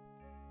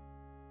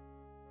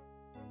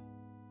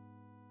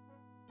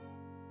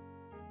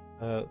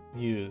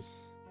 Use.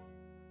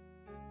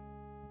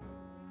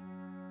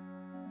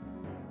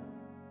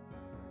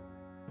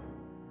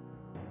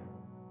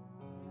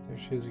 There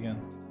she is again.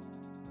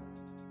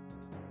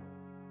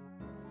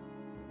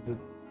 Is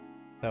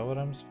that what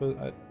I'm supposed...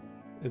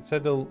 it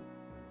said to...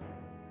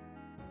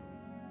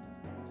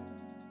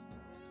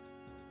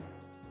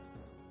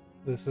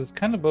 This is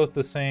kind of both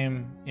the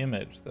same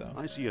image, though.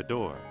 I see a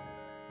door.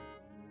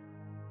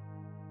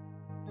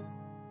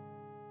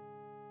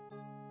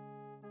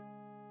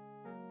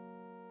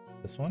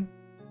 This one?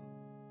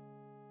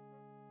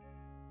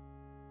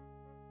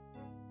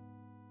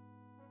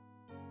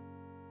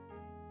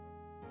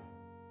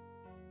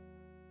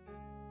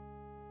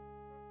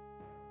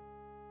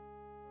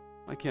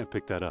 I can't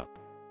pick that up.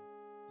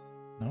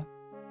 No?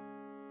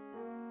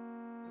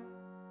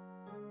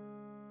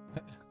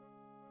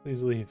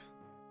 Please leave.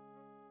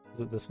 Is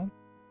it this one?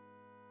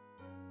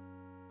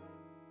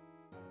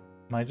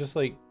 Am I just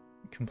like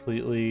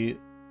completely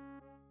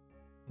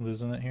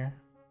losing it here?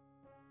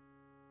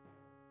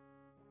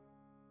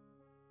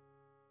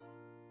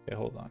 Okay,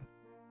 hold on.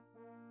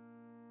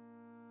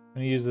 I'm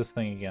gonna use this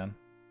thing again.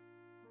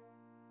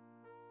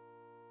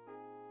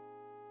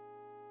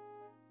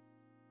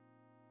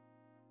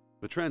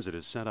 The transit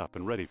is set up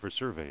and ready for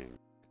surveying.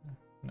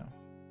 No.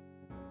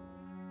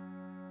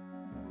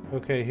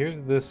 Okay, here's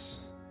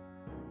this.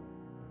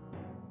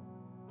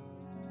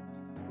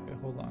 Okay,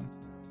 hold on.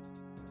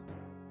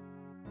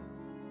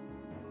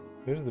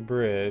 There's the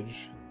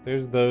bridge.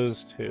 There's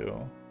those two.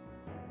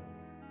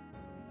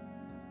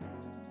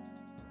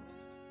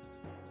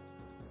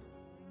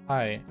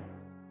 Hi.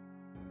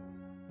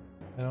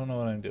 I don't know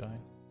what I'm doing.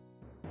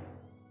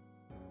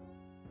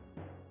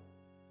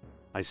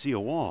 I see a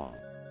wall.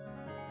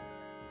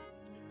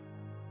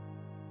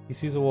 He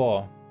sees a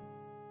wall.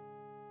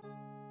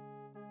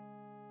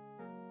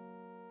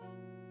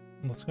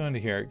 Let's go into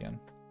here again.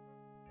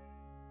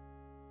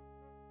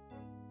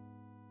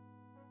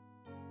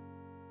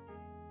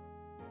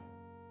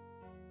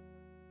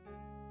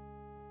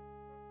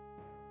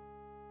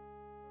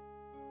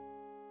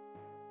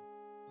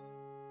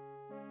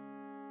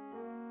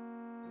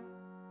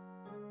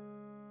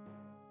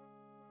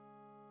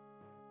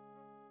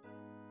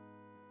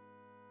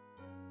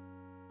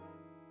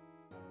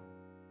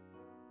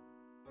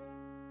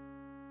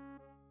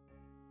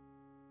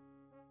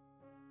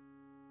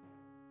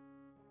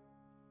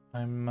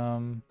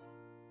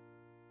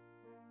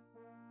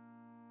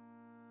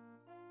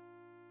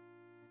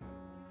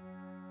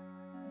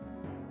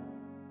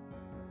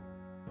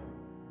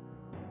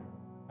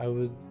 I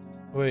would...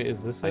 Wait,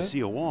 is this it? I see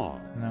a wall.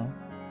 No.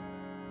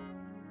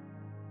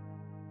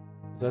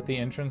 Is that the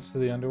entrance to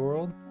the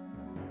underworld?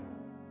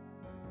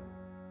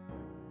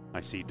 I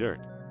see dirt.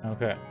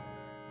 Okay.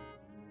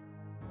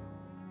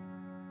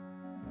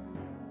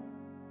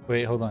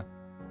 Wait, hold on.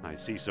 I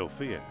see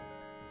Sophia.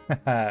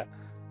 Yes.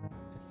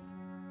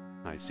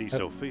 I see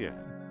Sophia.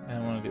 I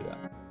don't want to do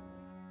that.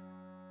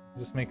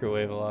 Just make her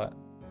wave a lot.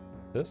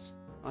 This?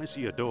 I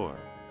see a door.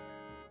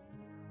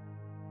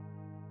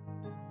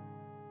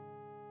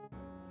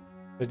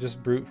 I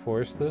just brute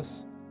force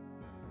this?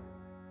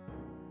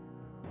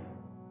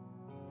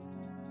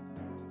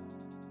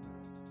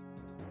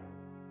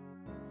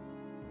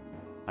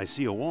 I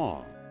see a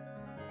wall.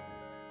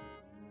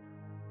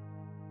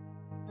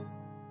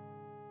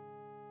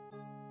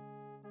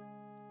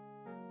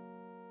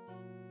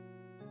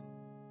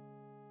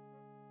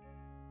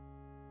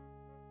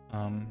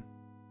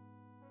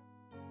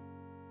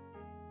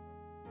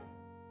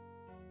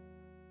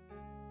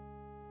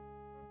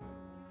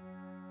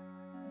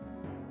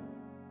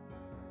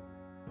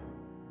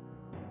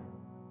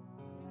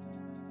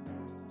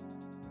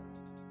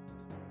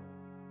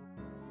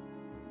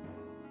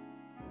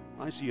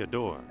 I see a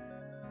door.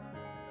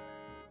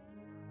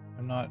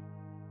 I'm not...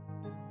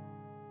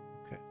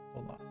 Okay,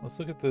 hold on. Let's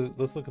look at the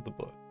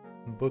book.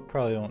 The book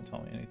probably won't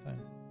tell me anything.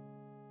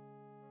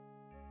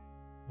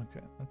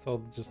 Okay, that's all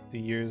just the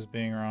years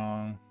being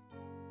wrong.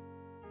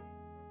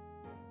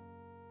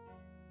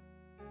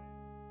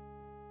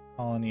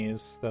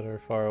 colonies that are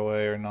far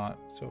away or not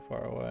so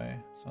far away.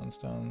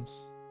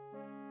 Sunstones.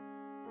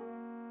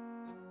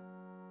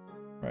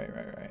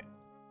 Right.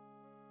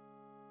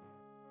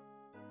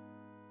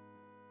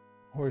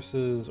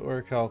 Horses,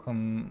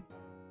 Orichalcum,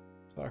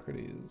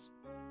 Socrates,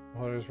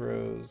 Waters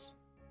Rose,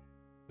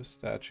 the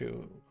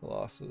statue,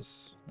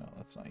 Colossus. No,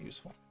 that's not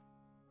useful.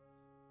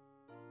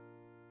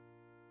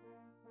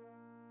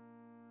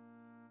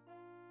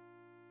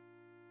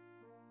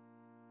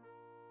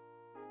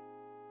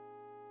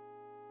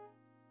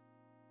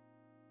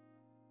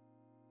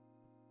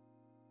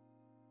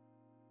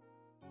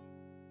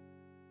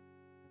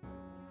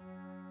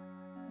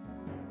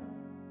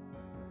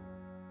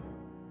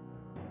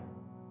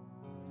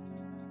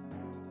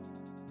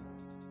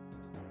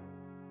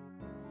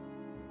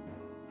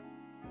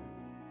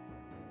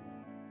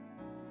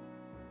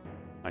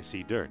 I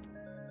see dirt.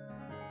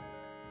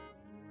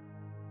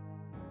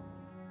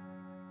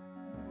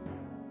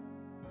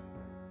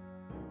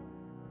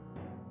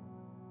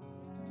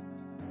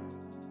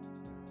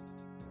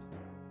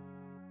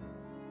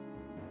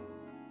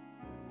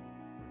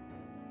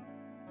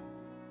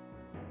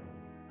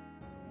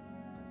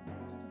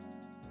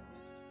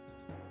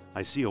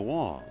 I see a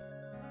wall.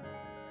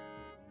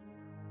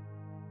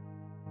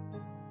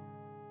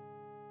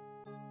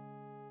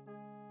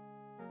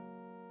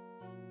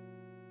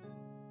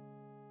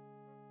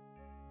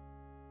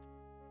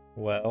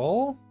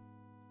 Well,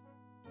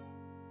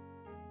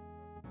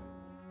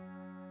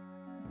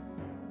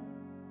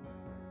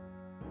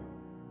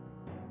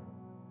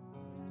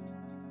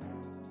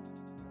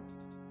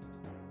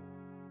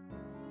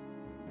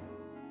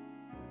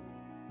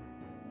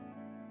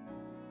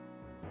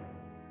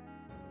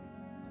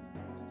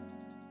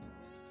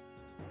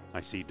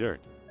 I see dirt.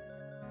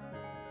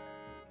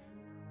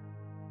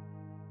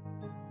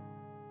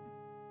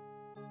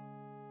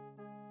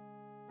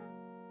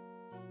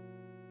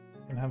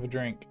 can have a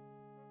drink.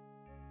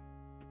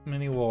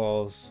 Many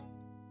walls.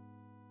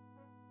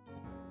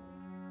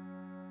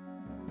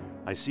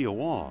 I see a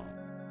wall.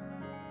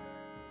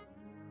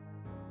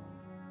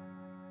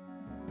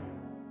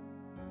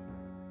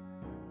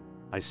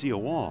 I see a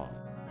wall.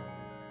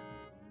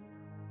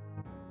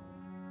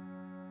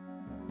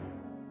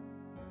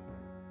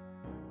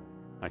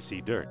 I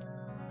see dirt.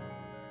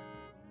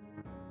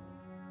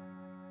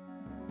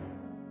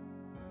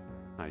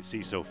 I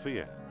see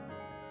Sophia.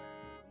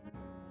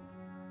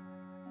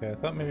 Okay, I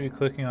thought maybe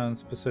clicking on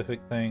specific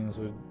things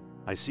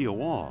I see a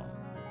wall.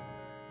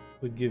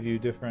 would give you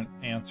different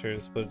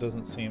answers, but it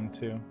doesn't seem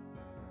to.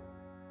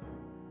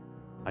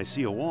 I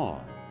see a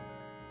wall.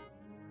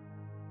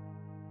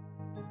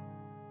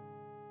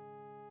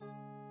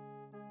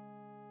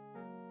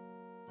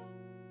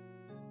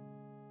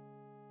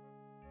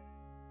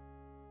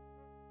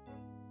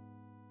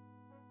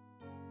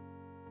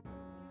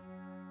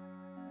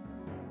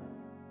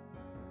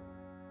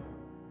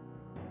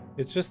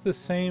 It's just the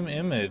same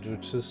image,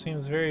 which just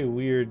seems very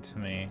weird to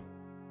me.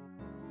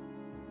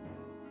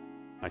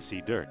 I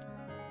see dirt.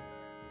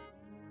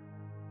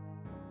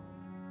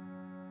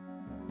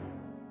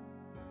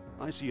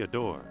 I see a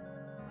door.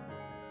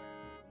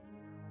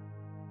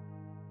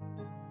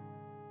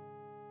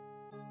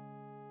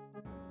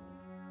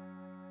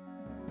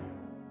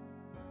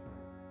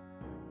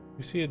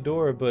 You see a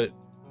door, but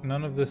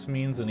none of this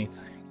means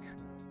anything.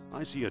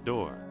 I see a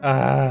door.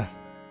 Ah.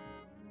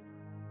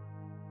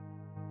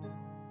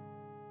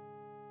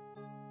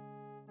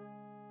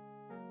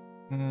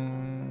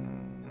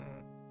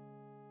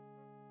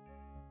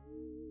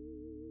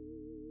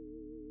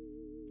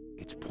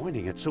 It's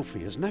pointing at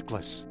Sophia's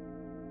necklace.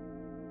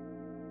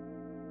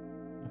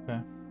 Okay.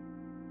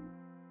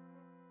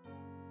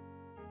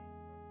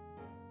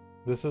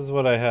 This is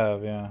what I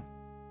have, yeah.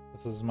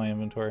 This is my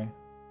inventory.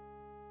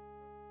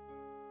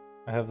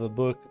 I have the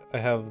book, I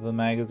have the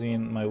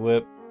magazine, my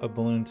whip, a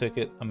balloon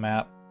ticket, a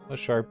map, a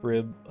sharp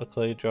rib, a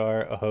clay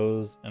jar, a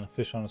hose, and a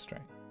fish on a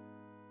string.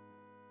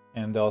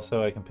 And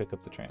also I can pick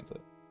up the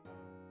transit.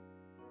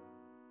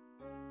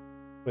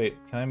 Wait,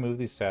 can I move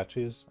these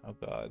statues? Oh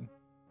god.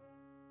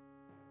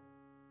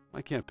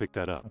 I can't pick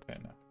that up. Okay,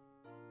 no.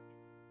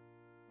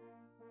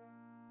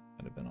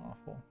 That'd have been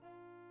awful.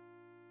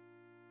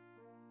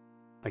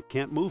 I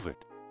can't move it.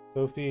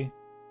 Sophie,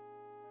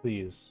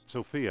 please.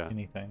 Sophia,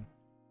 Anything.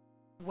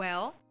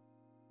 Well,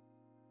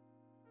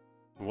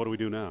 what do we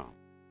do now?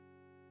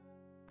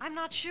 I'm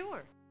not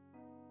sure.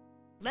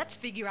 Let's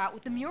figure out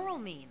what the mural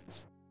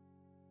means.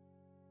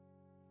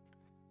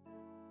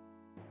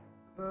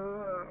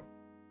 So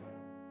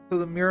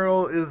the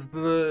mural is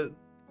the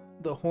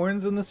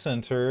horns in the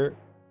center,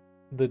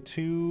 the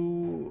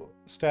two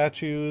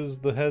statues,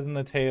 the head and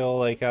the tail,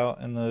 like out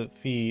in the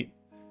feet,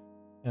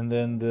 and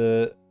then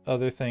the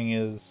other thing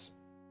is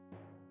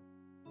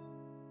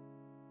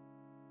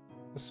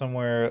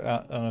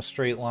somewhere on a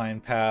straight line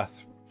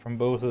path from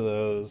both of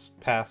those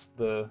past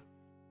the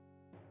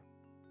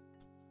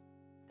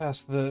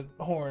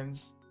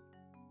horns.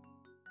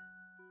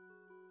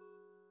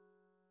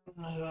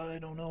 I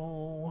don't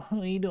know.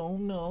 I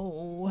don't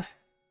know.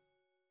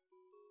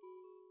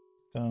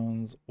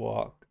 Stones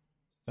walk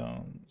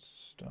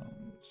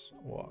Stones.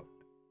 Walk.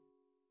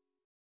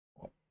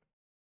 Walk.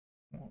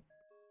 Walk.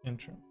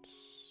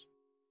 Entrance.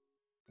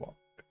 Walk.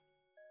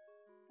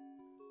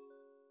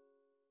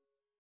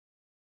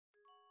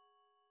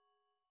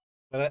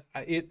 But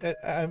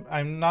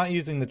I'm not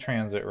using the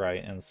transit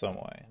right in some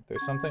way.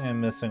 There's something I'm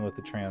missing with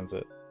the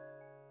transit.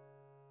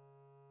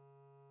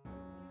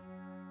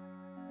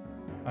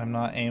 I'm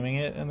not aiming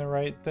it in the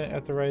right thing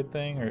at the right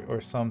thing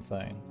or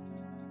something.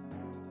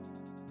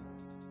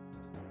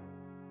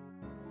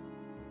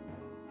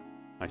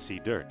 I see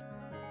dirt.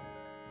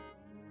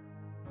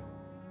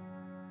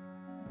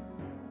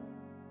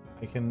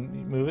 I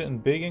can move it in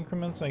big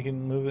increments, and I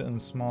can move it in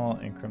small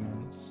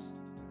increments.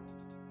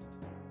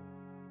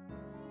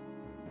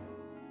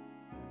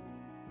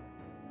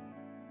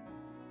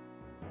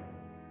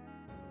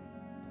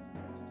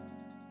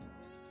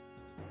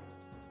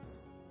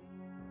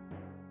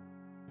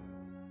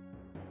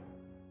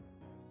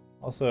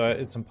 Also,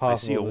 it's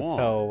impossible to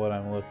tell what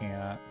I'm looking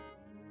at.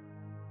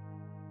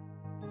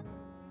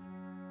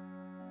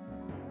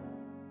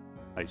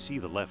 I see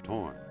the left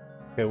horn.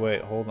 Okay,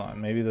 wait, hold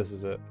on. Maybe this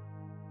is it.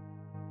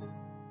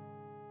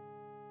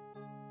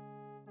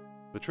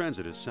 The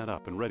transit is set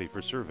up and ready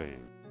for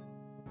surveying.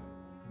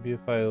 Maybe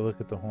if I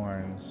look at the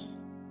horns.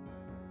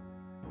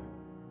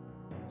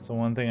 It's the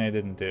one thing I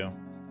didn't do.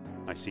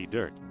 I see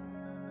dirt.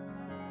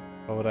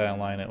 What would I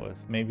align it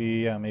with? Maybe,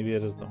 yeah, maybe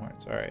it is the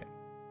horns. Alright.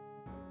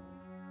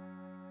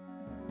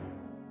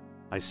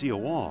 I see a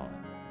wall.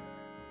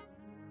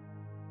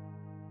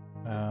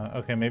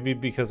 Okay, maybe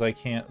because I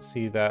can't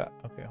see that.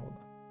 Okay, hold on.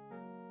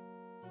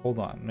 Hold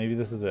on. Maybe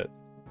this is it.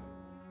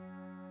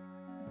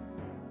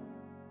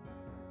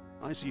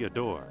 I see a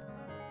door.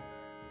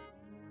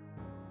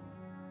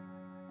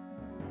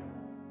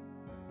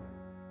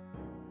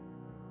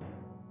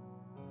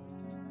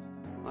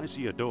 I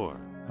see a door.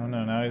 Oh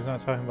no, now he's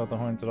not talking about the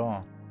horns at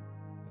all.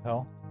 The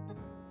hell?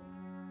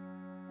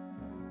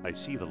 I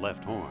see the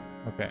left horn.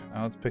 Okay,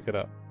 now let's pick it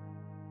up.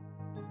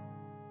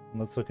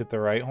 Let's look at the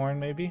right horn,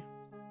 maybe?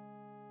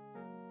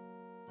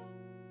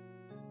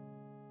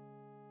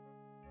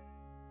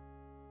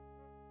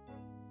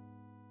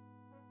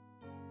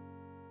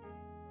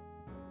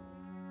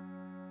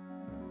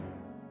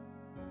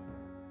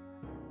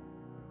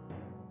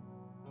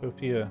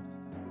 Sophia,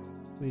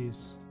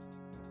 please.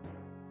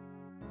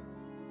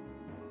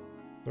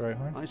 The right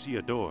horn? I see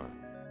a door.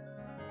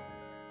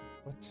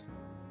 What?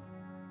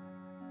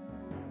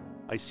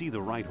 I see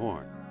the right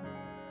horn.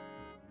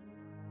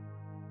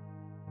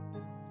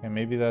 Okay,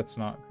 maybe that's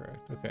not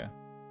correct. Okay.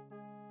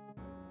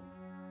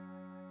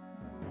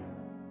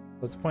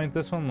 Let's point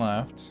this one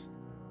left.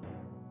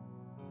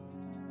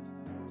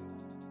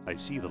 I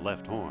see the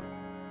left horn.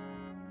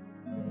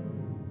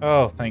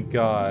 Oh, thank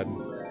God.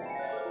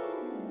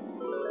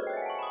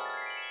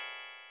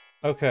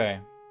 Okay.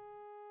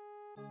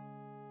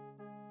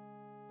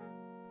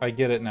 I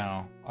get it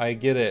now. I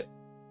get it.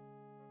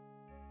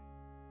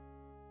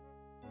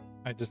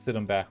 I just did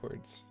them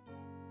backwards.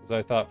 Because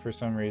I thought for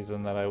some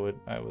reason that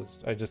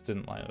I just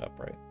didn't line it up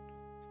right.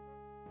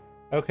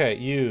 Okay,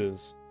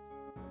 use.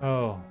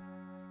 Oh,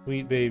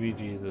 sweet baby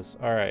Jesus.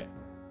 Alright.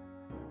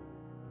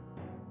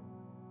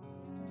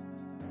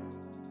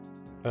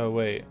 Oh,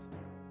 wait.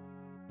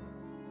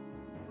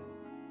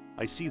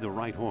 I see the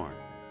right horn.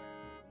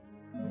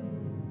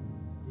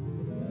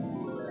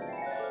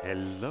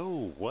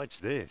 Hello, what's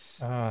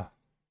this?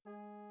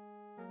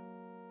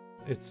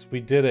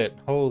 We did it.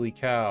 Holy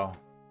cow.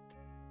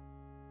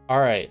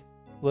 Alright,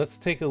 let's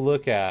take a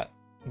look at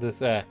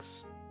this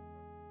X.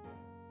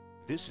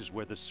 This is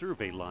where the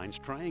survey lines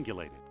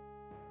triangulated.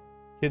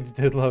 Kids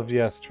did love,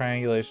 yes,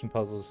 triangulation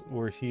puzzles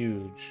were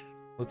huge.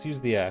 Let's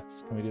use the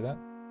X. Can we do that?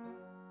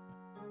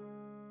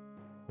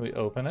 Can we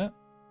open it?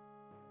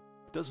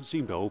 It doesn't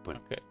seem to open.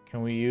 Okay,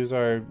 can we use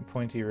our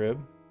pointy rib?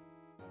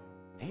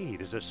 Hey,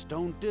 there's a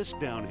stone disc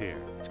down here.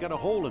 It's got a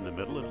hole in the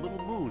middle and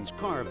little moons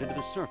carved into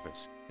the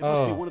surface. It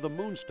must be one of the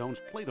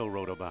moonstones Plato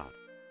wrote about.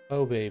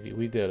 Oh, baby,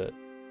 we did it.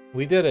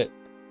 We did it.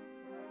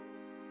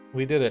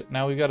 We did it.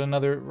 Now we got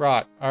another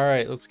rock. All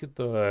right, let's get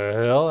the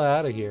hell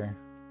out of here.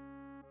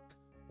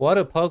 What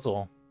a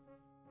puzzle.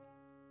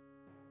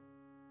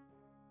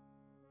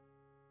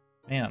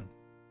 Man,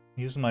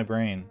 using my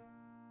brain.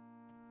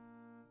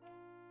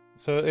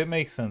 So it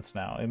makes sense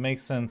now. It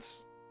makes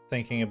sense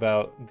thinking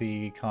about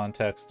the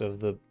context of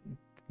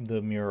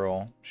the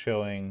mural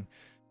showing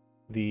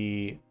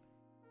the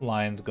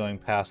lines going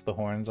past the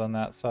horns on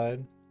that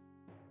side.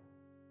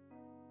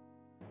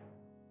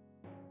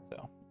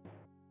 So,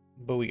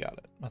 but we got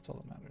it. That's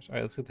all that matters. All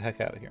right, let's get the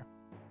heck out of here.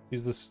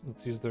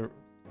 Let's use the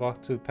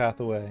walk to the path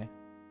away.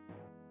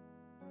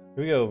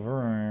 Here we go.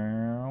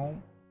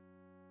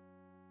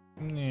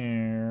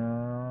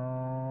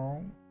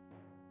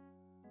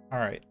 All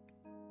right.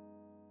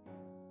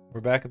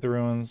 We're back at the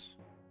ruins.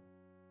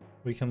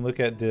 We can look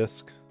at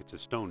disc. It's a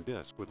stone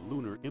disc with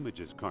lunar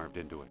images carved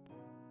into it.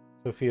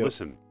 Sophia,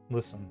 listen.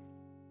 Listen.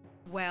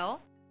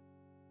 Well?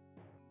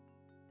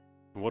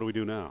 What do we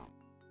do now?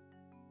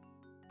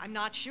 I'm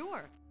not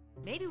sure.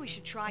 Maybe we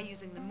should try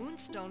using the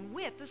moonstone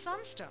with the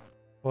sunstone.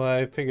 Well,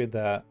 I figured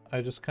that.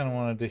 I just kind of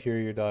wanted to hear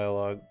your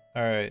dialogue.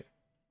 Alright,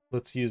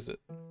 let's use it.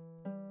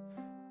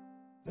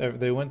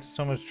 They went to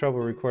so much trouble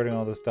recording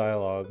all this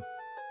dialogue.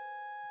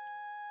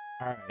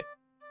 Alright.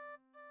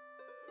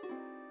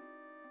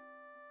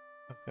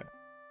 Okay.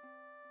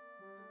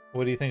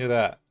 What do you think of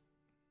that?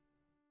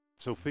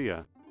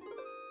 Sophia,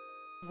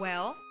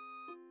 Well,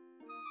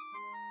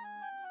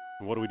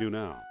 what do we do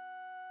now?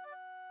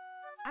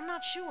 I'm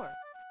not sure.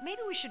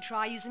 Maybe we should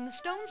try using the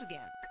stones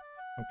again.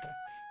 Okay.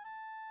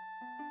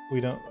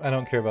 I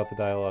don't care about the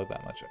dialogue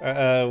that much.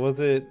 Was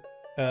it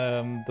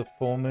the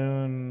full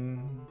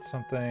moon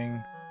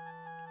something?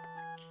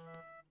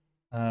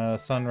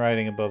 Sun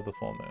riding above the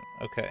full moon.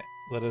 Okay,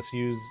 let us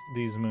use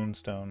these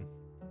moonstone.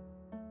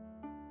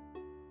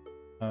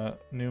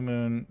 New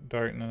moon,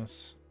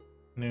 darkness,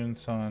 noon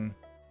sun.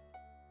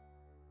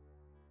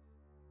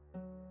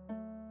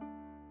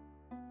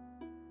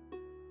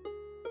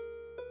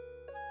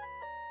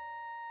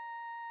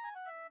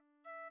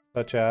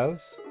 Such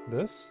as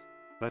this?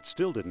 That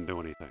still didn't do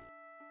anything.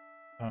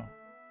 Oh.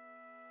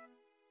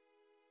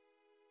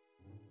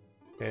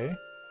 Okay.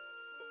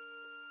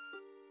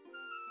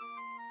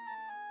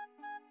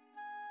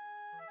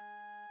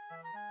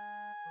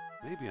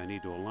 Maybe I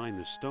need to align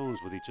the stones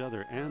with each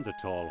other and the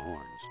tall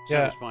horns,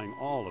 Yeah. satisfying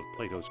all of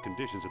Plato's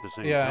conditions at the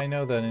same Yeah, time. I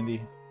know that,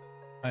 Indy.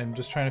 I'm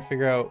just trying to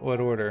figure out what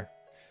order.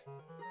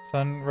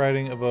 Sun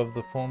riding above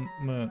the full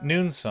moon.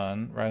 Noon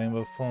sun riding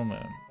above full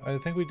moon. I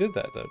think we did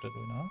that, though, did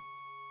we not?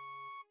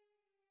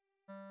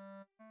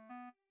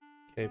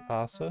 Okay,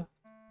 pasa.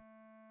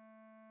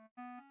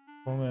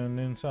 Full moon,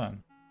 noon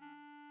sun.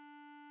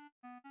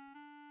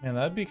 Man,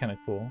 that'd be kind of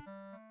cool.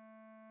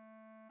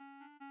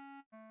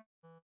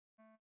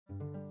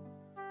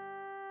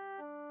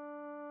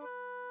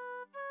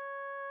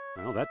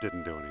 Well, that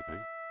didn't do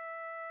anything.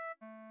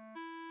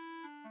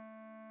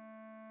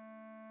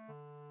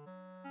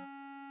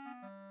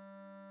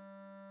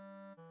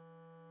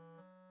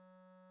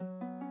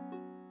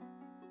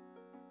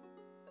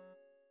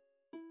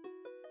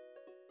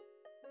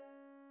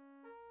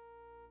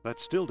 That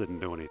still didn't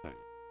do anything.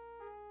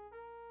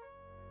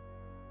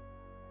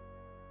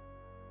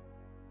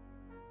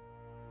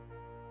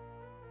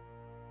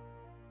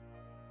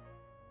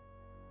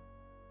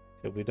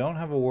 Okay, we don't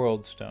have a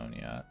world stone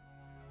yet.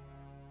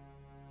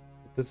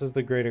 This is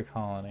the greater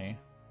colony.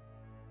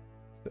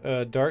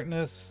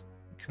 Darkness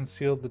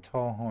concealed the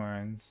tall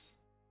horns.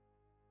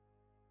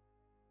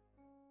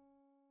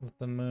 With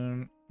the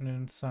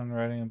noon sun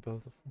riding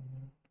above the full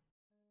moon.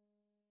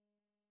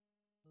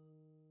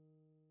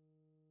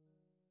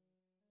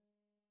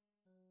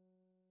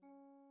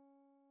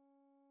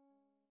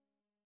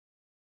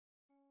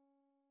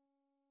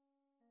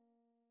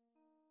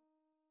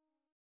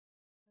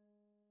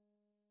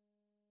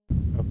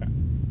 Okay.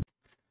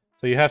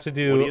 So you have to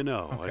do... What do you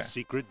know? Okay. A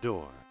secret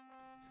door.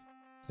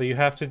 So you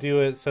have to do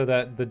it so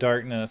that the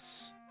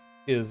darkness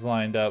is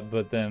lined up,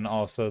 but then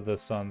also the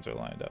suns are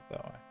lined up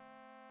that way.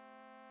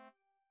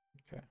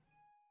 Okay.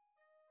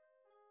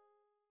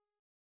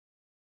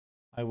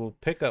 I will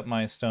pick up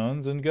my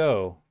stones and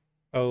go.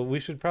 Oh, we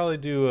should probably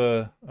do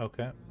a...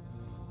 Okay.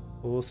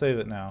 Well, we'll save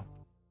it now.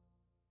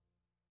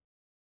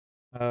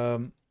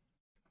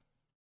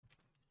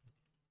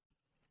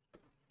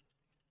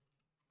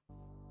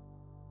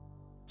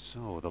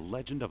 So, the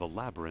legend of a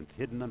labyrinth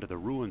hidden under the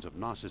ruins of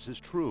Knossos is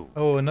true.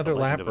 Oh, another the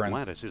legend labyrinth. of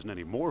Atlantis isn't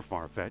any more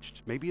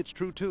far-fetched. Maybe it's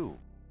true, too.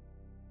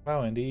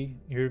 Wow, Indy,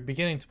 you're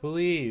beginning to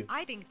believe.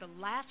 I think the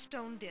last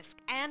stone disc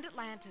and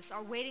Atlantis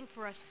are waiting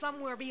for us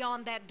somewhere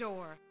beyond that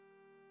door.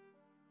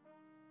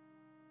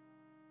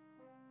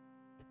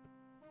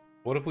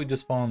 What if we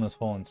just fall in this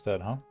hole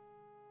instead, huh?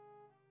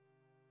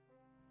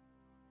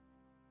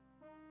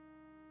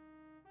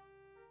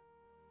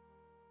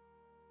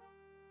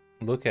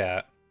 Look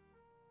at...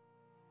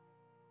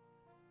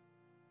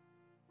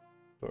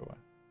 doorway.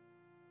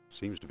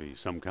 Seems to be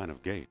some kind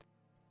of gate.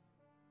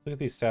 Look at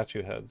these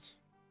statue heads.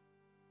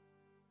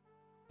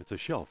 It's a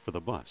shelf for the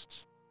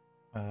busts.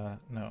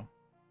 No.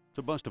 It's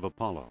a bust of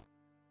Apollo.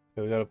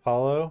 Okay, we got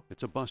Apollo,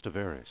 It's a bust of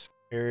Ares.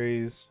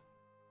 Ares,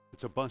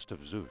 It's a bust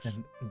of Zeus.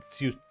 and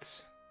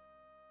Zeus.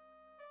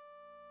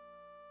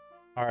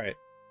 Alright.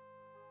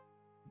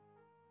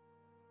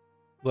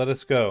 Let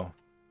us go.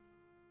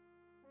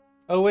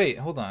 Oh, wait,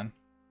 hold on.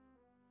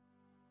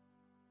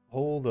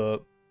 Hold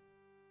up.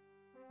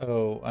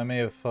 Oh, I may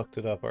have fucked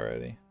it up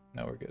already.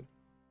 No, we're good.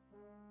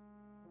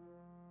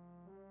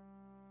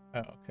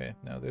 Oh, okay.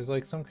 No, there's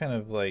like some kind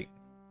of like...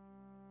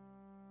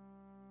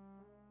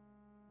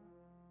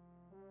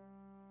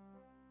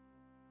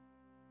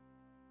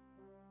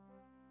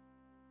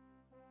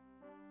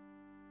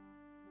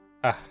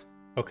 Ah,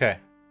 okay.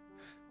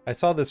 I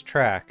saw this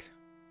track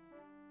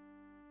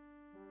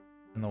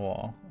in the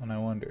wall, and I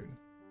wondered,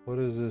 what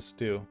does this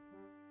do?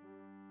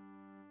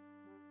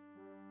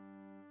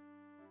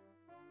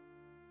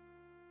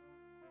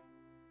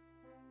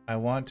 I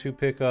want to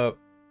pick up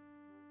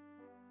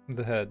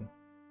the head.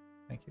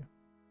 Thank you.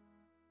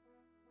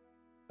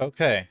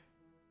 Okay.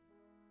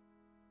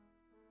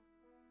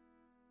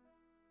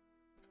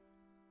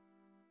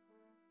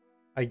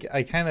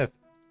 I kind of,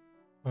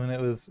 when it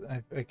was,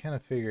 I kind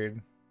of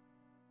figured.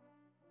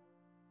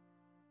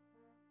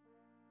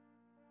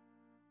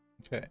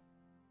 Okay.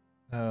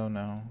 Oh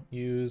no.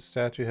 Use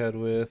statue head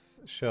with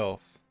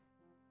shelf.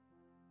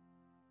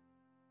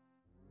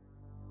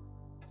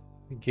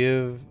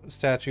 Give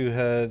statue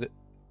head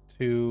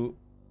to...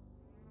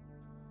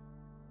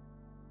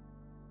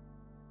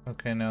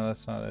 Okay, no,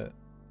 that's not it.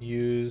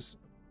 Use...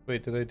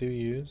 Wait, did I do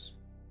use?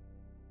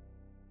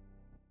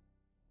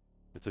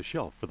 It's a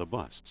shelf for the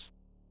busts.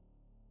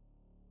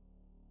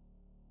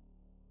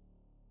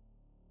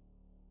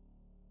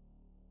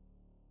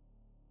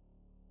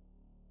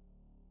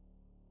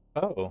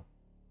 Oh.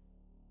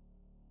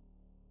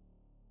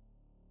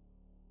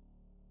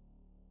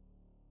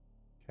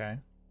 Okay.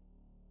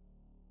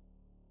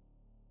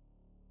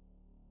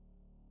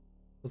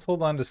 Let's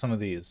hold on to some of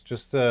these,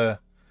 just for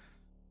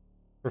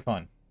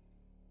fun.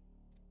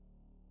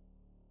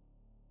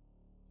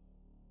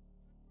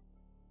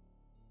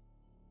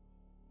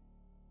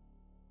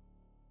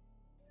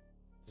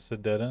 Is this a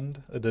dead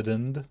end? A dead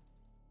end?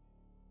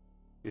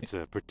 It's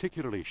a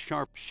particularly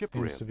sharp ship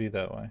Seems rib. to be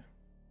that way.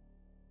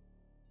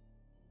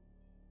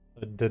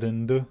 A dead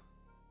end.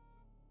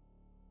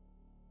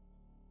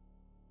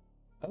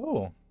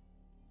 Oh,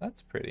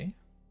 that's pretty.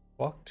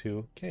 Walk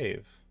to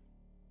cave.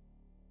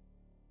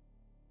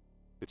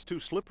 It's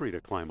too slippery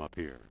to climb up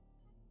here.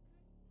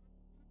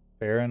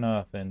 Fair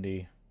enough,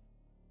 Indy.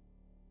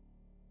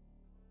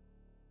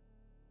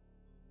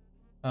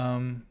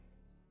 Alright.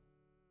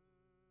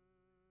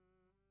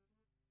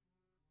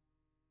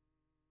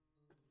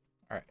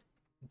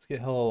 Let's get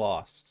hella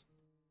lost.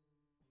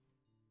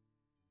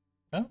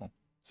 Oh,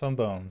 some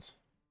bones.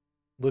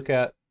 Look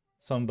at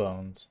some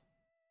bones.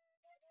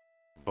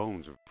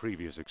 Bones of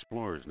previous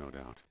explorers, no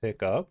doubt.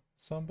 Pick up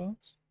some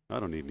bones? I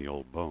don't need any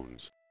old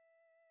bones.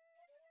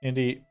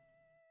 Indy,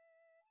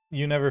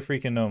 you never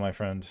freaking know, my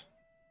friend.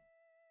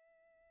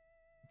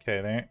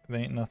 Okay, there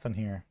ain't nothing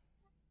here.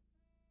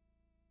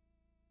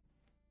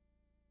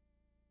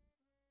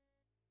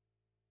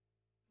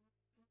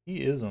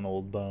 He is an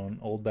old bone,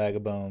 old bag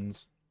of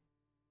bones.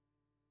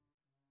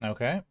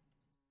 Okay.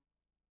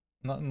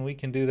 Nothing we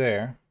can do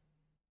there.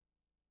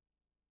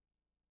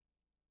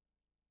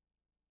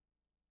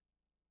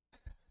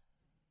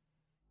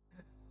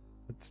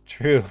 It's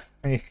true.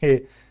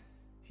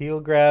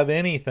 He'll grab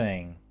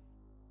anything.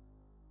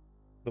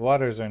 The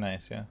waters are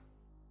nice, yeah.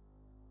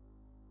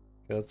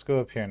 Okay, let's go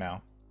up here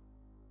now.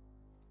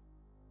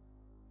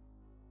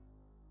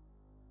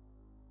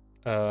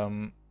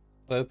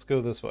 Let's go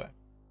this way.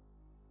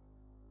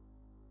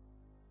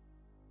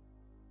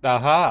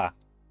 Aha!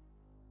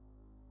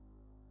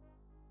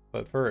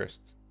 But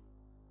first.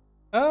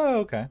 Oh,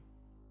 okay.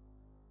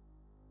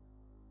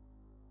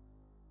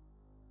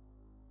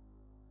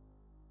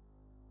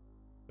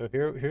 So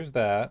here's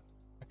that.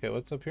 Okay,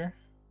 what's up here?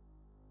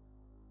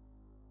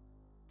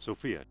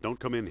 Sophia, don't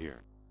come in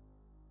here.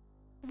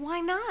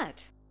 Why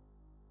not?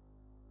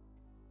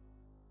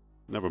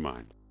 Never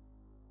mind.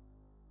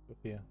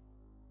 Sophia.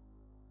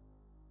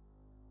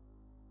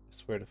 I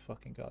swear to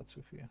fucking God,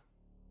 Sophia.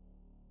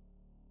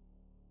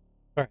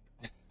 Alright.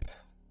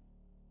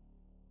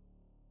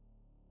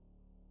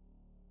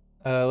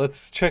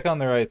 Let's check on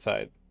the right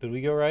side. Did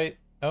we go right?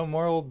 Oh,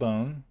 more old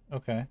bone.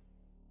 Okay.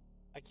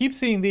 I keep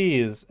seeing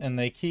these, and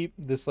they keep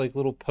this like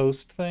little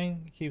post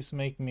thing keeps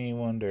making me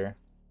wonder.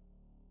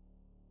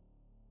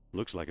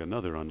 Looks like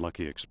another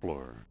unlucky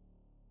explorer.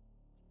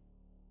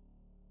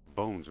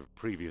 Bones of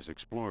previous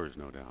explorers,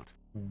 no doubt.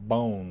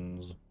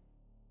 Bones.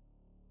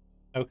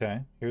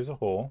 Okay, here's a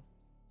hole.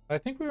 I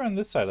think we were on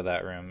this side of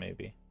that room,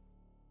 maybe.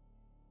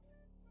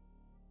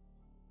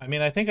 I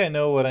mean, I think I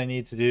know what I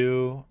need to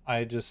do.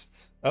 I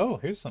just... Oh,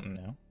 here's something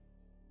new.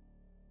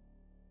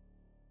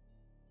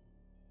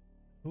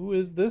 Who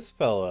is this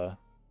fella?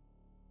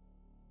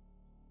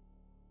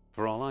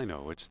 For all I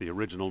know, it's the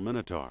original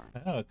Minotaur.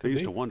 Oh, it I could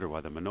used be. to wonder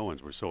why the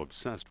Minoans were so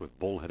obsessed with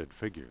bull-headed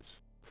figures.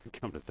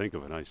 Come to think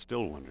of it, I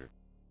still wonder.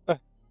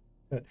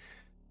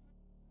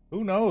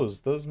 Who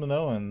knows? Those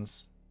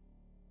Minoans.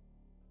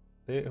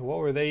 What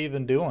were they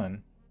even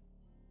doing?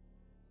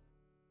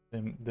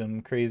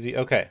 Them crazy.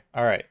 Okay,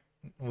 all right.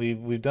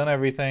 We've done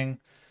everything.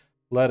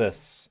 Let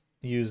us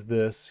use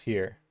this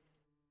here.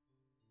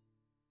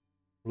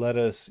 Let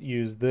us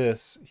use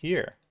this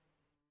here.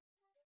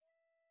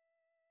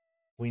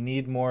 We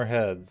need more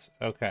heads.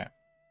 Okay.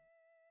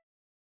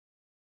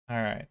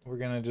 All right, we're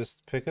gonna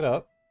just pick it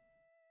up.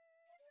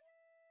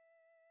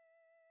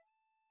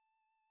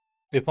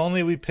 If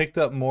only we picked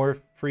up more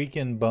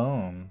freaking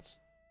bones.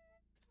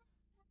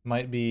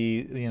 Might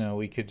be, you know,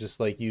 we could just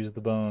like use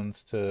the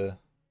bones to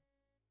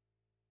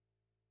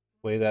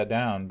weigh that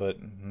down, but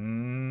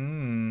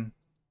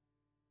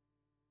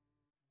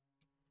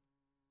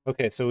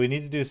okay, so we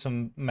need to do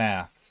some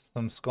math,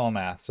 some skull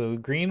math. So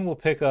green will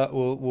pick up,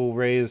 will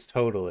raise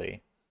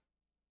totally,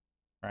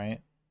 right?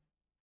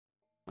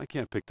 I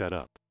can't pick that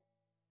up.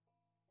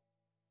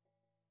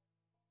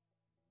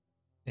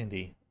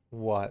 Indy,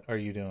 what are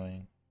you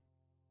doing?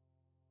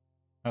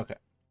 Okay.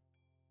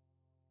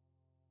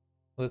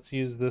 Let's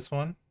use this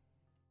one.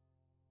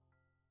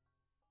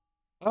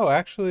 Oh,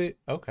 actually,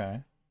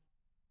 okay.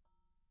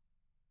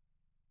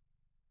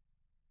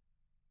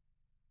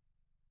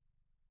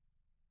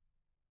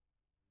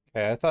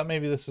 Okay, I thought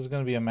maybe this was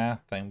going to be a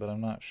math thing, but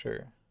I'm not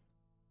sure.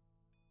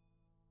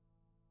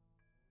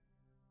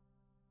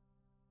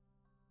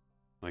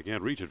 I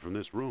can't reach it from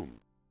this room.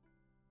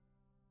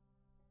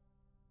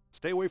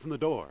 Stay away from the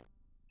door.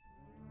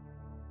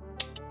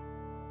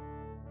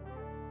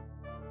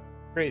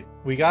 Great,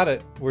 we got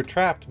it. We're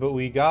trapped, but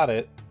we got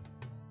it.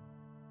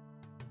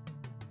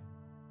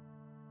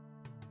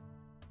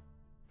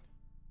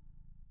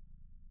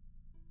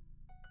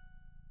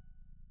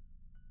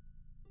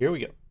 Here we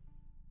go.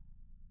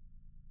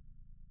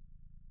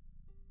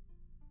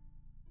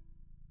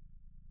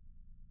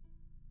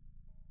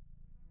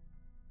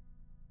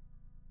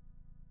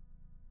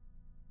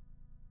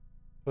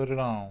 Put it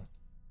on.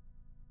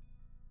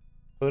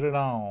 Put it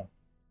on.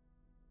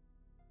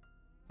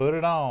 Put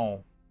it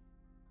on.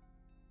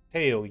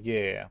 Hell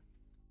yeah.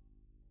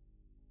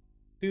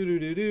 Do do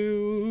do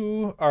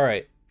do. All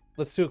right,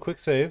 let's do a quick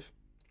save.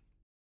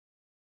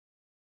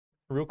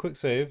 Real quick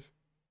save.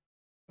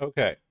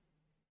 Okay.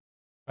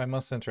 I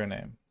must enter a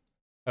name.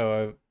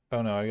 Oh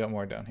no, I got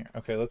more down here.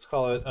 Okay, let's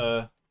call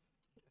it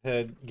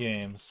Head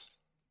Games.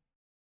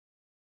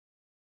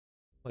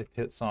 Like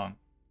the hit song.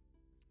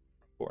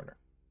 Foreigner.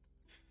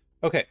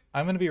 Okay,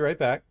 I'm gonna be right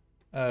back.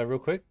 Real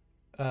quick.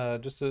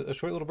 Just a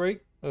short little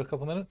break, a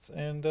couple minutes,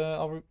 and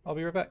I'll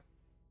be right back.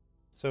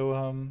 So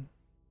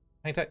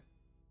hang tight.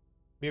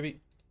 BRB.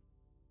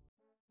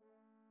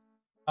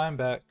 I'm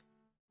back.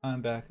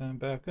 I'm back. I'm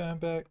back. I'm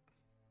back.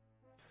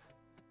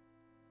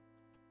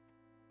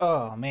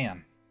 Oh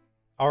man.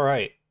 All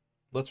right.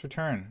 Let's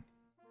return.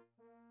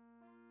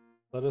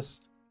 Let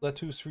us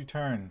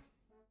return.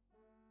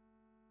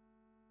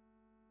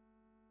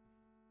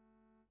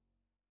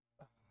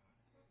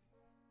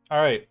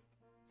 All right.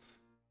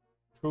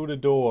 Through the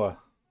door.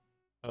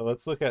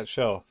 Let's look at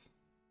shelf.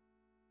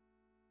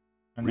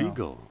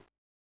 Regal.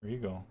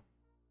 Regal.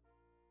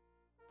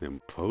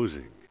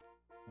 Imposing.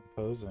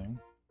 Imposing.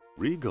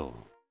 Regal.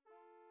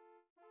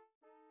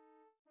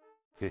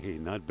 Hey,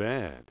 not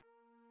bad.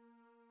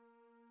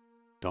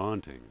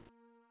 Daunting.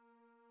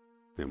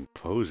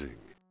 Imposing.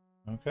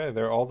 Okay,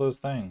 they're all those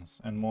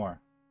things and more.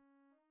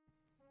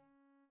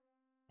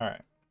 All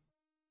right.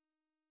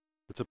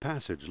 It's a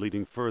passage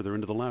leading further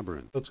into the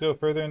labyrinth. Let's go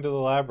further into the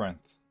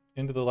labyrinth.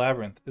 Into the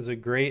Labyrinth is a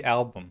great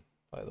album,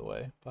 by the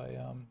way, by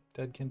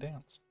Dead Can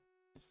Dance.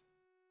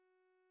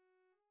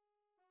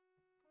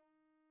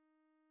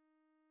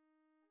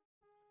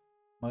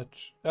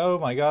 Oh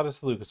my god, it's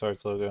the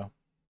LucasArts logo.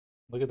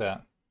 Look at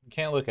that. You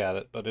can't look at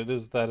it, but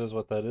that is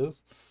what that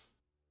is.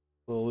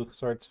 Little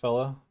LucasArts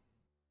fella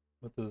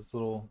with his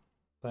little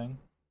thing.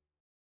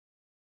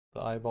 The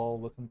eyeball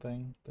looking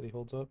thing that he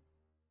holds up.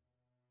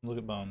 Look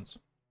at Bones.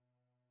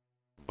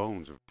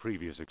 Bones of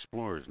previous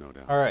explorers, no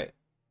doubt. Alright.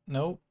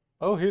 Nope.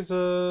 Oh, here's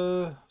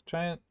a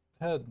giant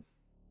head.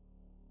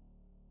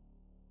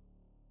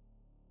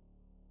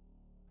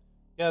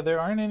 Yeah, there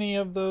aren't any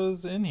of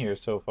those in here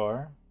so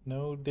far.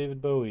 No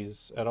David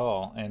Bowies at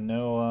all, and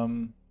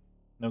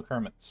no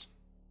Kermits.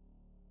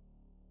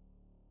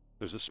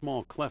 There's a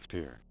small cleft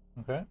here.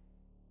 Okay.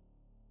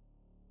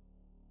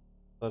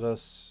 Let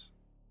us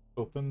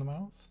open the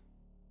mouth.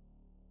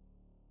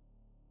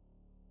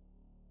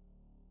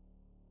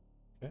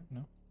 Okay,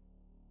 no.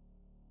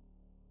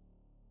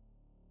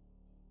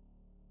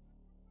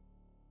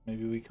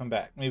 Maybe we come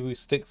back. Maybe we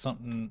stick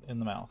something in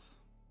the mouth.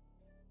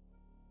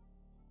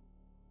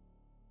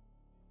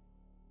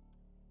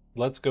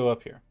 Let's go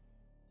up here.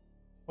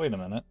 Wait a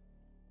minute.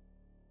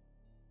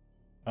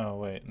 Oh,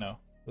 wait, no.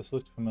 This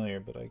looked familiar,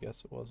 but I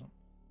guess it wasn't.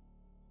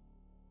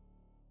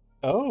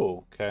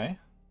 Oh, okay.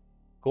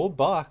 Gold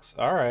box.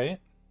 All right.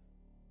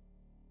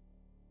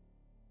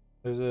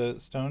 There's a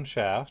stone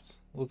shaft.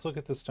 Let's look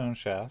at the stone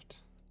shaft.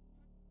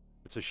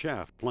 It's a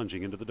shaft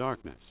plunging into the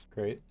darkness.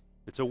 Great.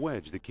 It's a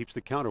wedge that keeps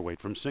the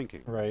counterweight from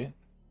sinking. Right.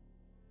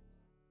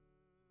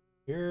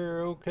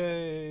 You're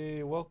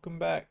okay. Welcome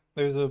back.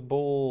 There's a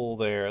bowl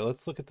there.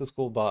 Let's look at this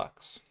gold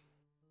box.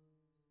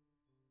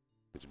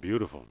 It's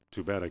beautiful.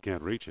 Too bad I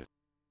can't reach it.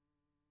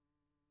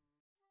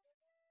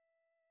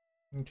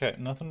 Okay,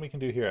 nothing we can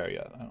do here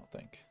yet, I don't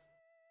think.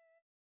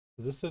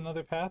 Is this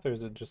another path, or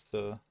is it just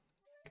the...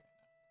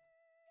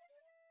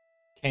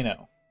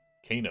 Kano.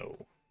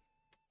 Kano.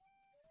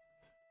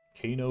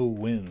 Kano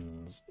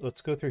wins.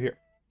 Let's go through here.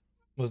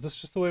 Was this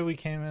just the way we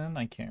came in?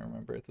 I can't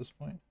remember at this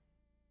point.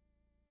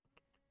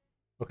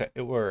 Okay,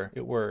 it were.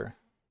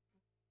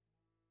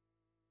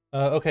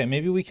 Okay,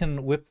 maybe we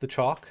can whip the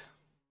chalk.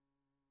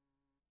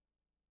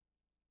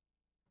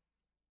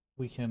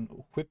 We can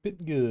whip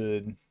it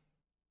good.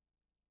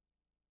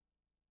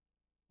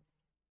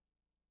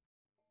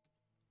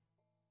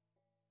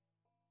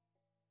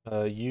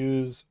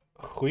 Use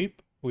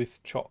whip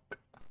with chalk.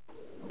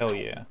 Hell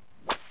yeah.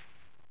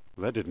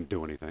 That didn't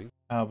do anything.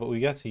 But we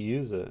got to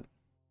use it.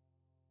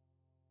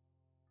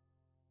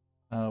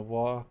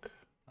 Walk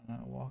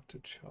to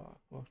chalk.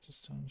 Walk to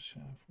stone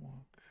shaft.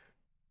 Walk.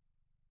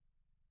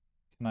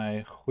 Can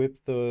I whip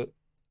the...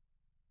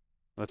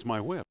 That's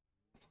my whip.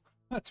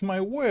 That's my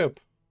whip.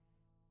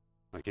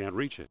 I can't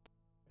reach it.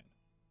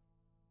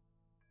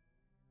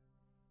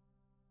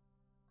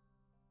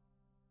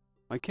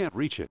 I can't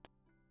reach it.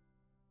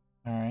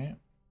 Alright.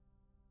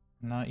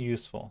 Not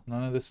useful.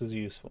 None of this is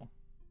useful.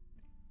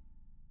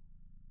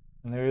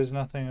 And there is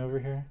nothing over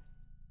here.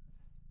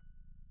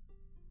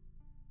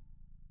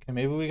 Okay,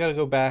 maybe we gotta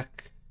go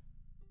back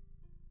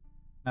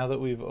now that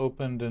we've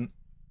opened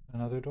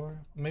another door.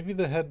 Maybe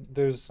the head,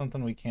 there's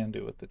something we can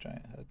do with the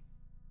giant head.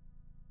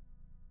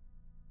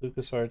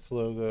 LucasArts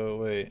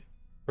logo, wait.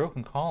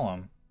 Broken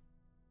column.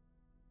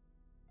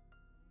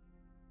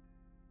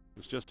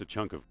 It's just a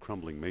chunk of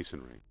crumbling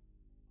masonry.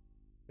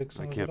 Pick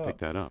some I of can't it pick up.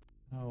 that up.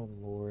 Oh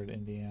Lord,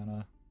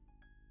 Indiana.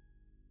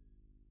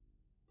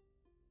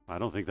 I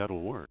don't think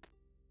that'll work.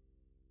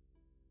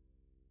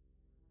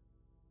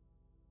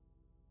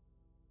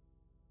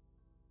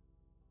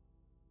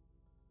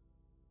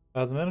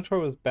 The Minotaur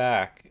was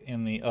back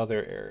in the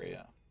other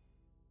area.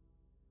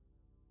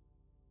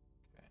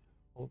 Okay,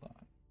 hold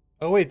on.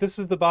 Oh wait, this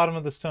is the bottom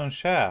of the stone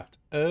shaft.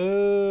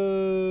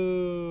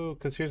 Oh,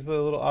 because here's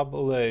the little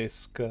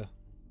obelisk.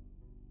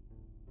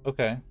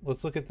 Okay,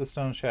 let's look at the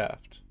stone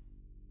shaft.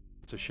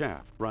 It's a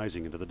shaft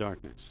rising into the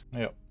darkness.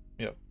 Yep.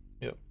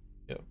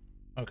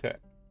 Okay.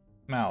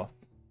 Mouth.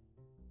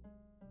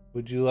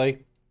 Would you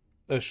like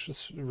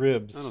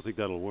ribs? I don't think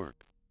that'll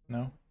work.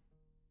 No?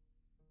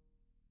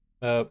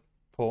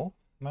 Pull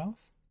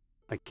mouth?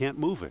 I can't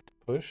move it.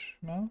 Push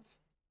mouth?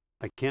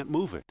 I can't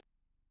move it.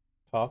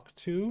 Talk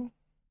to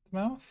the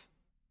mouth?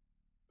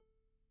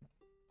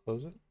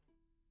 Close it?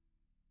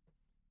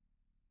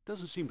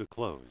 Doesn't seem to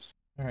close.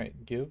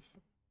 Alright, give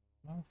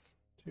mouth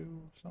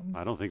to something?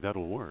 I don't think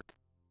that'll work.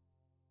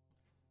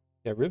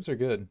 Yeah, ribs are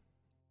good.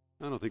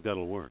 I don't think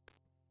that'll work.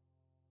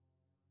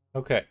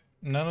 Okay,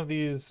 none of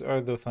these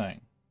are the thing.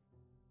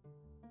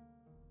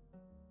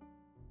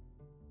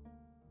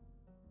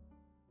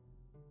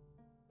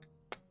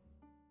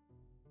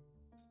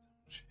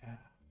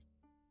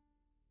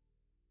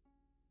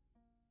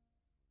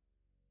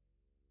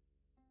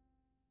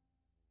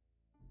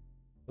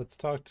 Let's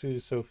talk to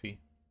Sophie.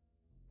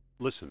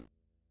 Listen,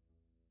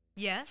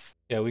 Yes?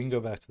 Yeah, we can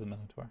go back to the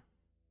Minotaur.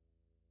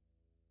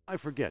 I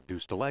forget, do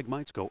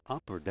stalagmites go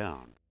up or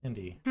down?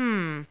 Indy.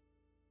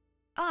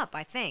 Up,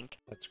 I think.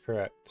 That's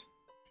correct.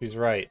 She's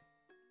right.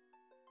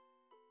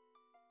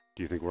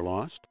 Do you think we're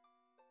lost?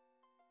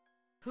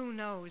 Who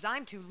knows?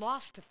 I'm too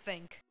lost to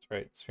think. That's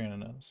right. Serena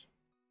knows.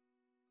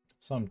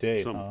 Some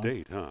date, Some huh?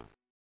 date, huh?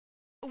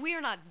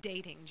 We're not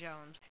dating,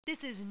 Jones.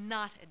 This is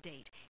not a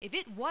date. If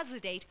it was a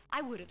date,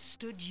 I would have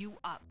stood you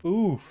up.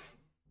 Oof.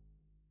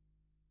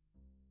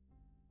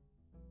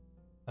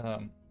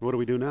 What do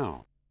we do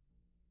now?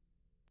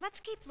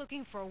 Let's keep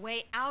looking for a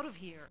way out of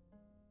here.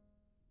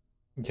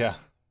 Yeah.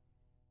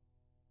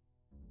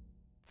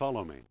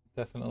 Follow me.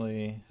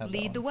 Definitely had that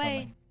Lead one the way.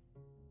 coming.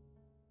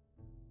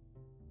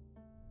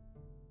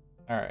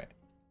 All right.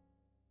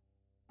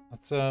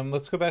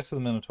 Let's go back to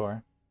the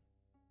Minotaur.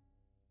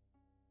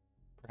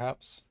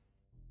 Perhaps.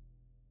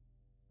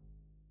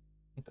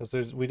 Because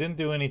we didn't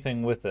do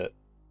anything with it.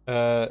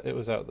 It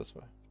was out this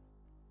way.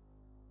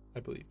 I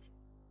believe.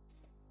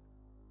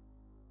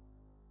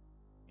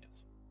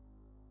 Yes.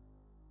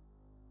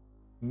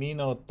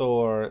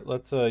 Minotaur.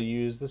 Let's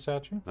use the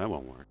statue. That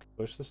won't work.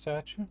 Push the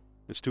statue.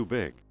 It's too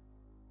big.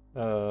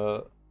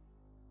 Open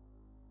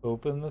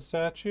the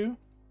statue.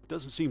 It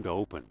doesn't seem to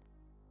open.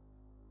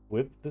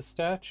 Whip the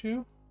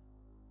statue.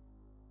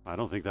 I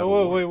don't think Oh, that'll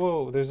whoa, work. wait,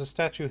 whoa! There's a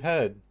statue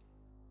head.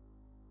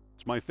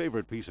 It's my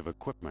favorite piece of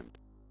equipment.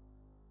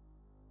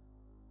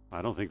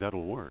 I don't think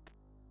that'll work.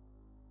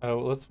 Oh,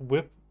 let's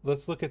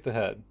look at the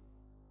head.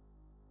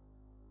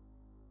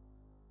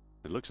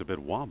 It looks a bit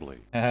wobbly.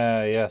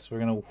 Ah, yes, we're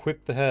gonna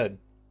whip the head.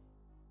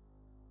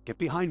 Get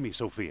behind me,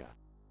 Sophia.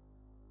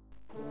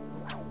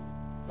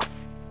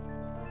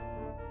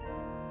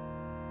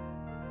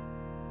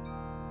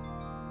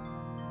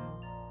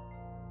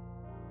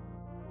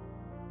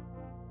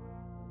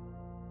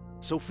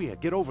 Sophia,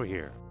 get over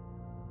here.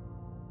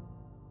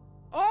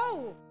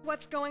 Oh!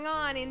 What's going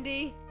on,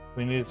 Indy?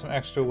 We need some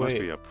extra Must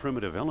weight. be a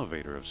primitive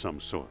elevator of some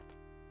sort.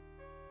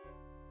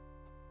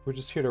 We're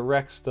just here to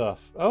wreck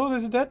stuff. Oh,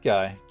 there's a dead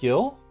guy.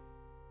 Gil?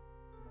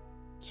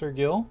 Sir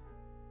Gil?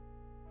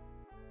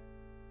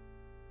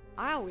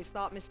 I always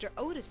thought Mr.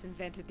 Otis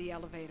invented the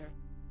elevator.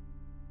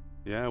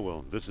 Yeah,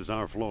 well, this is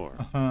our floor.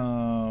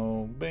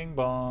 Oh, bing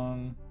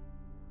bong.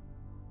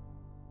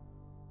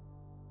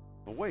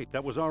 But wait,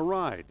 that was our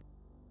ride.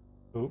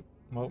 Oop,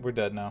 well, we're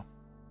dead now.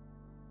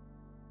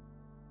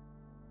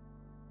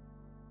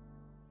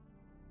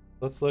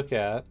 Let's look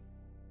at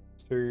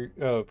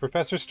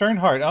Professor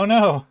Sternhardt. Oh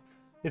no!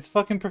 It's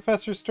fucking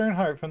Professor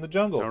Sternhardt from the It's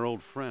jungle. our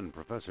old friend,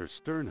 Professor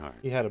Sternhardt.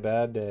 He had a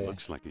bad day.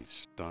 Looks like he's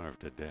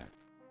starved to death.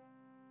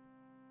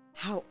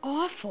 How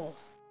awful!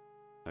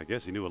 I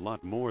guess he knew a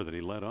lot more than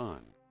he let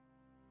on.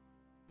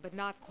 But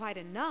not quite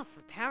enough,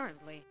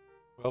 apparently.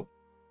 Well,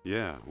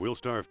 Yeah, we'll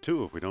starve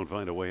too if we don't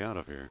find a way out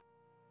of here.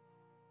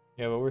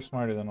 yeah, but we're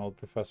smarter than old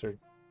Professor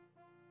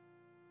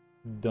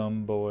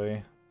Dumb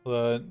Boy.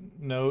 The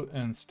note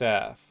and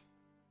staff.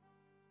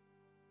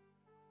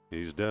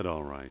 He's dead,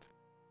 all right.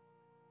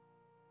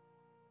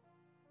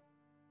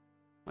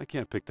 I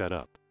can't pick that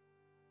up.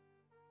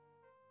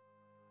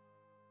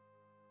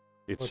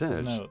 It What's his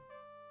says, note?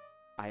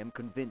 I am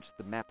convinced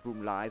the map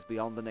room lies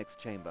beyond the next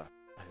chamber.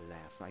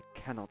 Alas, I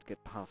cannot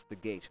get past the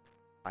gate.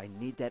 I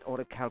need that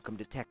orichalcum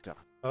detector.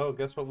 Oh,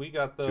 guess what we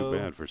got though? too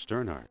bad for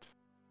Sternhardt.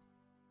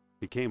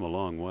 He came a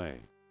long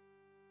way.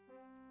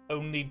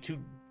 Only to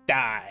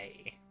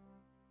die.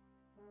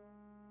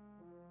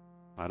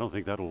 I don't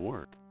think that'll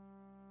work.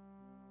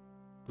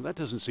 That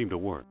doesn't seem to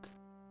work.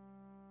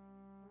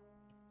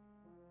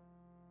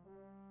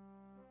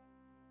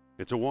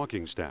 It's a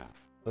walking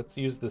staff. Let's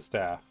use the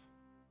staff.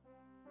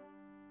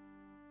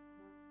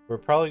 We're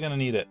probably gonna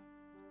need it.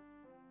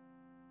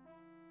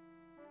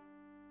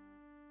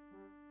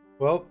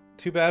 Well,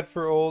 too bad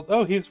for old...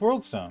 Oh, he's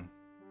Worldstone.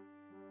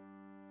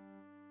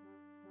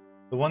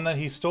 The one that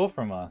he stole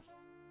from us.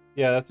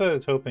 Yeah, that's what I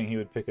was hoping he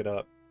would pick it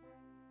up.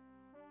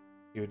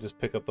 He would just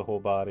pick up the whole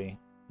body.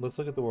 Let's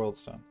look at the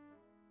Worldstone.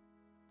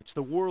 It's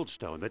the World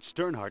Stone that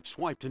Sternhardt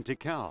swiped into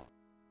Cal.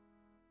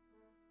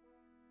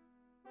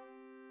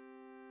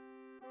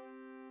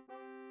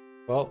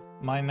 Well,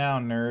 mine now,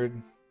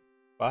 nerd.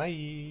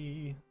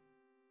 Bye.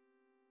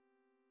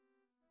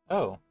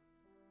 Oh.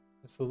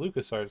 It's the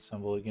LucasArts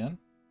symbol again.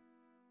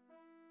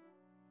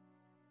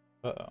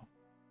 Uh-oh.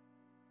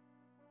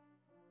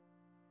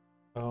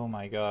 Oh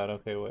my god.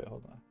 Okay, wait,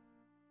 hold on.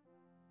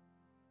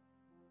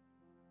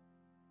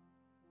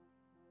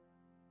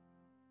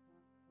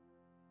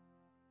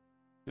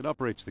 It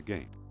operates the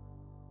gate.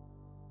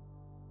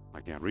 I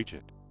can't reach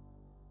it.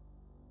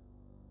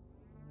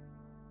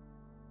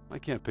 I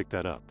can't pick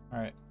that up.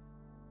 Alright.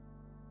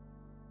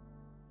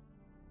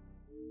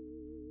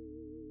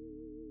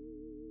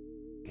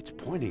 It's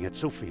pointing at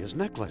Sophia's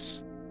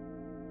necklace.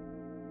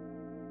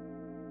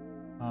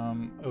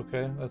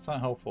 Okay, that's not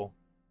helpful.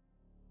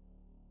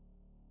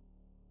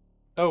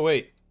 Oh,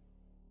 wait.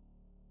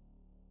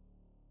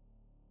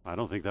 I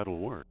don't think that'll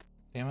work.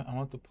 Damn it, I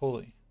want the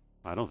pulley.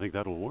 I don't think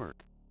that'll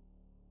work.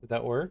 Did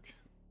that work?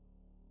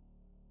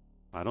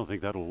 I don't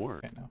think that'll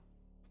work. Okay, no.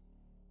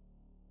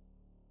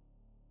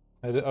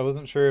 I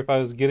wasn't sure if I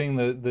was getting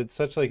the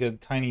such like a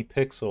tiny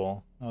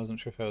pixel. I wasn't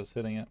sure if I was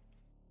hitting it.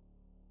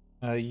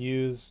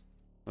 Use...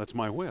 That's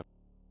my whip.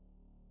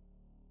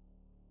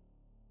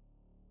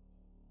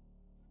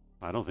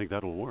 I don't think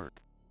that'll work.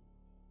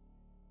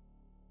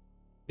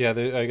 Yeah,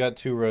 I got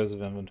 2 rows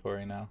of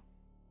inventory now.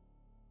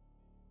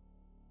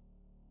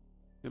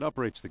 It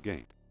operates the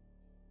gate.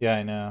 Yeah,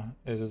 I know.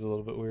 It is a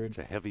little bit weird. It's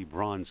a heavy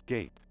bronze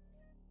gate.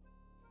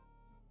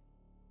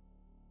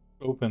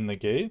 Open the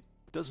gate?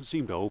 It doesn't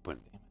seem to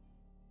open.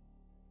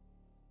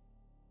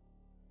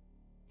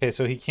 Okay,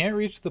 so he can't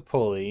reach the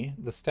pulley.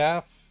 The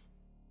staff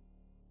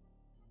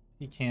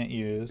he can't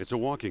use. It's a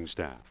walking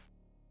staff.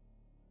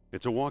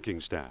 It's a walking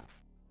staff.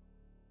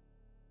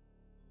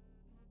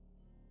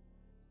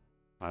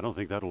 I don't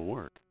think that'll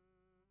work.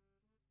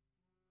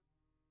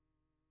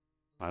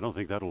 I don't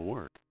think that'll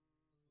work.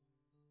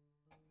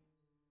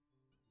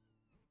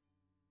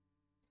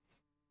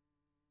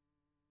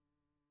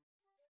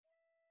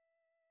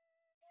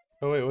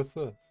 Oh wait, what's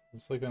this?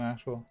 It's like an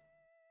actual...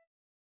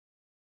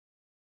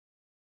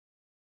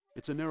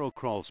 It's a narrow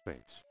crawl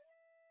space.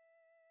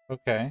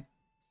 Okay.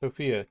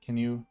 Sophia, can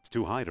you... It's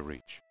too high to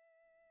reach.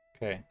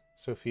 Okay.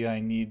 Sophia, I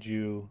need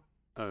you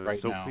right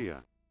now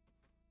Sophia,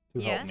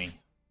 to help Yes?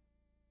 me.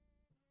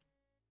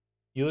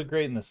 You look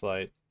great in this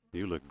light.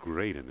 you look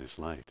great in this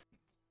light.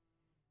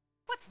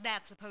 What's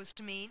that supposed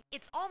to mean?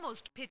 It's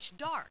almost pitch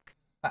dark.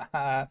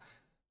 Haha.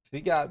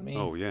 She got me.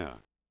 Oh, yeah.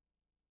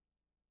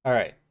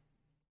 Alright.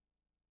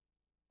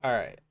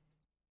 Alright.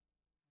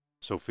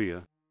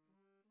 Sophia,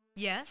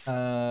 Yes?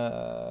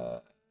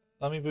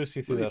 Let me boost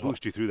you through let me that hole.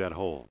 boost you through that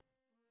hole.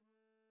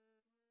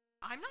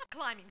 I'm not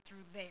climbing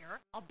through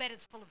there. I'll bet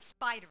it's full of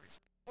spiders,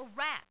 or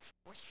rats,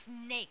 or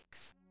snakes.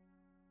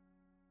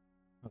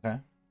 Okay.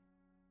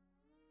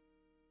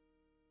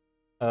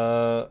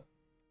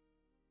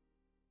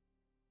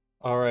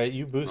 Alright,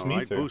 you boost All me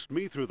right, through. boost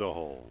me through the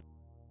hole.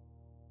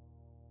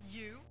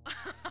 You?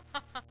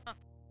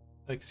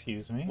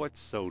 Excuse me? What's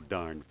so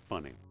darn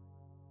funny?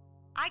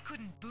 I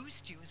couldn't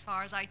boost you as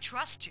far as I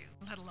trust you,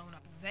 let alone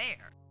up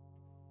there.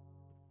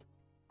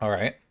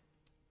 Alright.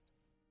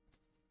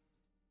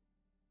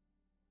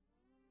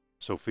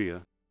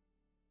 Sophia,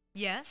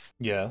 Yes?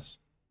 Yes.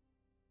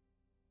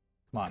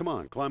 Come on. come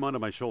on, climb onto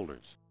my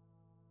shoulders.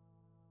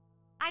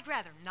 I'd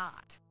rather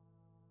not.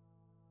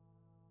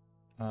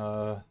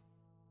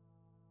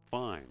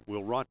 Fine,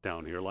 we'll rot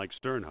down here like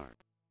Sternhardt.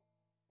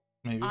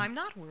 Maybe. I'm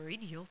not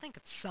worried. You'll think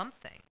of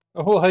something.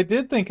 Oh, well, I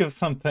did think of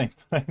something,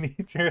 but I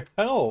need your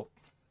help.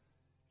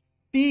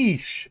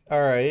 Sheesh.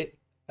 Alright.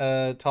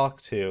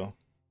 Talk to.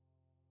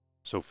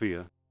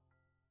 Sophia,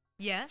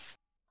 Yes?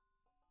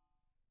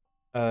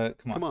 Come on.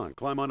 come on,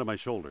 climb onto my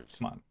shoulders.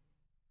 Come on.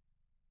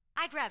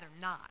 I'd rather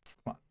not.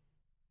 Come on.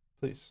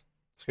 Please.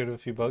 Scared of a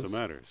few bugs? What's the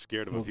matter?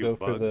 Scared of We'll a few go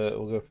bugs?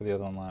 for the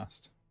other one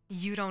last.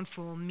 You don't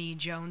fool me,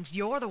 Jones.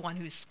 You're the one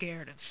who's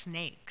scared of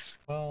snakes.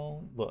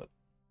 Well, look.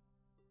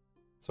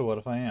 So what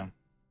if I am?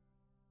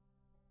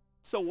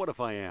 So what if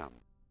I am?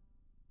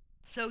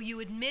 So you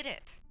admit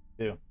it.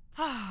 Do.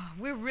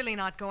 We're really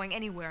not going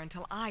anywhere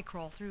until I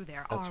crawl through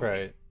there, That's are we?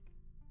 right.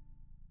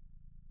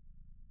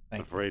 Thank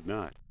you. Afraid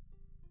not.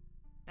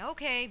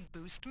 Okay,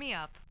 boost me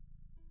up.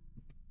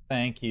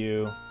 Thank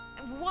you.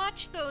 And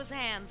watch those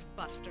hands,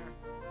 Buster.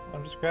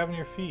 I'm just grabbing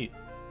your feet.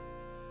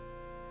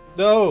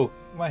 Oh,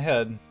 my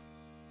head.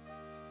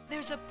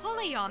 There's a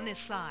pulley on this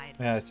side.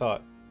 Yeah, I saw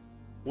it.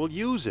 We'll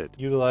use it.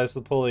 Utilize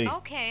the pulley.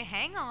 Okay,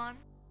 hang on.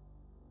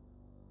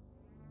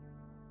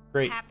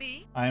 Great.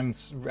 Happy? I'm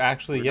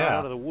actually, We're yeah. not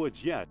out of the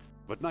woods yet,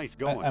 but nice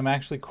going. I'm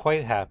actually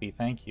quite happy.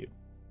 Thank you.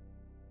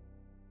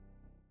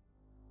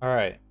 All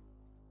right.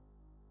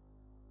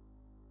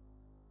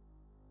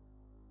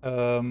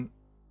 Where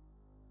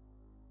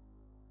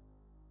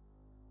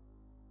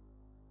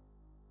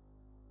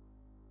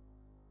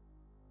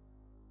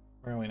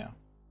are we now?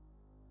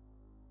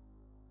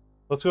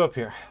 Let's go up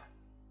here.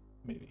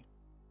 Maybe.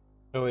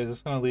 Oh, wait, is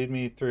this going to lead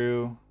me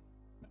through?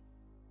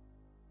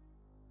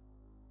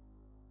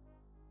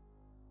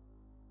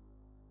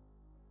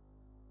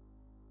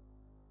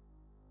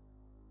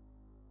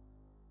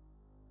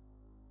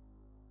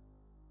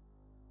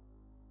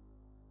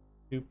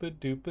 Doopa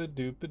doopa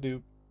doopa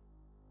doop.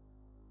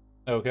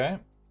 Okay.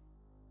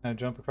 Can I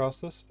jump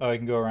across this? Oh, I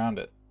can go around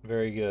it.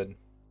 Very good.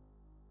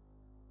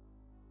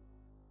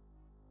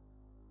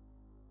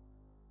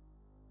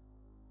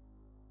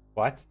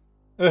 What?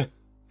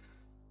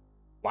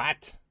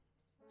 What?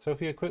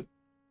 Sophia, quit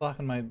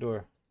blocking my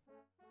door.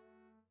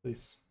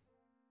 Please.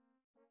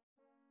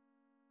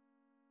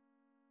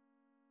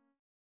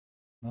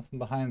 Nothing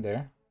behind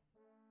there.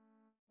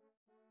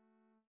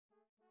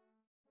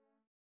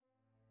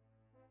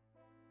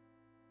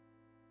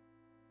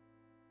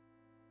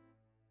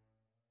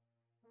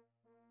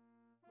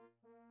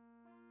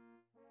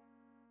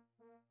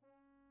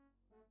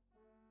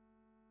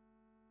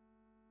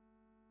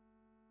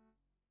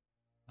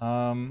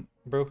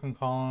 Broken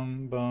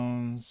column,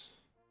 bones.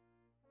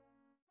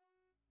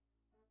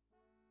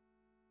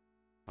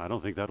 I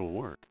don't think that'll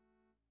work.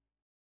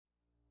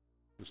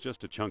 It's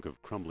just a chunk of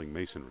crumbling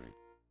masonry.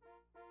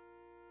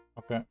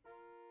 Okay.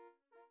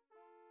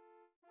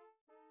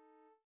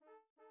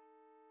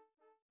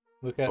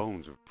 Look at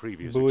Bones of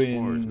previous explorers,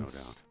 no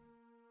buoyants. doubt.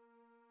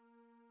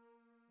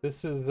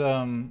 This is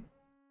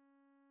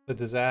a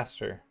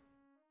disaster.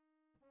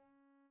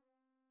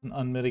 An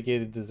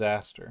unmitigated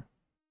disaster.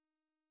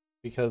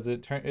 Because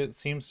it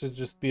seems to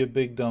just be a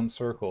big dumb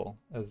circle,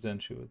 as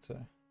Denshu would say.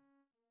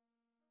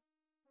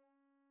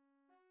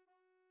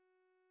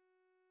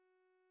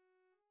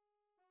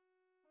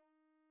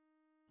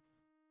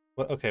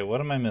 What? Okay, what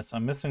am I missing?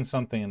 I'm missing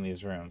something in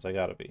these rooms. I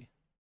gotta be.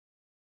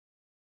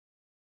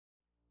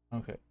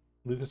 Okay,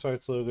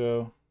 LucasArts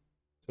logo.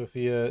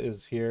 Sophia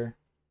is here.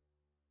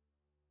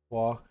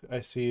 Walk.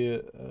 I see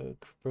a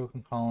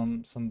broken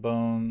column, some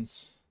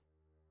bones.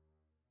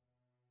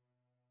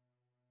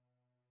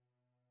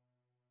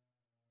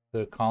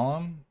 The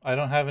column? I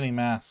don't have any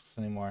masks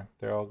anymore.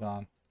 They're all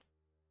gone.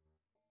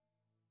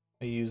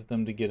 I used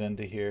them to get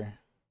into here.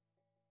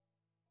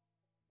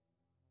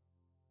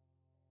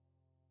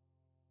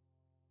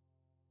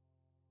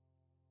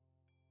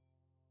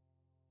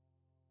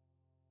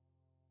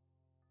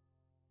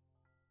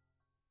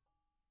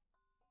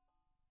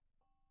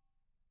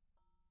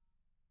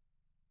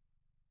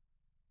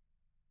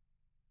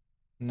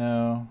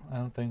 No, I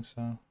don't think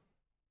so.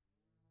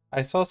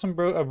 I saw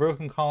a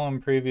broken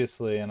column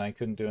previously, and I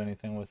couldn't do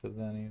anything with it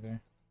then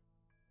either.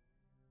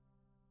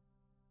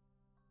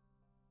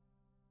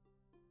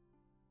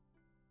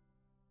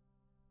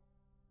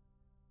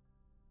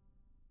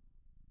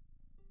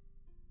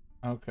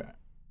 Okay.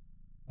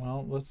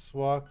 Well, let's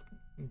walk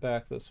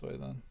back this way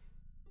then.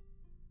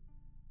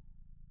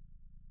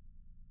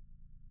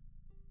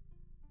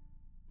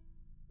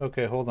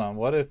 Okay, hold on.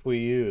 What if we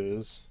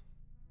use...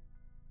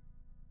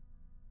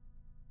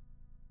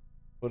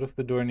 What if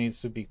the door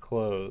needs to be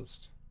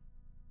closed?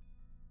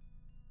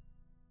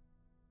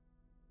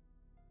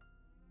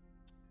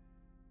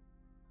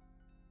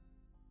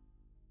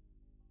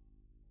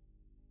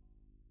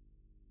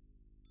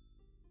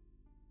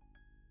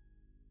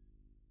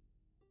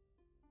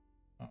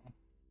 Oh.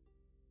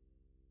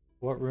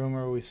 What room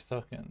are we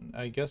stuck in?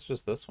 I guess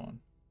just this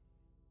one.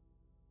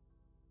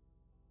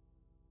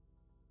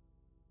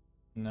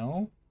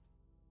 No?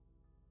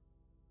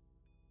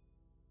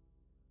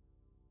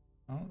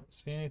 I don't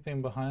see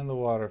anything behind the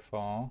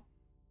waterfall.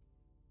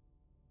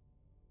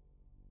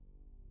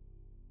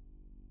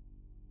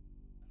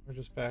 We're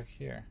just back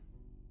here.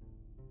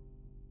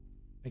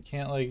 I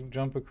can't, like,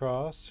 jump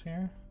across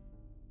here?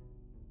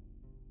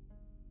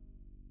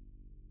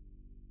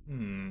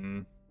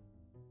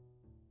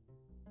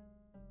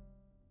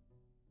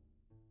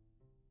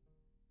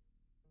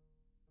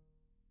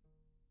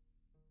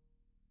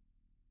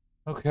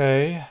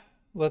 Okay,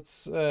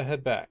 let's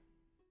head back.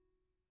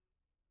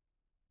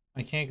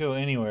 I can't go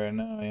anywhere,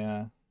 no,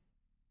 yeah.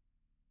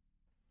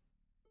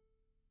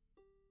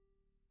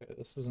 Okay,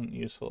 this isn't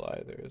useful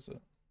either, is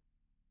it?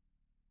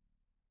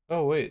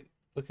 Oh, wait.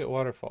 Look at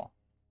waterfall.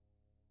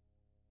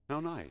 How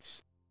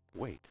nice.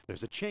 Wait,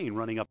 there's a chain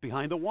running up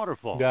behind the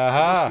waterfall. Aha!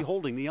 It must be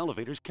holding the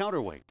elevator's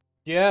counterweight.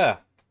 Yeah.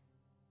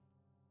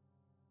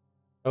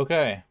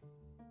 Okay.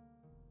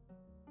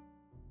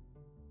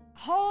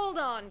 Hold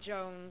on,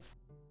 Jones.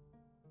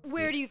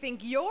 Where do you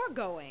think you're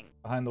going?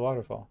 Behind the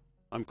waterfall.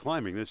 I'm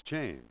climbing this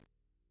chain.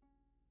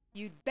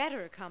 You'd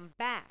better come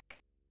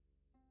back.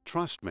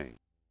 Trust me.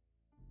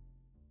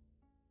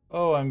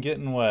 Oh, I'm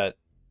getting wet.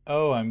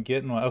 Oh, I'm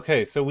getting wet.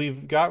 Okay, so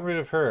we've got rid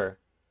of her.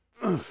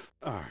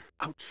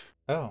 Ouch.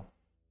 Oh.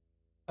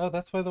 Oh,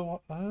 that's why the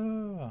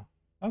oh.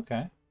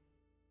 Okay.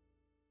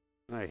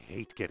 I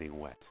hate getting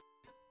wet.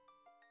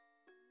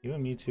 You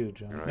and me too,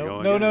 John. Here I No,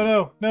 go no, no, again.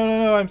 no. No,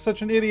 no, no. I'm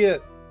such an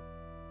idiot.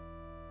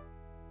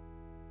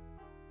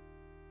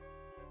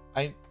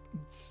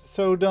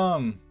 So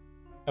dumb.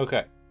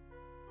 Okay.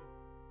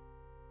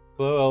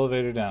 Slow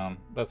elevator down.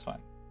 That's fine.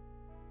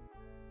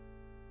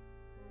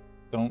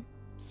 Don't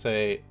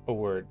say a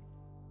word.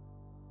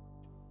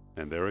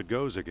 And there it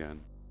goes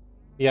again.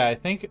 Yeah, I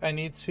think I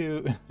need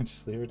to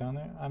just leave her down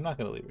there. I'm not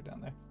gonna leave her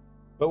down there,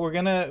 but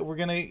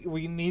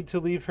we need to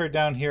leave her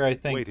down here. I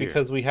think Wait here.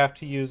 because we have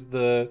to use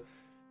the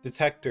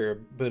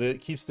detector, but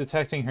it keeps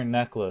detecting her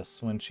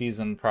necklace when she's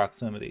in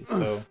proximity.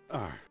 So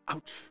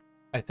Ouch.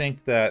 I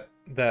think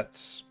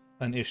that's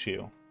an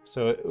issue.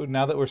 So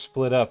now that we're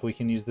split up, we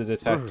can use the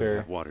detector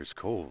That water's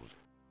cold.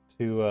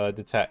 to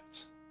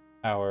detect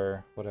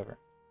our whatever.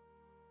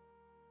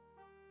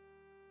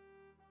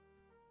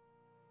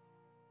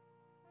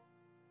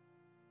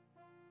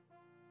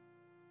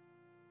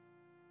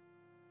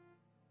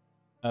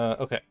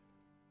 Okay.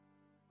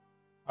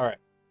 All right.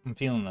 I'm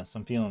feeling this.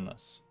 I'm feeling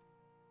this.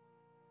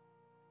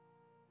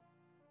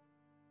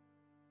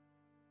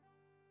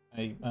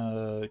 I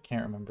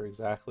can't remember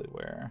exactly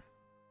where.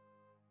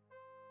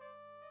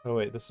 Oh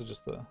wait, this is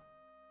just the...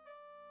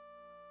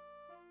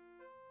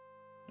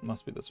 It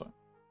must be this one.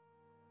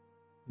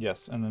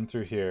 Yes, and then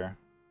through here.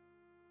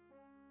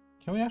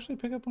 Can we actually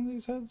pick up one of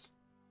these heads?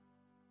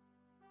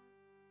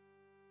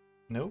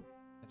 Nope.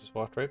 I just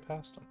walked right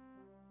past them.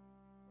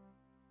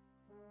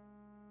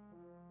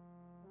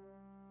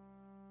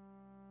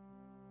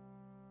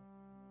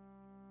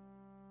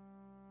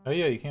 Oh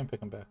yeah, you can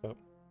pick them back up.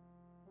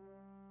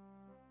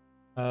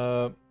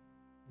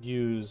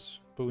 Use,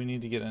 but we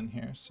need to get in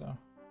here, so.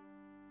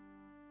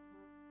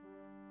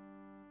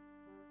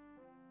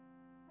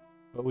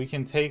 But we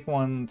can take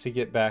one to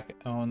get back.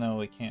 Oh no,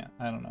 we can't.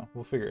 I don't know.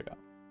 We'll figure it out.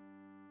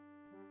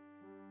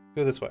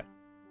 Go this way.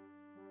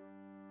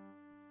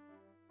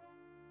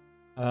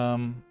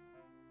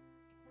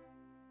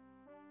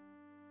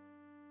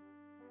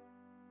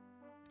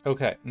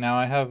 Okay, now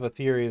I have a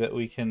theory that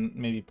we can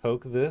maybe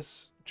poke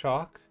this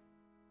chalk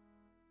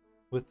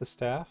with the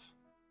staff.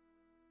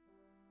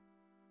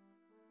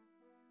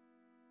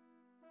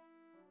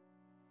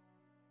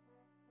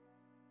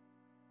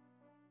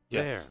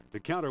 Yes. There, the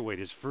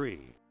counterweight is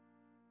free.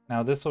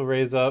 Now this will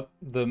raise up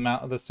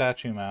the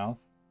statue mouth.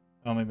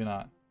 Oh, maybe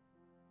not.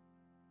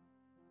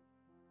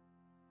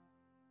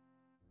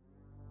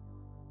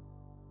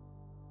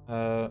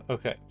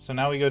 Okay, so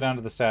now we go down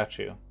to the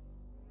statue.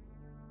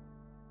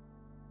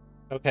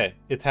 Okay,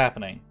 it's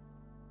happening.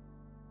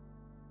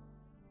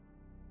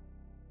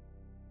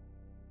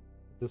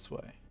 This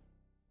way.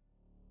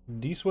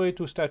 This way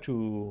to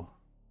statue.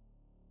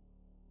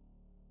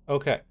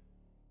 Okay.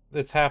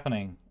 It's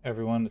happening,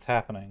 everyone. It's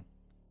happening.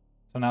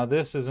 So now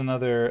this is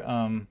another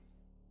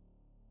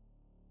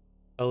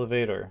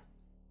elevator.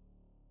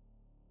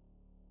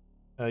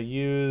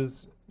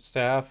 Use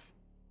staff.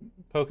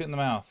 Poke it in the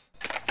mouth.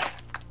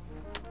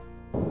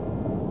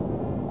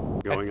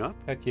 Going up?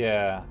 Heck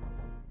yeah.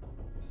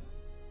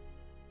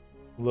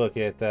 Look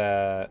at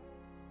that.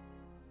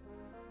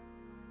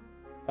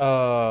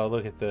 Oh,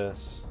 look at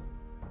this.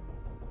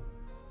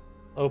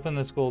 Open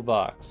this gold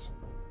box.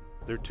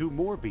 There are 2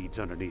 more beads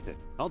underneath it.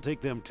 I'll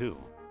take them too.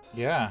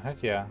 Yeah,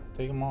 heck yeah.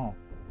 Take them all.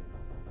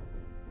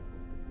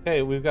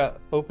 Okay, we've got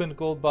opened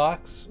gold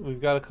box. We've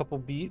got a couple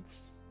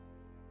beats.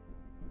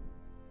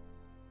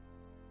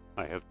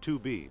 I have 2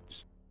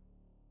 beads.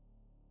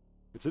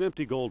 It's an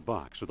empty gold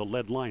box with a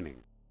lead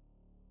lining.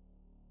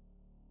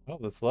 Oh,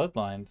 that's lead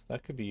lined.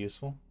 That could be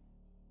useful.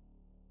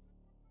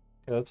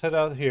 Okay, let's head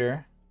out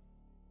here.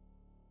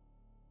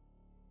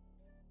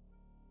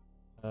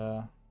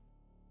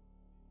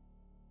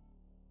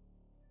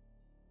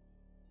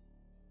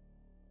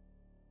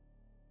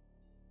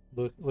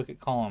 Look at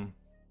column.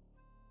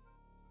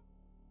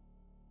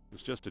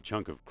 It's just a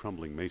chunk of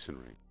crumbling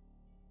masonry.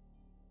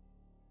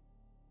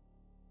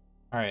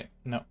 Alright,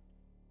 no.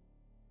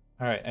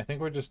 Alright, I think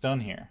we're just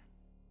done here.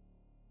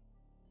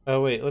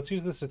 Oh wait, let's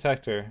use this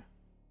detector.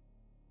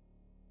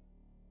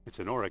 It's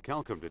an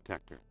orichalcum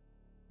detector.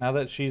 Now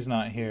that she's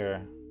not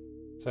here,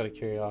 just out of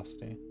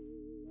curiosity.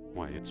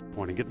 Why, it's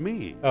pointing at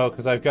me. Oh,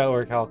 because I've got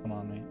orichalcum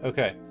on me.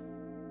 Okay.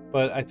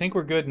 But I think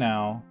we're good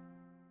now.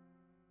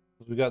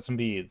 We got some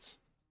beads.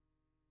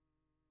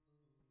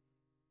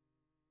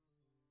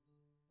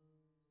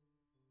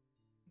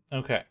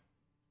 Okay.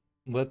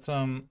 Let's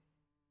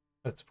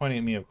It's pointing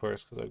at me, of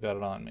course, because I've got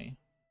it on me.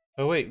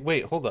 Oh,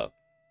 wait, hold up.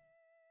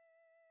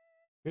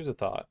 Here's a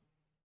thought.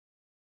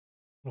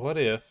 What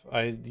if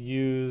I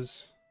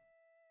use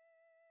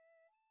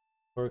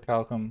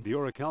orichalcum? The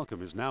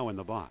orichalcum is now in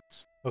the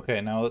box.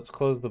 Okay, now let's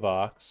close the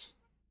box.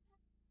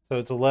 So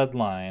it's a lead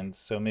line,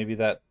 so maybe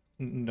that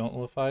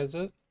nullifies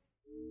it.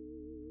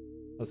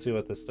 Let's see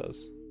what this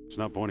does. It's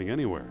not pointing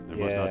anywhere. There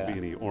must not be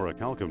any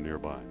orichalcum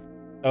nearby.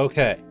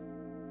 Okay.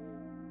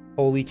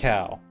 Holy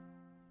cow.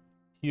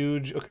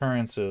 Huge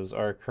occurrences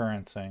are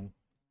occurrencing.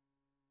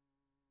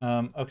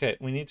 Okay,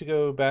 we need to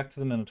go back to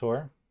the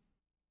Minotaur.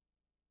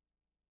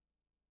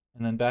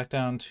 And then back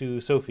down to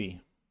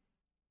Sophie.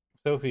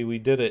 Sophie, we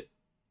did it.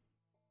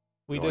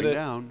 We did it.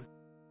 Down.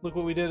 Look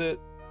what we did it.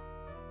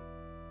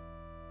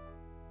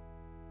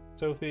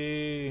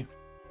 Sophie.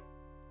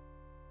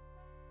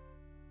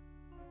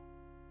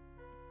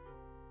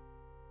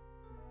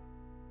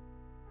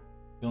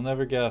 You'll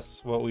never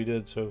guess what we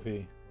did,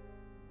 Sophie.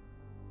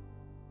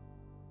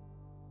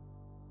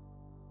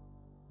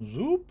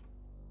 Zoop.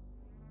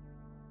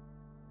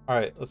 All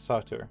right, let's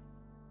talk to her.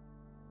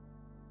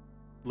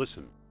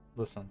 Listen.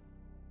 Listen.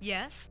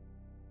 Yes?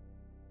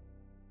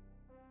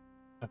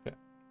 Okay.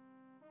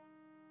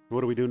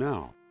 What do we do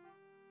now?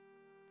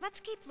 Let's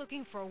keep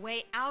looking for a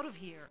way out of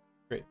here.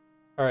 Great.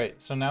 All right,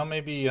 so now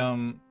maybe,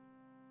 I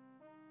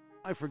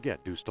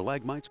forget, do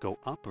stalagmites go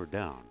up or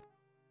down?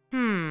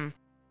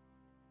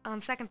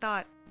 On second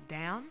thought,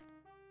 down?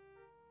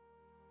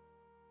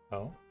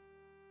 Oh.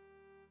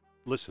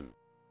 Listen.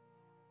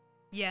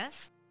 Yes?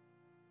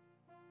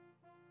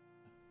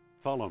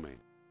 Follow me.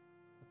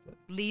 That's it.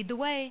 Lead the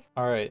way.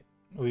 All right,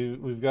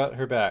 we've got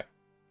her back.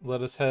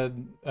 Let us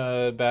head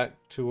back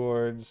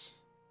towards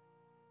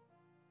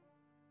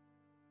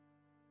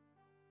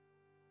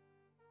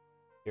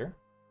here,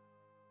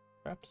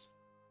 perhaps.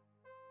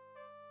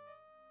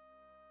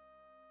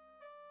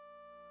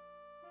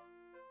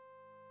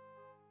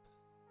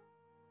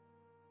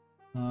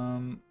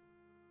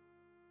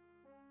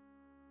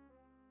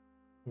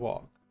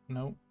 Walk.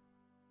 Nope.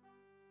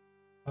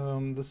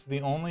 This is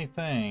the only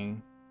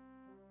thing.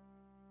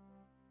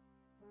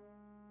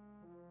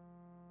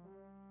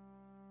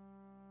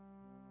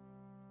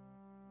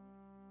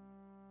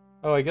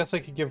 Oh, I guess I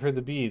could give her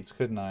the beads,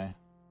 couldn't I?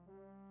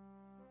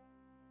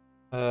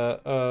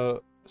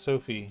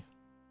 Sophie,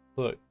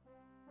 look.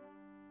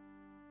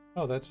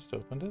 Oh, that just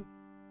opened it.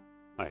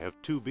 I have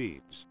 2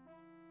 beads.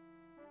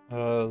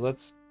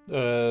 Let's,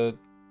 look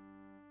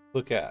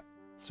at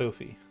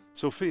Sophie.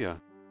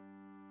 Sophia,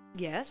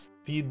 Yes?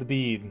 Feed the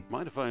bead.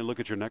 mind if I look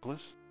at your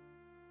necklace?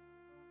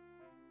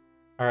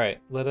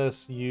 Alright, let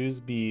us use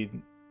bead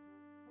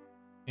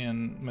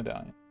in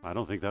medallion. I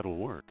don't think that'll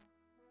work.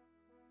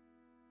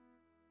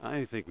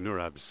 I think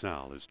Nurab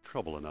Sal is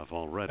trouble enough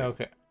already.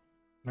 Okay.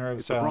 Nurab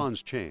It's a Sal.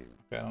 bronze chain.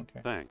 Okay, I don't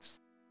care. Thanks.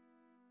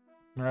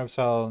 Nurab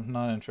Sal,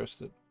 not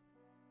interested.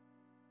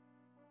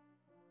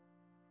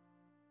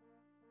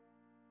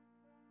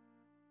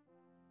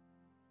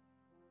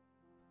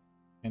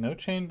 Okay, no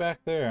chain back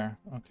there.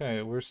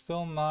 Okay, we're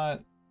still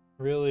not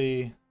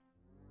really...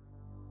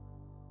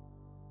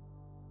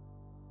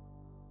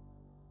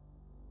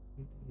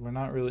 We're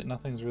not really...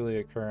 Nothing's really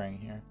occurring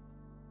here.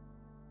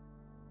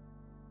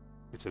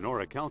 It's an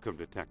orichalcum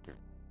detector.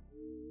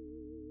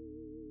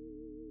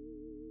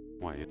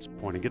 Why, it's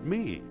pointing at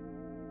me.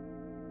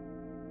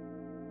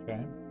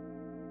 Okay.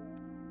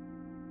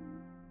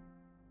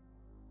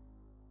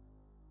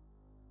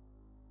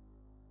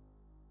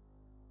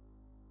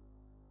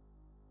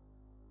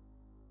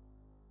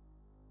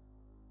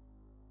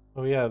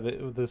 Oh yeah,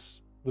 the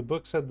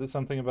book said that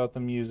something about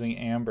them using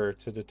amber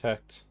to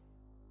detect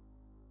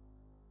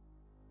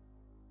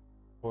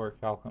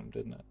orichalcum,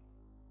 didn't it?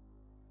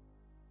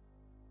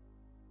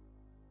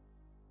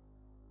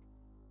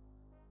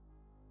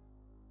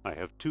 I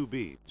have 2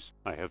 beads.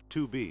 I have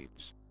 2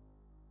 beads.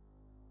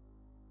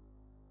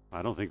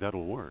 I don't think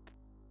that'll work.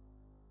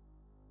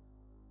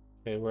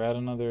 Okay, we're at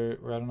another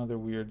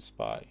weird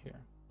spot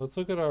here. Let's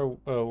look at our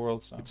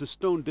world stone. It's a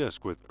stone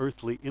disc with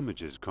earthly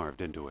images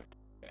carved into it.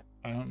 Okay,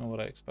 I don't know what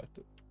I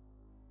expected.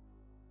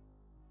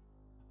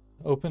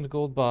 Opened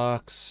gold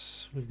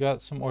box. We've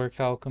got some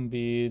orichalcum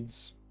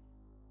beads.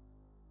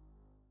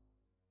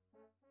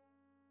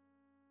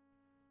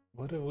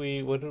 What did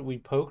we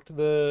poked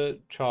the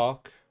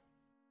chalk?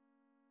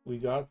 We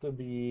got the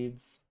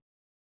beads.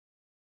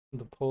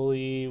 The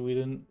pulley, we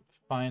didn't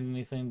find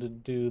anything to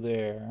do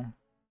there.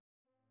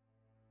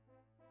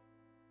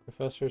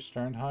 Professor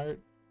Sternhardt,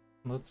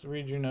 let's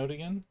read your note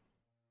again.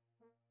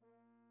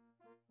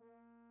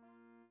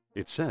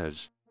 It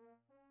says,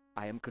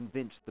 I am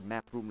convinced the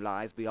map room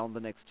lies beyond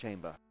the next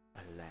chamber.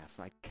 Alas,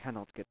 I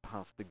cannot get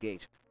past the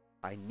gate.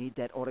 I need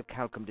that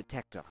orichalcum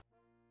detector.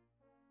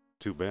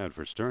 too bad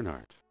for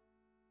Sternhardt.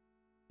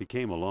 He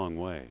came a long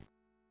way.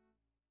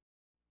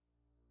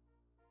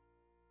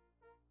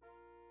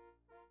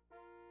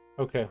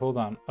 Okay, hold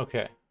on.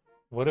 Okay.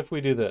 What if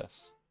we do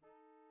this?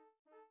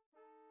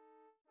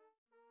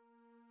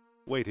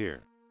 Wait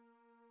here.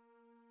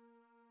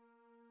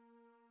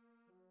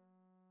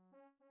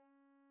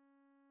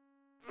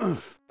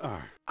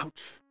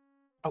 Ouch.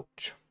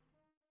 Ouch.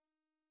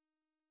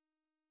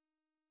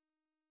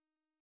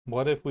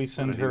 What if we What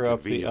send an her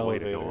up the inconvenient way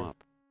to elevator? go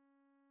up.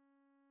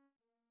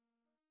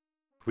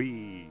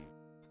 Whee!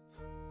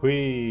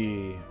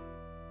 Whee!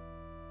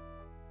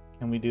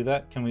 Can we do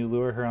that? Can we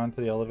lure her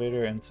onto the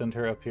elevator and send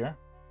her up here?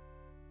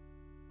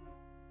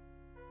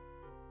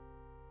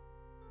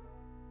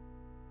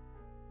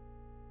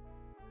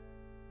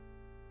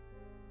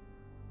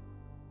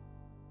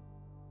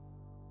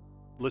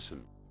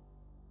 Listen,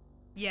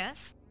 Yes?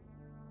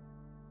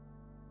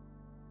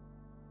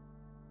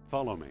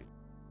 follow me.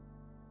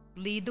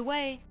 Lead the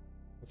way.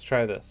 Let's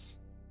try this.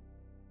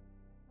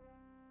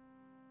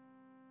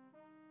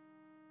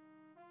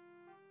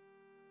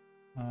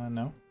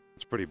 No.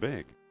 It's pretty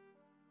big.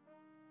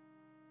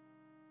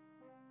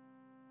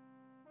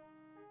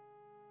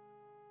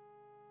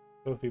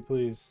 Sophie,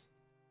 please.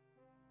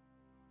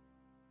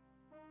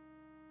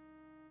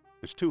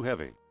 It's too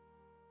heavy.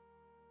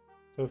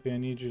 Sophie, I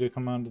need you to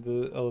come onto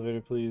the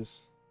elevator, please.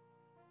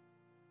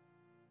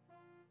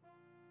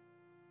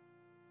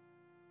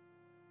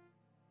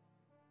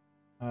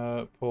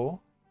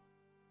 Pull.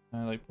 Can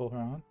I, like, pull her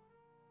on?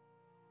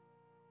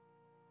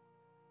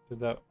 Did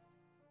that...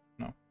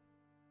 No.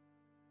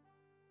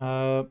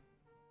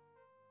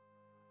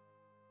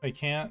 I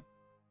can't...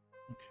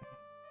 Okay.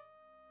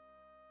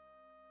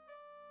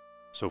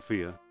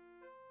 Sophia,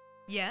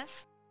 Yes?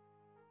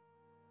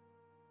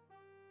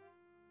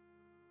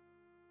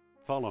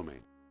 follow me.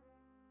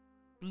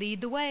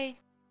 Lead the way.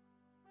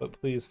 But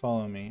please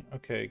follow me.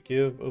 Okay,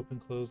 give, open,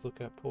 close,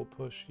 look at, pull,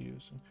 push,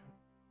 use. Okay.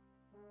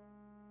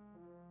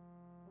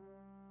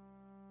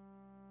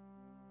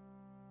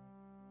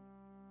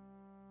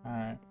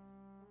 Alright.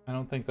 I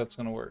don't think that's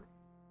gonna work.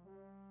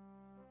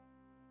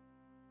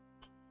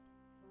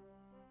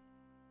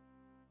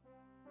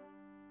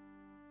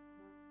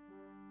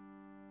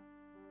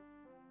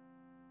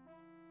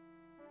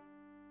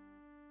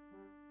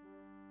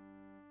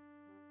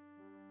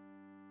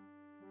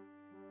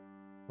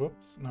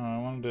 Whoops, no, I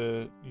wanted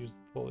to use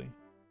the pulley.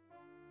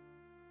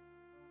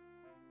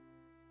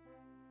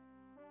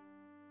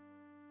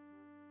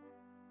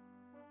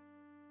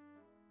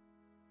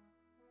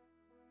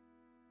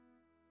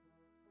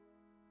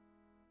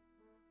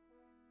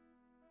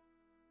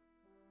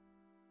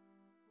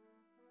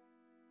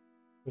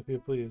 Sophia,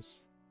 please.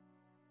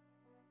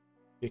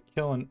 You're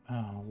killing...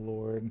 Oh,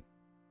 Lord.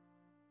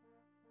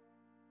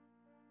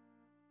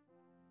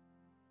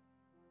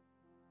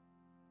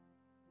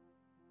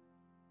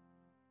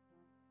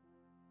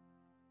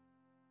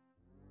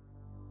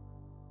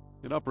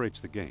 It operates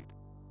the gate.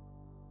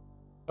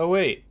 Oh,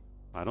 wait.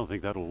 I don't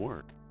think that'll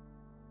work.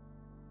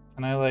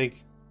 Can I,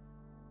 like...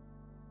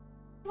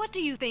 What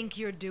do you think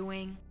you're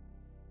doing?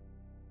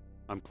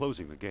 I'm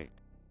closing the gate.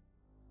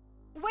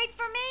 Wait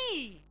for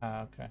me!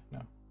 Ah, okay,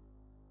 no.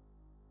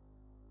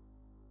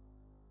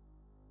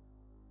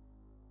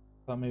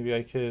 Thought maybe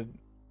I could...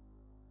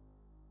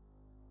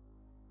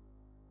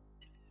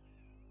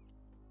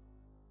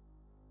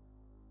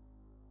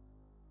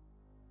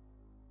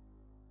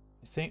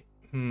 I think...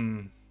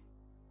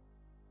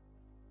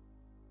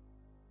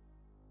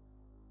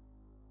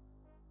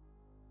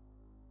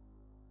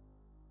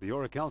 The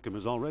orichalcum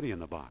is already in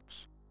the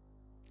box.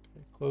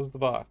 Okay, close the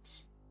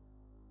box.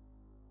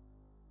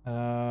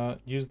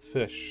 Use the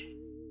fish.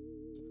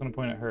 Just gonna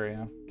point at her,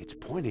 yeah. It's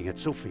pointing at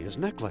Sophia's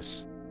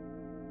necklace.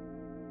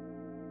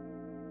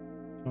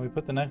 Can we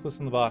put the necklace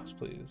in the box,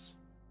 please?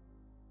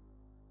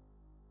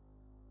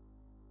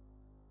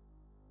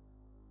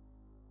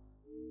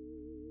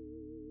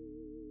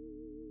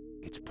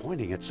 It's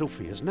pointing at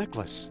Sophia's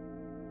necklace.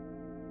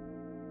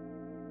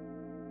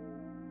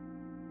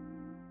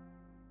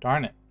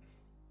 Darn it.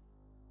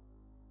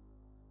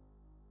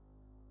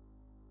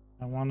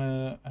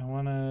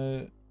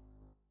 I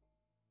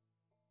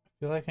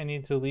feel like I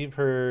need to leave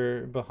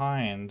her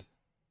behind.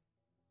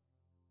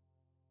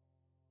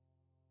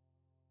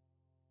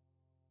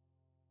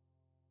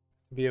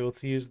 To be able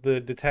to use the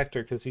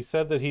detector, because he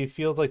said that he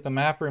feels like the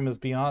map room is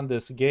beyond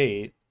this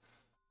gate,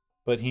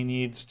 but he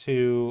needs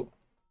to...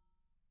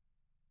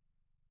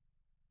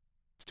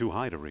 It's too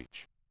high to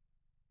reach.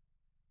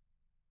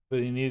 But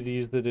he needed to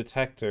use the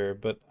detector,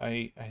 but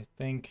I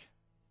think...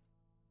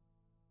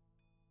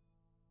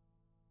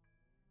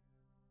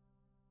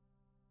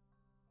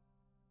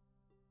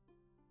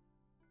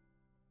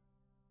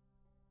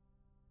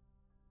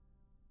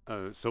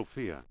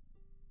 Sophia,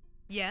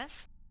 Yes?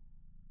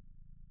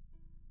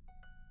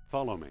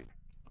 follow me.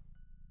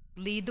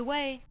 Lead the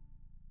way.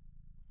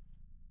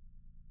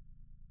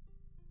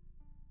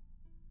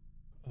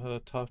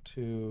 Talk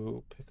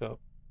to, pick up,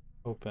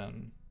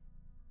 open.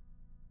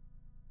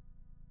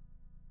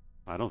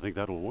 I don't think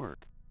that'll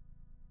work.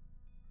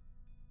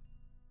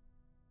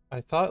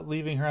 I thought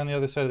leaving her on the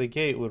other side of the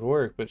gate would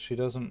work, but she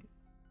doesn't...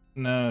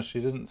 No, she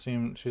doesn't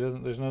seem... She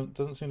doesn't... There's no...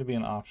 Doesn't seem to be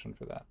an option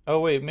for that. Oh,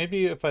 wait.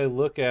 Maybe if I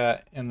look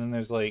at... And then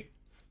there's like...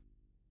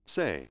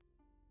 Say,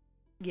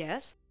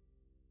 Yes?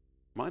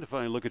 mind if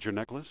I look at your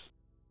necklace?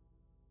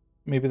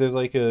 Maybe there's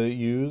like a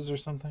use or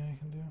something I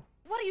can do?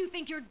 What do you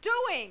think you're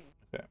doing?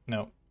 Okay,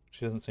 no,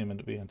 she doesn't seem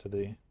to be into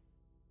the...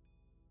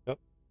 Yep.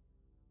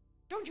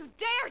 Don't you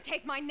dare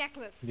take my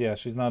necklace! Yeah,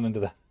 she's not into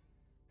that.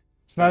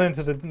 She's not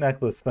into the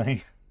necklace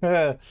thing.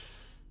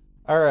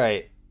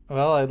 Alright.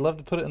 Well, I'd love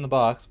to put it in the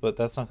box, but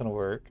that's not going to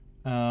work.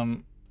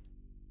 It's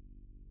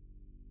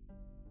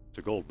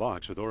a gold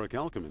box with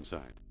orichalcum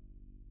inside.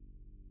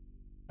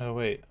 Oh,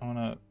 wait. I want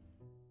to...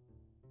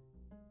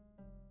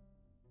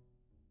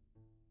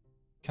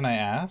 Can I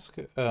ask?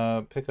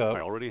 Pick up.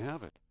 I already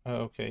have it.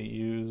 Okay,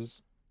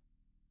 use...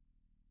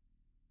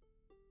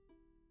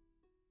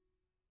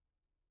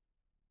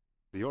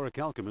 The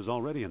orichalcum is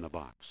already in the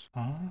box.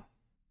 Huh?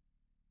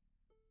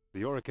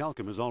 The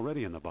orichalcum is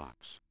already in the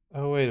box.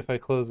 Oh, wait, if I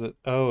close it...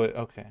 Oh,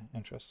 okay,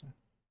 interesting.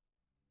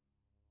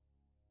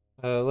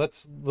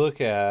 Let's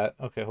look at...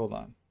 Okay, hold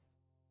on.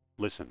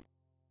 Listen.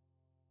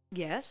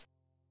 Yes?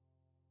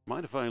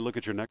 Mind if I look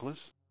at your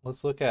necklace?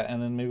 Let's look at...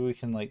 And then maybe we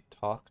can, like,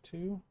 talk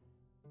to...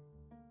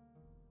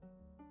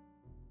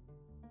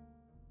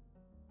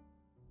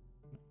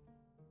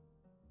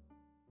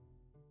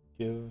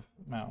 Give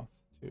mouth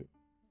to...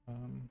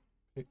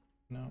 Pick...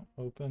 No,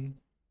 open...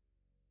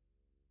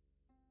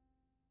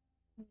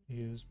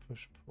 Use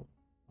push pull.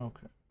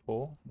 Okay,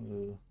 pull.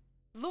 Ugh.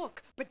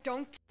 Look, but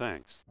don't...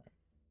 Thanks.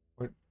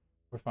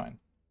 We're fine.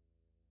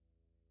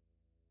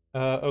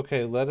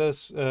 Okay,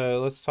 let's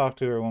talk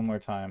to her one more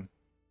time.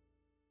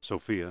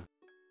 Sophia,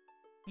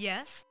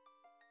 Yes?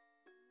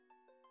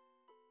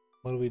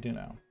 What do we do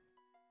now?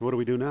 what do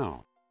we do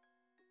now?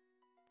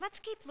 Let's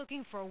keep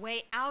looking for a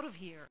way out of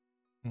here.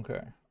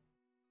 Okay.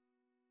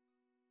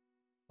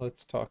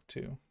 Let's talk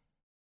to...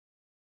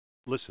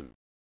 Listen.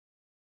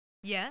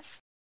 Yes?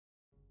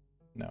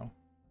 No.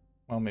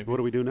 Well, maybe. What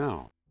do we do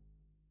now?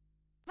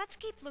 Let's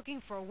keep looking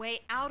for a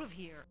way out of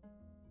here.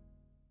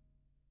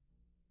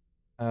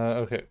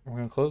 Okay, we're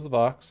gonna close the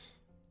box.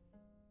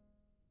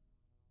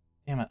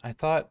 Damn it, I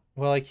thought...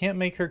 Well, I can't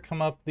make her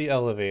come up the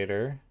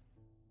elevator.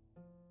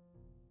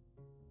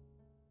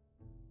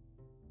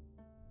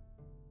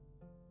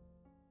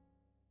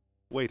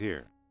 Wait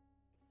here.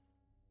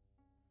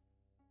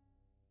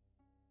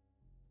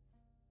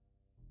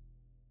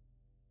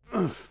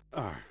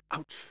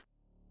 Ouch.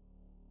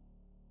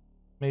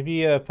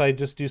 Maybe if I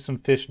just do some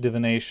fish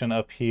divination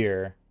up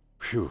here.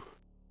 Phew.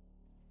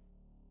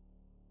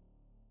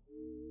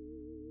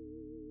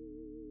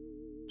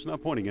 It's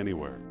not pointing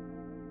anywhere.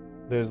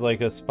 There's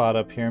like a spot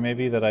up here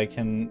maybe that I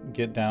can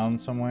get down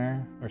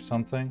somewhere or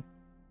something.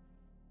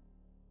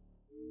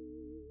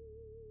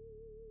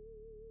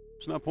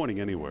 It's not pointing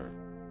anywhere.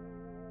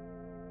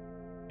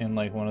 In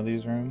like one of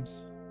these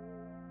rooms.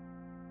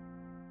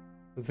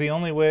 It's the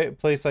only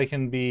place I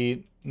can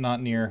be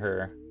not near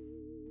her.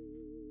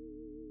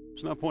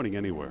 It's not pointing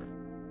anywhere.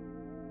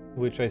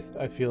 Which I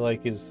feel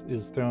like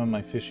is throwing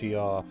my fishy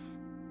off.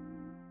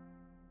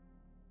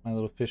 My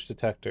little fish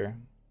detector.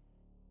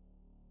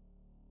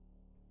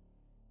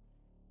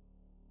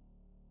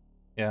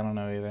 Yeah, I don't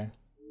know either.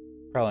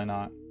 Probably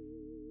not.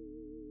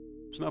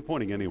 It's not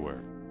pointing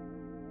anywhere.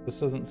 This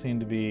doesn't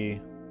seem to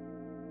be...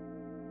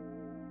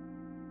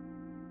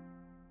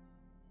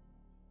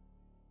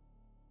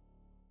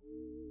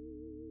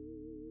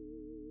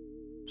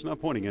 It's not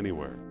pointing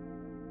anywhere.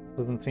 This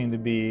doesn't seem to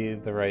be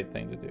the right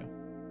thing to do.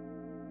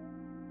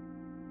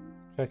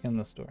 Check in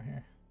this door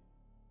here.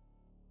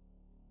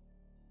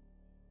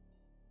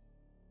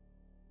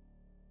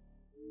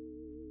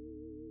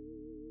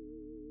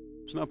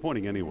 It's not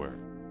pointing anywhere.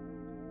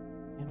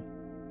 Damn it.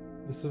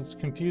 This is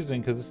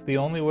confusing because it's the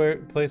only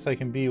place I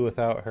can be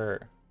without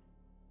her.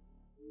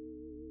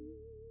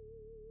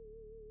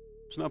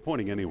 It's not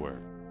pointing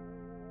anywhere.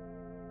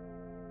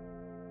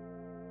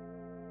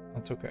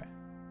 That's okay.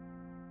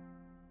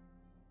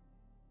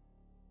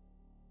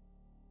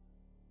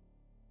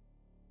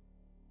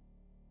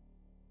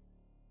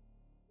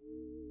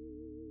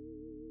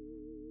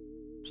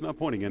 It's not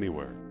pointing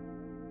anywhere.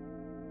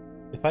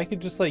 If I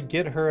could just like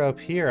get her up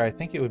here, I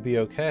think it would be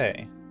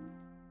okay.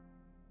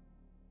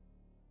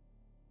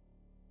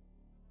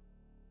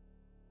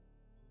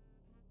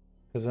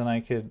 Because then I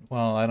could,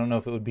 well, I don't know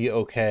if it would be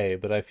okay,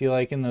 but I feel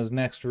like in those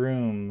next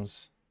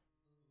rooms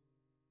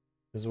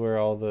is where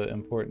all the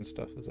important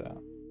stuff is at.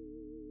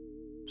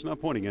 It's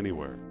not pointing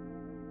anywhere.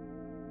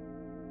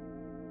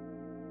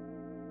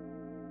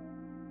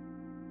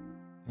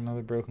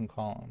 Another broken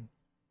column.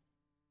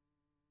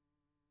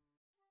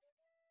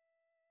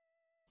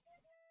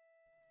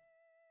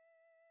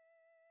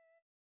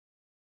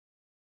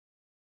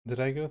 Did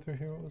I go through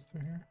here? What was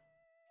through here?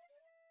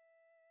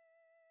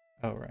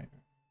 Oh, right.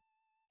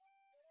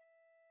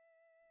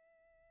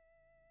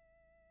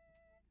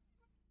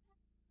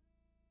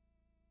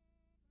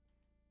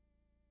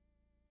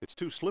 It's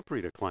too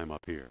slippery to climb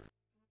up here.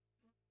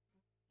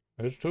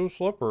 It's too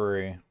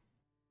slippery.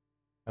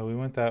 Oh, we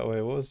went that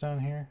way. What was down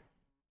here?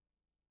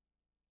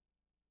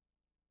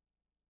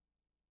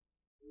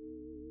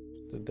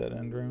 Just a dead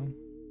end room.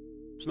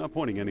 It's not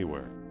pointing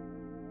anywhere.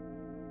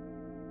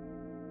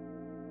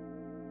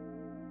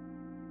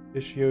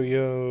 Fish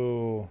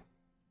yo-yo.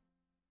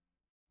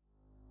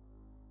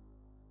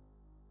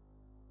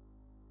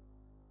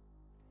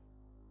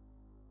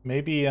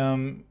 Maybe,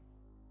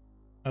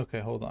 okay,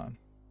 hold on.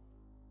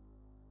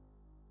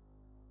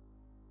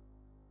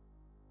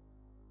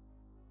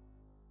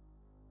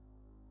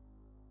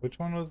 Which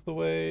one was the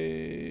way?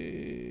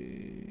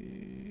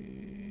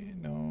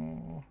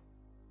 No.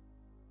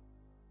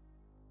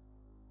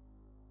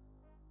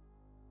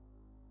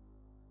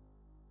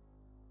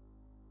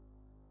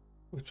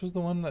 Which was the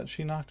one that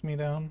she knocked me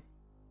down?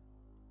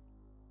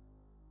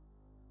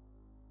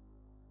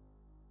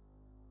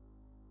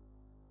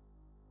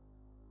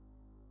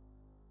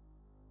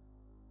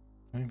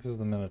 I think this is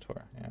the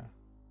Minotaur, yeah.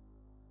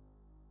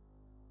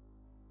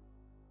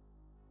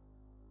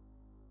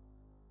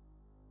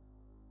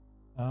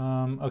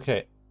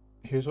 Okay.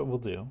 Here's what we'll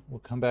do. We'll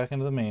come back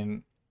into the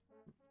main...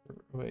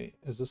 Wait,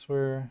 is this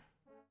where...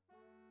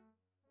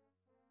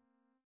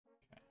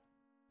 Okay.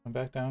 Come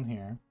back down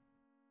here.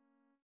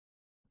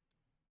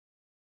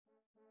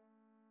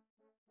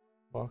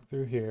 Walk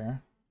through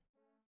here.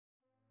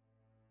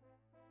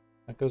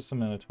 That goes to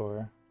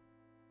Minotaur.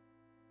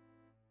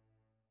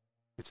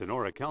 It's an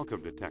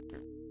orichalcum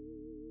detector.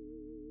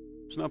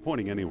 It's not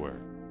pointing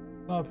anywhere.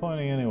 It's not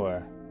pointing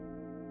anywhere.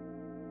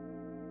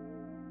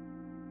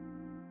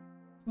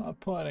 It's not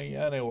pointing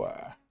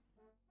anywhere.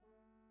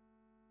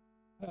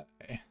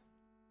 Hey.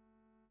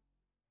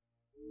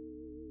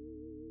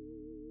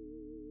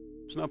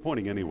 It's not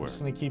pointing anywhere. I'm just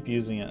gonna keep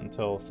using it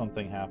until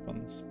something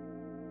happens.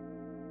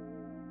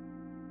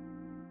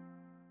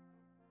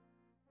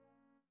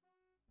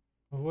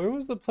 Where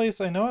was the place?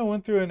 I know I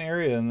went through an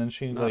area and then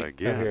she Not like...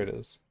 again. Oh, here it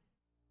is.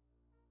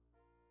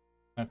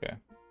 Okay.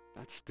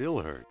 That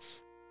still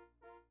hurts.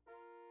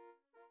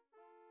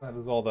 That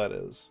is all that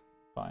is.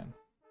 Fine.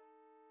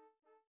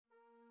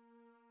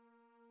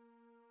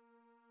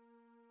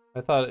 I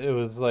thought it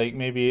was like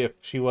maybe if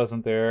she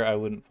wasn't there I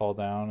wouldn't fall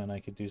down and I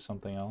could do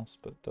something else,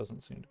 but it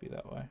doesn't seem to be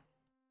that way.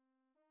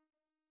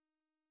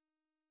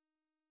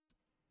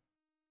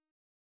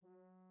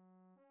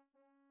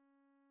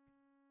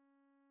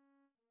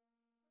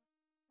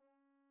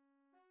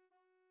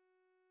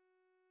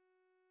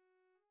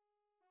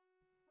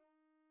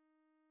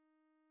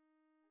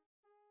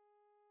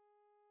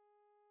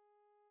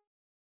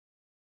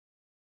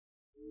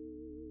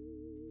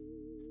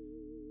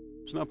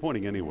 It's not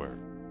pointing anywhere.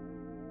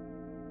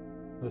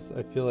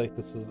 I feel like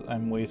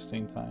I'm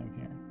wasting time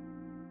here.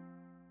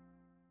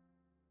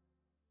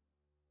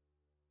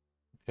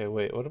 Okay,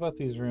 wait, what about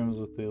these rooms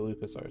with the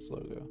LucasArts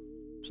logo?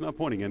 It's not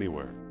pointing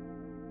anywhere.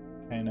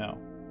 Okay, no.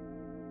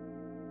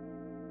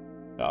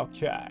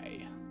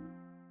 Okay.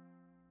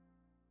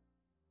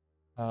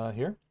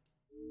 Here?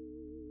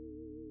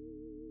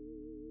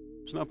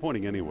 It's not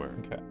pointing anywhere.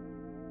 Okay.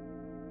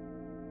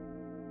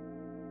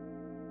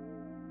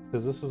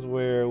 Because this is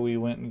where we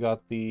went and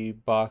got the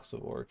box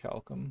of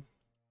orichalcum.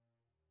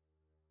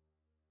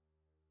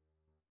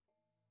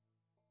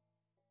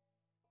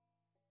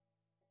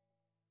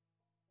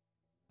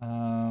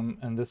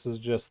 And this is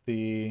just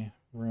the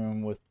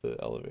room with the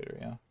elevator,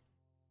 yeah.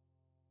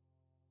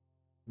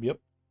 Yep.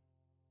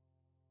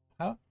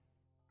 How?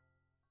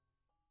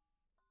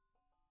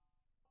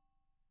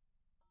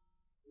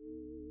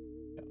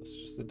 Yeah, it's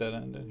just a dead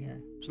end in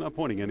here. It's not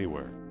pointing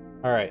anywhere.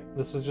 Alright,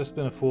 this has just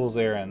been a fool's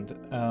errand.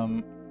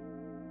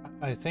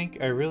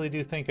 I really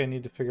do think I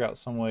need to figure out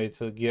some way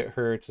to get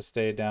her to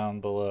stay down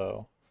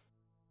below.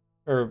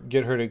 Or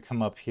get her to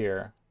come up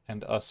here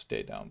and us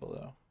stay down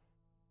below.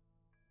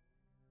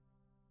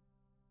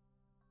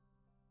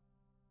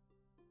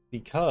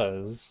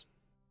 Because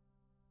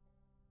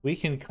we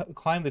can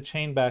climb the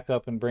chain back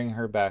up and bring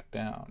her back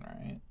down,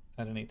 right?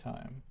 At any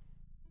time.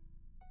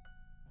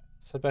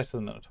 Let's head back to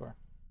the Minotaur.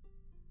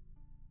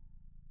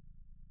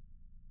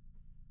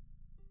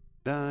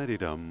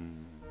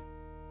 Da-de-dum.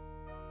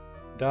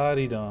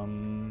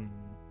 Da-dee-dum.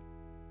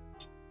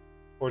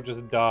 Or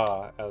just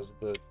da, as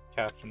the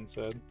caption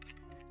said.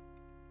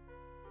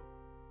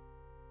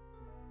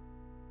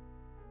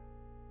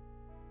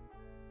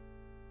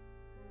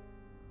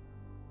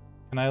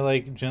 Can I,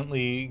 like,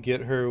 gently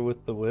get her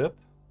with the whip?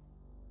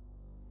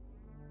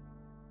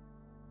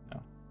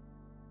 No.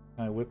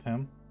 Can I whip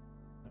him?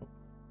 Nope.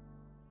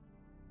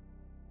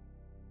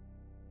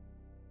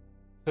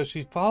 So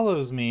she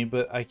follows me,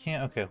 but I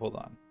can't... Okay, hold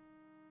on.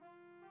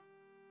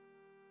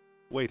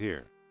 Wait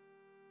here.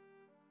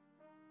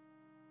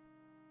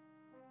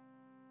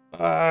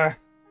 Okay.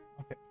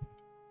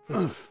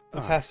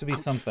 This has to be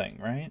something,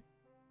 right?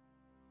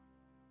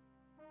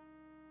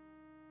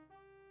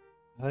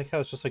 I like how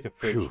it's just like a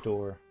fridge Phew.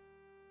 door.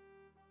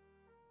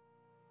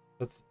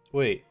 Let's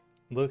wait.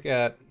 Look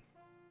at...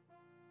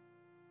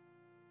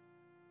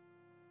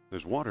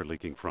 There's water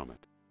leaking from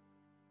it.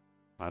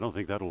 I don't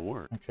think that'll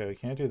work. Okay, we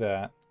can't do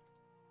that.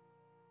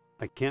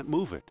 I can't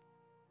move it.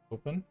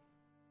 Open.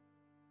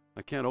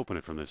 I can't open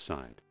it from this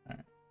side.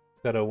 Alright. It's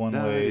got a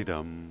one-way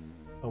Da-de-dum.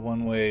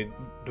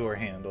 door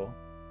handle.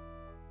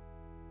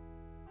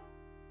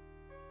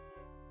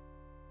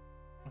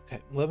 Okay,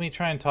 let me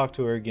try and talk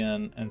to her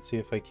again and see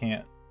if I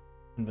can't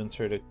convince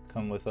her to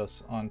come with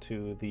us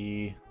onto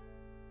the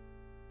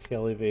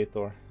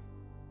elevator.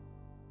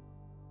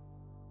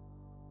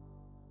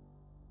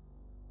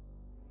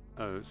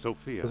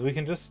 Sophia. Because we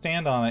can just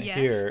stand on it Yes?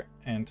 here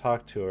and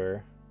talk to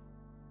her.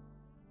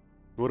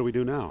 What do we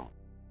do now?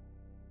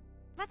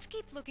 Let's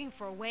keep looking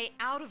for a way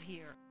out of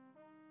here.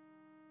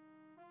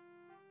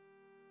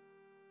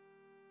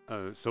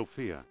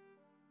 Sophia.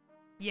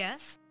 Yes?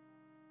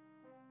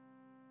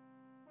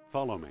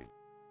 Follow me.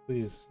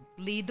 Please.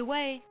 Lead the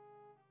way.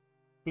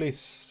 Please,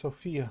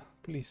 Sophia.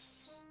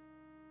 Please.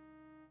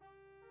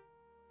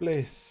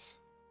 Please.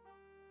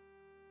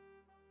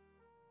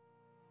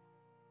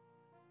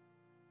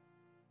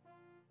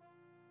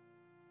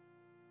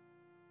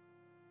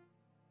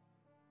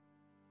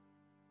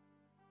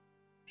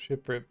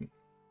 Ship ribbon.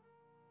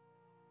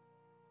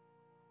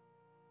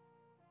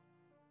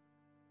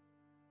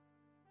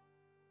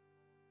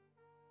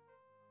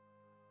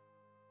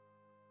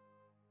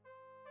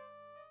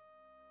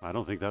 I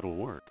don't think that'll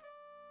work.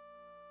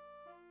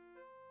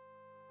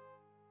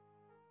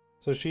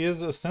 So she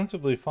is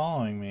ostensibly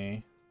following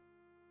me.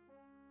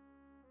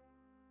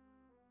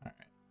 Alright.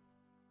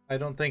 I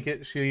don't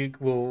think she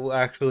will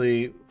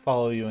actually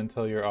follow you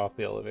until you're off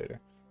the elevator.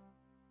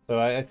 So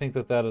I think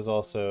that is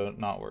also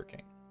not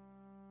working.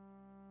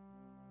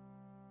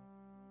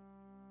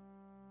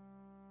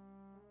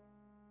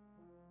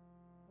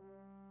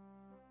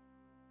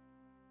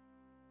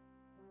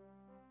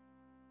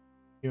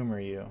 Humor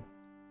you.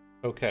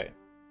 Okay.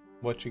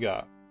 What you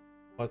got?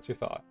 What's your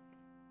thought?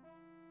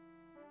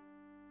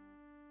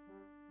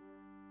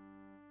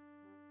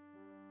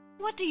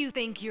 What do you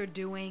think you're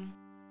doing?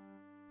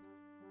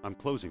 I'm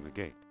closing the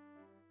gate.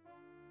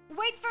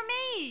 Wait for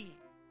me!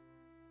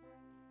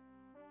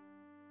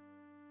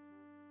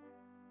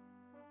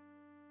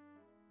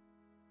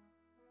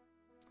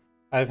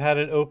 I've had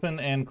it open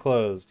and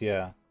closed,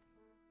 yeah.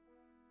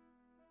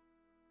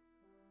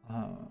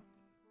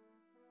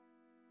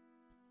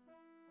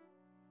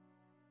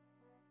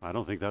 I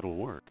don't think that'll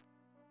work.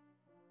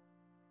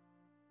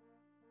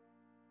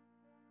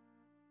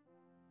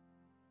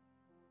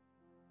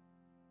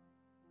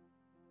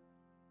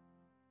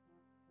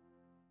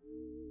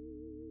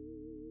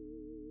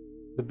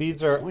 The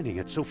beads are Pointing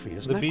at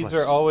Sophia's the necklace. beads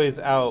are always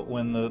out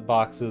when the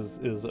box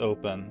is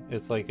open.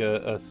 It's like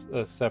a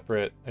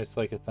separate. It's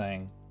like a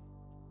thing.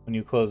 When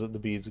you close it, the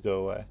beads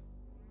go away.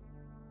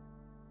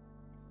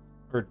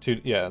 Or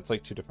two. Yeah, it's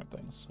like two different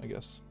things, I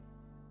guess.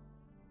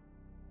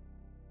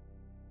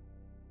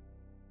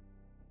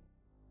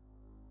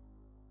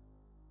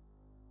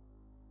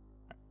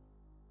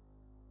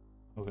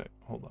 Okay,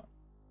 hold on.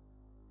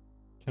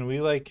 Can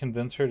we like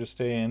convince her to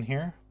stay in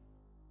here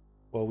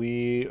while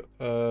we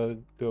go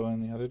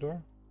in the other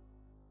door?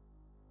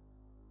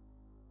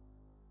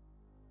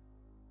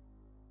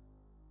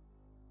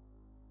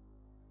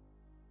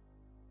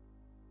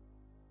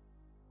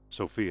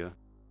 Sophia,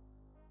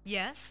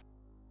 Yes?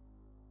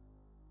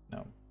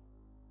 No.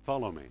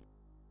 follow me.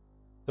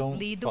 Don't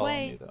Lead the follow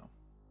way. me though.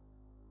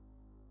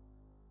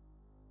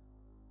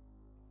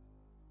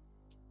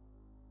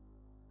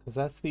 Because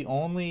that's the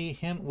only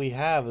hint we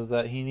have, is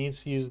that he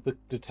needs to use the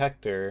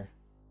detector.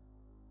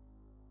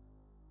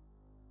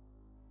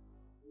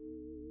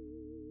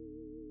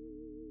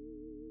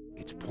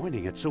 It's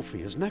pointing at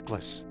Sophia's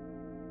necklace.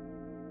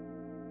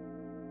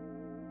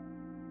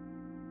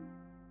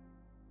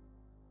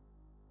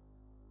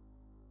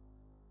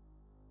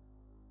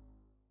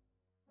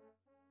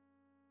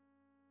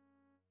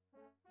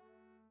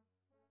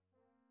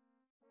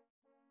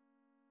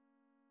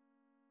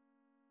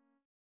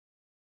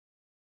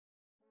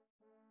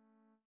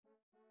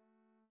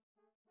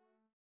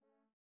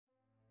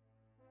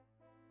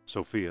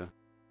 Sophia,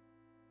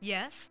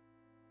 Yes?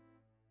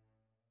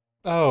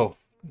 Oh,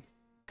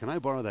 can I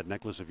borrow that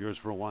necklace of yours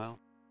for a while?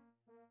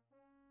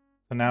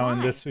 so now in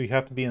Why? this, we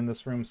have to be in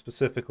this room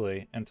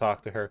specifically and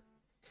talk to her.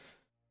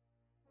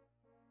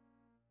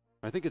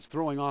 I think it's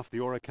throwing off the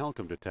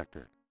orichalcum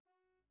detector.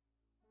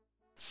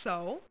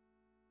 So?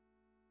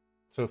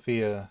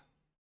 Sophia,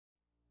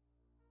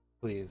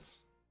 please.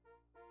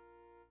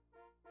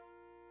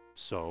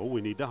 So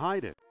we need to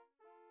hide it.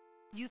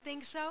 You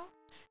think so?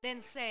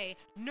 Then say,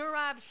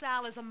 Nurab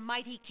Sal is a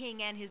mighty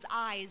king and his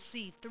eyes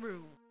see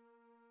through.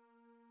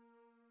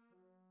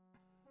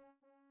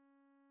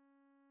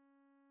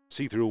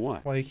 See through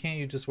what? Why can't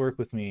you just work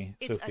with me,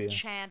 It's Sophia? a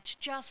chant,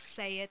 just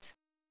say it.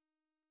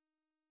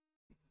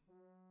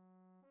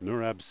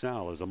 Nurab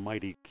Sal is a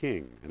mighty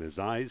king, and his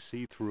eyes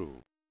see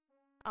through.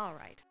 All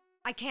right.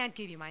 I can't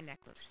give you my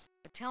necklace,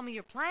 but tell me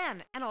your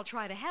plan, and I'll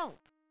try to help.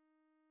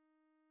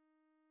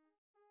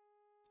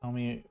 Tell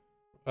me,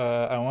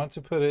 I want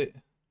to put it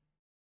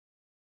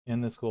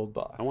in this gold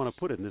box. I want to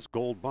put it in this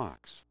gold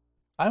box.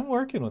 I'm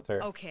working with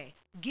her. Okay,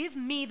 give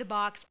me the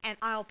box, and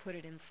I'll put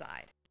it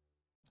inside.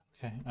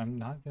 Okay, I'm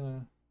not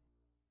gonna...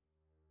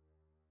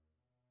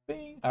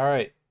 Bing. All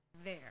right.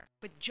 There,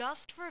 but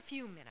just for a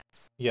few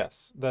minutes.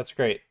 Yes, that's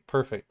great.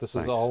 Perfect. This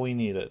Thanks. is all we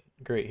needed.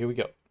 Great, here we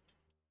go.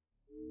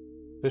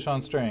 Fish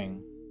on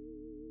string.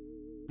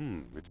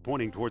 It's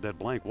pointing toward that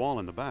blank wall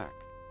in the back.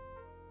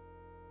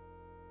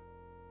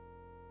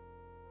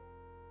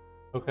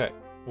 Okay,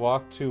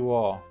 walk to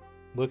wall.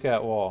 Look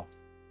at wall.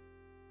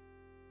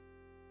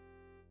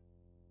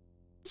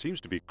 seems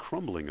to be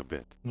crumbling a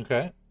bit.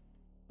 Okay.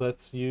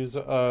 Let's use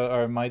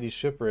our mighty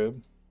ship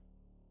rib.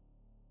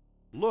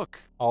 Look!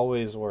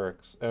 Always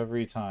works.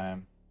 Every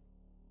time.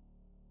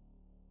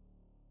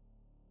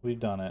 We've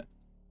done it.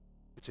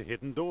 It's a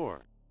hidden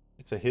door.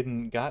 It's a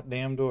hidden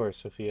goddamn door,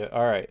 Sophia.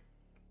 Alright.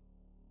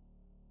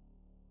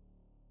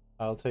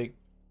 I'll take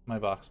my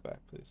box back,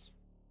 please.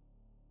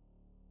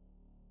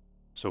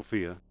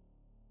 Sophia,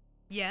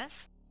 Yes?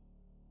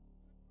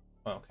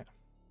 Oh, okay.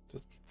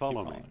 Just keep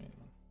follow following me.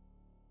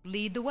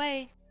 Lead the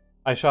way.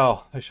 I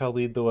shall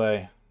lead the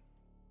way.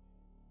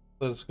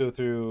 Let us go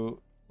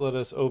through. Let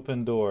us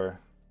open door.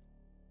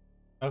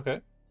 Okay.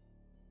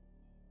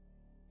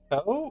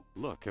 Oh,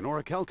 Look, an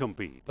orichalcum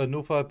bead. a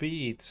Nufa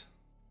bead.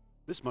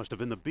 This must have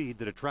been the bead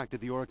that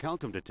attracted the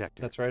orichalcum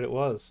detector. That's right, it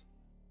was.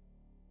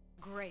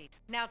 Great.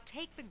 Now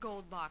take the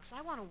gold box.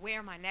 I want to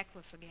wear my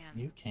necklace again.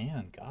 You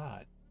can,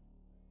 God.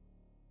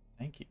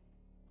 Thank you.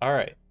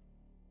 Alright.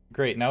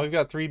 Great, now we've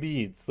got 3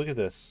 beads. Look at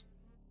this.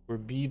 We're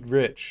bead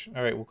rich.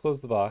 Alright, we'll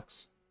close the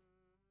box.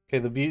 Okay,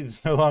 the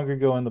beads no longer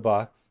go in the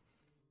box.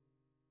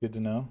 Good to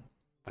know.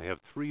 I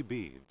have 3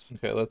 beads.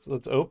 Okay, let's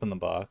open the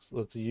box.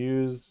 Let's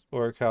use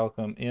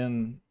orichalcum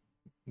in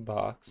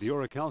box. The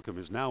orichalcum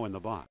is now in the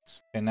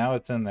box. Okay, now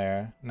it's in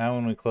there. Now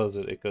when we close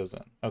it, it goes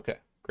in. Okay,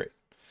 great.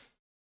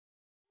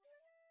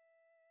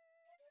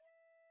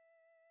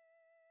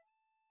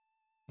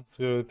 Let's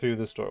go through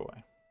this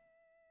doorway.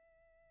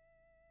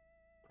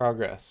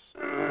 Progress.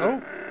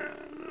 Oh!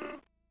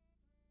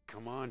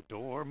 Come on,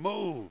 door,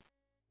 move!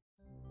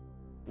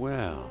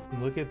 Well,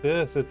 Look at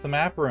this. It's the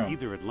map room.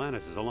 either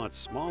Atlantis is a lot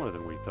smaller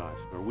than we thought,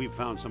 or we've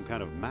found some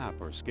kind of map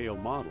or scale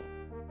model.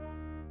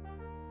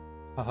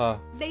 Haha.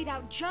 Laid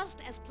out just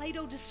as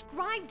Plato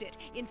described it,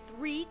 in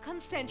 3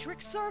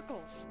 concentric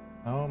circles.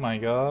 Oh my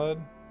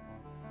god.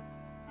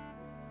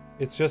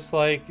 It's just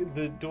like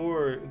the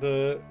door,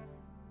 the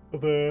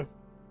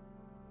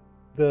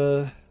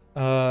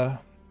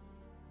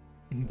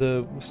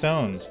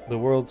stones, the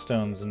world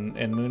stones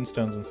and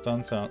moonstones and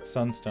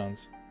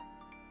sunstones.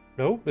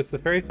 Nope, it's the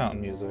fairy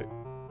fountain music.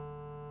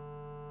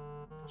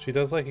 She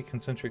does like a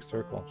concentric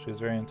circle. She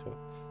was very into it.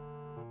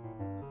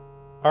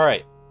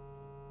 Alright.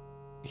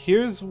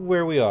 Here's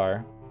where we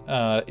are.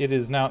 It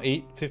is now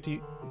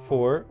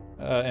 8:54.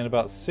 In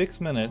about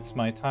 6 minutes,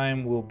 my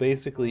time will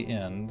basically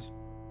end.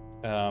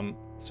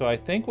 So I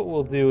think what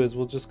we'll do is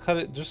we'll just cut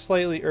it just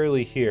slightly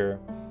early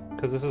here,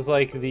 because this is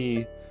like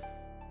the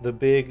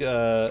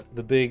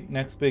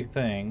next big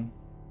thing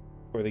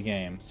for the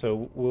game.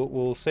 So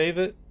we'll save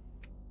it.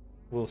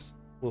 We'll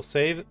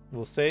save it.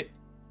 We'll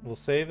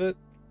save it.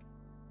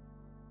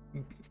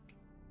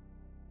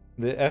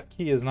 The F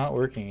key is not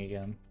working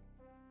again.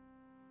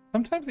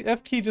 Sometimes the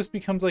F key just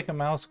becomes like a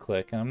mouse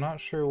click, and I'm not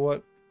sure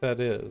what that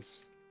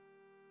is.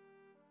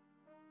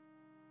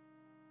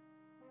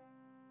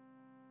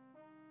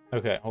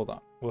 Okay, hold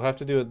on. We'll have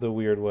to do it the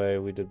weird way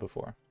we did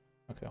before.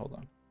 Okay, hold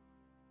on.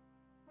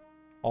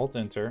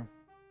 Alt-Enter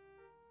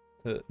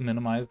to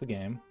minimize the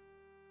game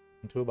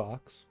into a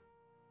box.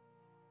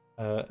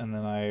 And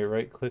then I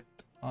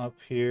right-clicked up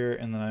here,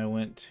 and then I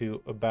went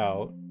to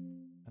About,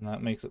 and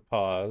that makes it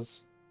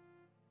pause.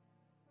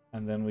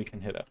 And then we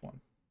can hit F1.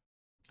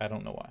 I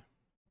don't know why.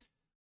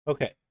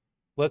 Okay,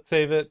 let's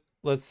save it.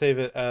 Let's save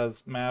it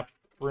as map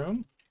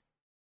room.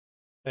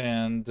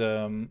 And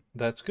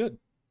that's good.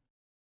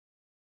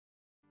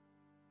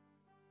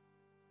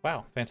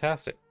 Wow,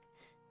 fantastic.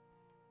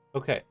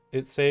 Okay,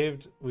 it's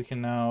saved. We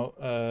can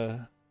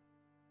now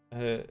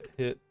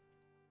hit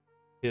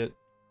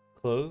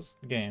close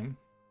the game.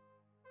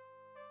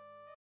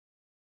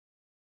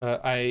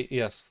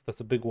 Yes, that's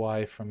a big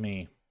Y from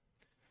me.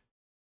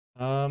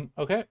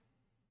 Okay.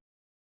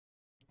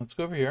 Let's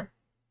go over here.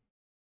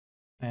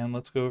 And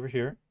let's go over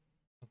here.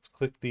 Let's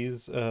click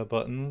these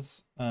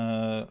buttons.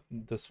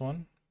 This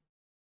one.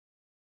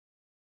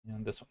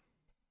 And this one.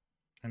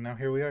 And now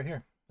here we are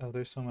here. Oh,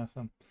 there's some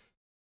FM.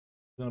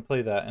 I was gonna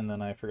play that and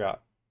then I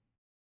forgot.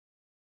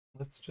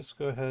 Let's just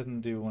go ahead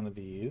and do one of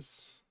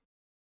these.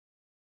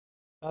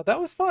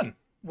 That was fun.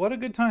 What a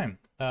good time.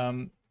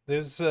 That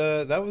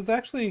was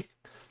actually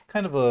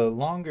kind of a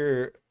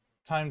longer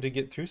time to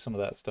get through some of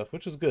that stuff,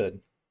 which is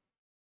good.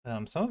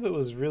 Some of it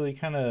was really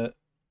kind of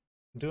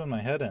doing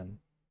my head in,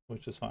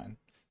 which is fine.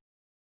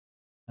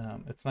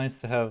 It's nice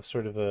to have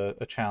sort of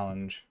a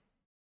challenge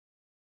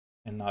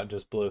and not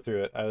just blow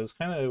through it. I was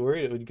kind of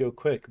worried it would go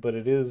quick, but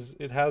it has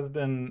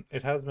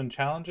been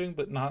challenging,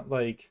 but not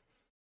like,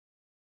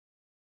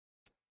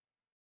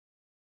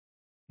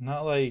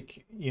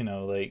 you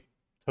know, like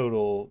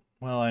total,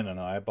 well, I don't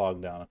know, I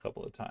bogged down a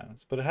couple of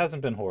times, but it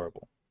hasn't been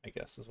horrible, I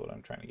guess is what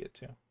I'm trying to get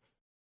to.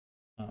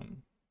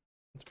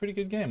 It's a pretty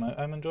good game.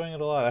 I'm enjoying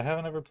it a lot. I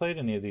haven't ever played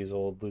any of these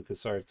old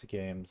LucasArts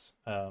games,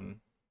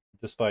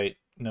 despite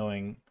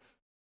knowing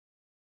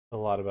a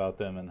lot about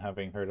them and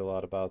having heard a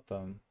lot about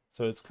them.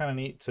 So it's kind of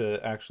neat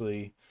to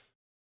actually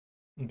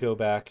go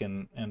back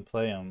and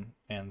play them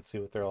and see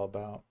what they're all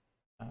about.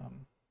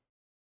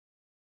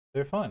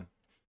 They're fun.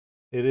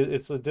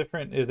 It's a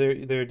different.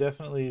 They're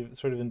definitely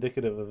sort of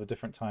indicative of a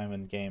different time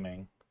in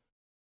gaming.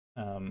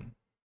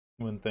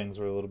 when things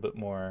were a little bit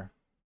more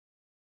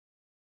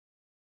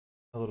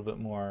what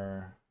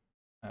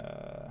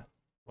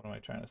am I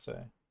trying to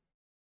say?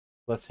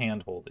 Less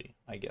handholdy,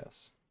 I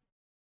guess.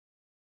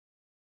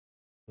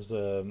 It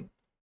was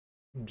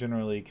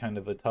generally kind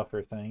of a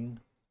tougher thing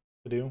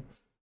to do.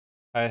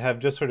 I have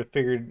just sort of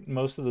figured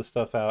most of the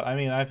stuff out. I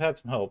mean, I've had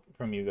some help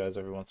from you guys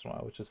every once in a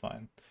while, which is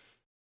fine.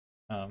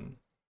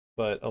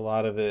 But a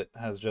lot of it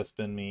has just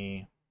been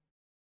me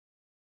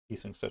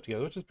piecing stuff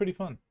together, which is pretty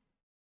fun.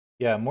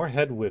 Yeah, more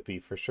head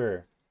whippy for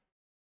sure.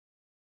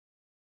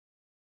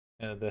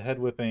 The head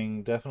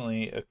whipping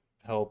definitely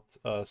helped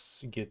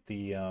us get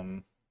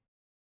the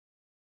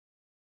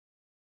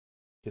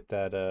get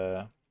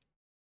that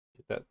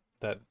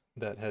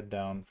head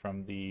down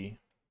from the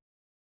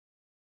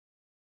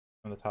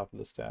top of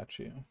the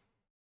statue.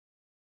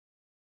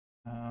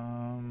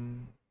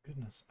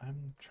 Goodness,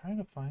 I'm trying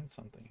to find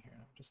something here.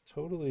 I'm just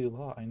totally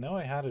lost. I know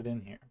I had it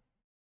in here.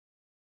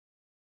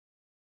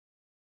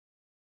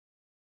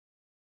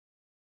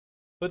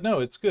 But no,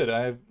 it's good.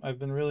 I've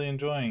been really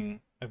enjoying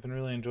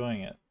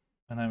it,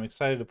 and I'm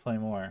excited to play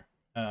more.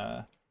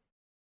 It'll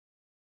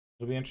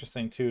be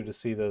interesting too to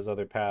see those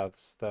other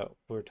paths that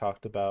were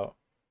talked about.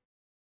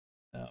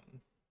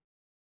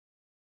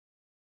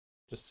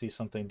 Just see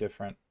something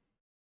different.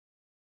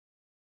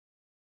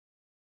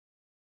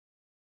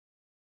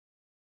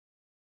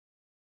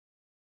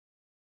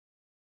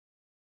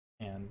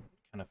 And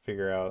kind of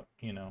figure out,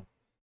 you know,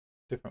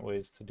 different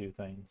ways to do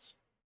things.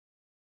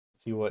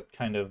 See what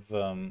kind of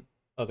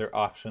other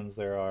options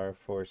there are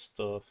for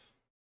stuff.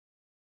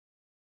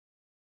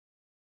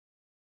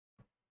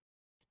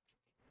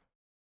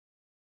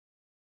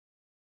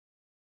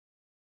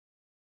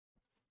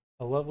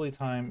 A lovely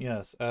time,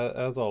 yes,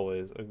 as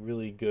always, a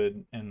really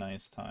good and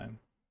nice time.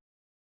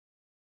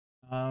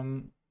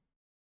 I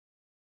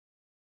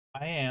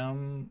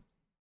am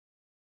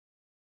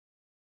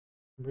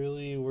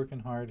really working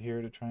hard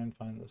here to try and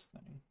find this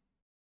thing.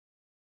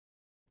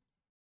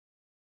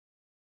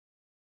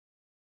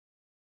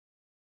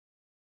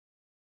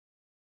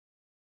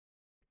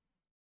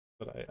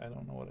 But I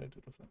don't know what I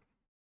did with it.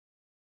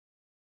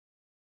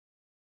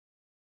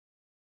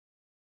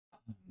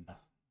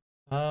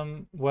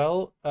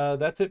 Well,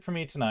 that's it for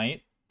me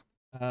tonight.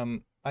 I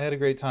had a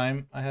great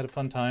time. I had a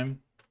fun time.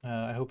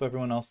 I hope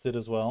everyone else did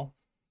as well.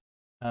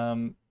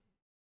 And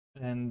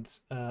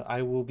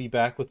I will be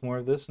back with more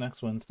of this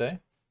next Wednesday.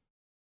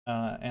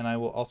 And I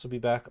will also be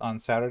back on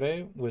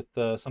Saturday with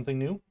something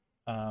new.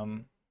 I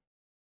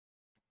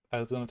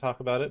was going to talk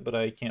about it, but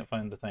I can't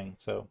find the thing,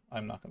 so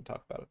I'm not going to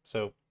talk about it.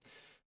 So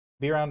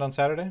be around on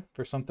Saturday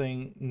for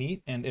something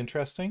neat and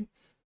interesting.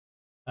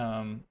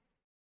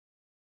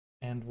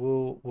 And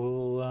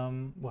we'll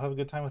have a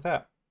good time with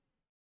that.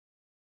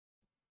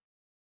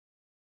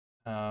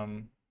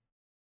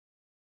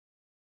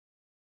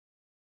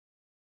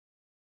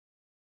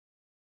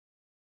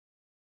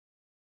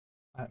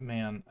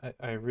 Man,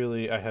 I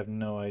really have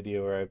no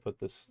idea where I put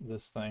this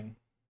thing.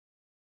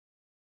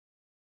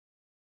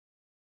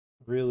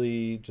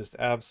 Really, just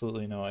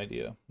absolutely no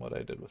idea what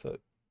I did with it,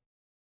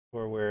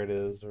 or where it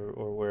is,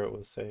 or where it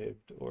was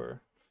saved,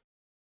 or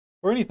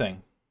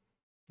anything.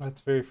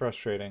 That's very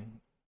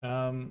frustrating.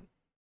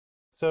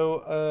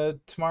 So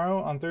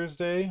tomorrow on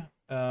Thursday,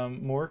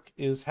 Mork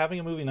is having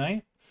a movie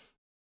night.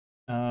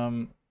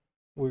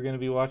 We're going to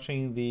be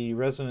watching the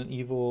Resident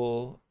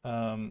Evil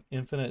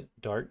Infinite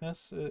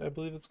Darkness, I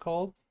believe it's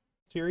called,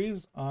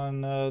 series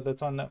on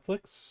that's on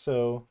Netflix.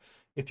 So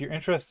if you're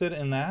interested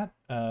in that,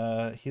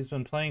 he's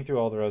been playing through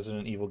all the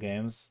Resident Evil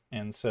games,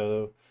 and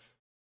so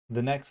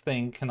the next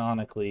thing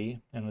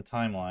canonically in the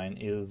timeline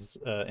is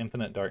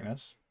Infinite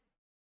Darkness.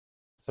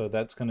 So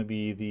that's going to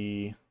be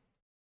the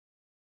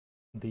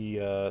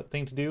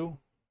thing to do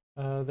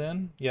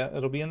then. Yeah,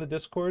 it'll be in the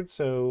Discord,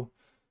 so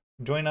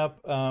join up.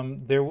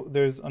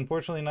 There's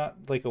unfortunately not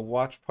like a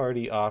watch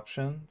party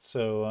option,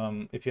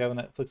 so if you have a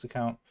Netflix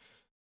account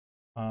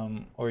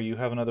or you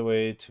have another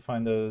way to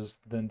find those,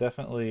 then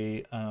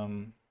definitely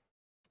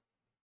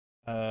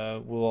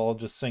we'll all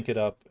just sync it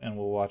up and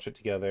we'll watch it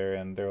together,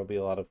 and there will be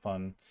a lot of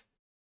fun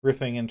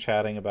riffing and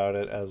chatting about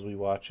it as we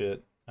watch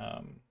it.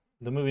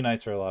 The movie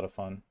nights are a lot of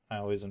fun. I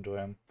always enjoy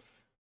them.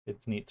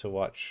 It's neat to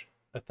watch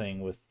a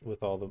thing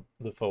with all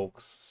the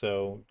folks,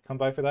 so come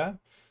by for that.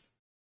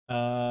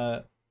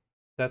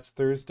 That's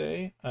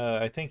Thursday.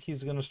 I think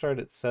he's going to start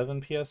at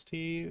 7 PST.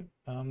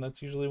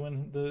 That's usually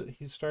when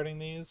he's starting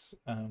these,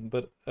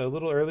 but a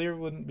little earlier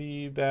wouldn't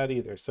be bad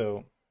either.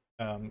 So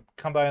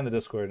come by on the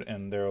Discord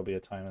and there will be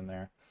a time in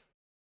there.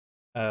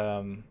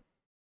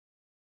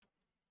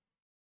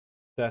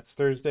 That's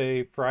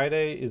Thursday.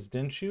 Friday is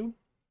Dinshu.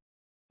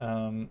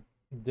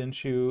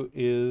 Dinshu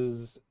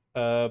is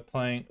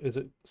playing, is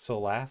it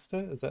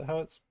Solasta? Is that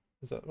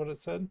what it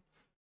said?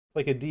 It's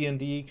like a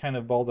D&D kind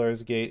of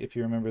Baldur's Gate, if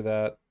you remember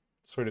that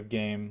sort of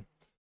game.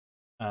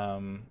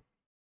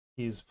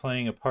 He's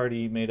playing a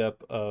party made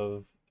up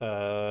of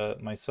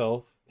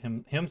myself,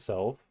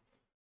 himself,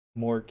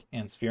 Mork,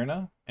 and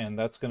Sphyrna, and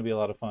that's going to be a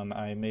lot of fun.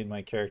 I made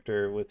my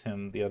character with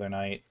him the other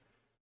night.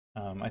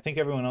 I think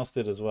everyone else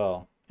did as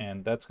well,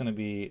 and that's going to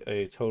be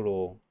a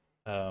total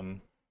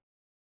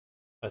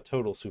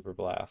super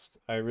blast.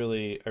 I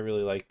really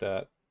like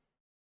that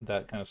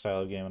kind of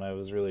style of game, and I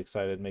was really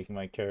excited making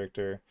my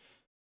character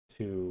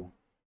to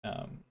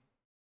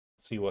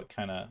see what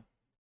kind of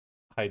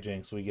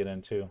hijinks we get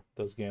into.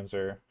 Those games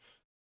are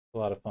a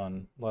lot of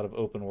fun, a lot of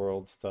open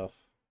world stuff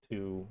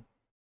to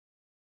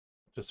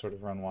just sort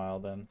of run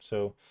wild in.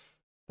 So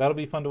that'll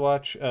be fun to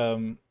watch.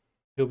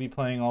 He'll be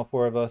playing all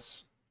four of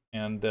us,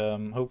 and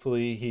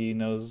hopefully he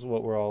knows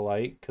what we're all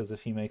like, because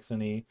if he makes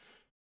any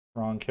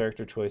wrong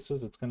character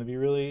choices, it's going to be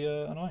really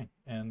annoying,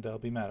 and I'll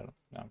be mad at him.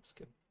 No, I'm just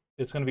kidding.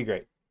 It's going to be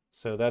great.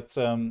 So that's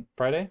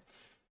Friday.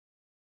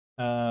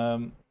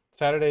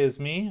 Saturday is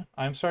me.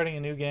 I'm starting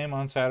a new game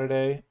on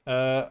Saturday.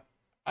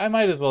 I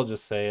might as well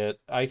just say it.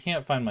 I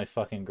can't find my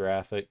fucking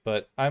graphic,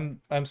 but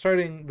I'm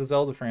starting the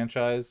Zelda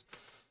franchise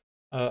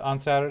on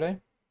Saturday.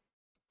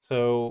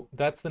 So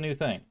that's the new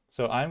thing.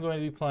 So I'm going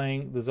to be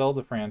playing the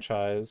Zelda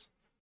franchise.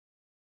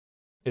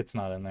 It's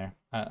not in there.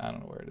 I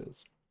don't know where it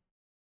is.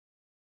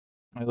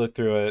 I looked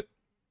through it.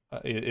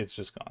 It's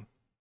just gone.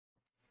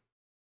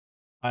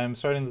 I'm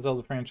starting the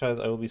Zelda franchise.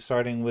 I will be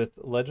starting with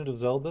Legend of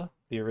Zelda,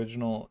 the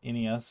original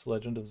NES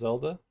Legend of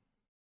Zelda.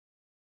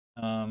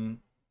 And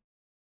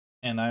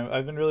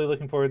I've been really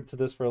looking forward to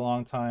this for a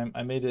long time.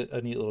 I made it a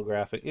neat little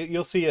graphic.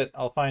 You'll see it.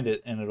 I'll find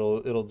it, and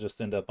it'll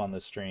just end up on the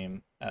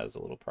stream as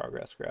a little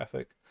progress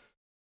graphic.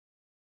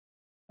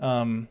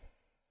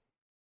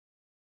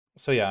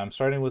 So yeah, I'm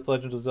starting with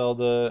Legend of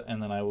Zelda,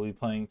 and then I will be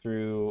playing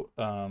through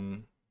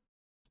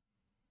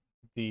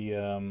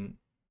the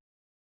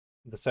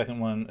second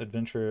one,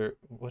 Adventure.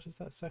 What is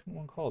that second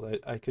one called?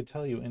 I could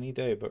tell you any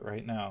day, but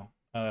right now,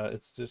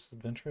 it's just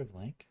Adventure of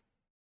Link.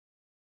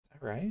 Is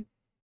that right?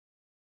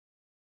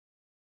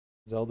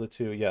 Zelda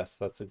 2. Yes,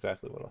 that's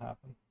exactly what'll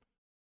happen.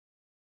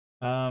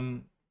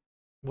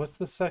 What's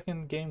the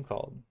second game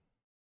called?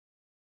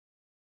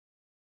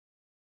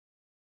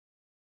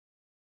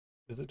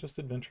 Is it just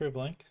Adventure of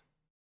Link?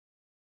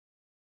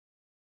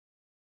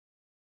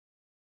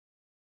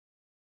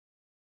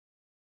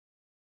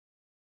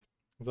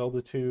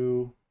 Zelda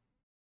 2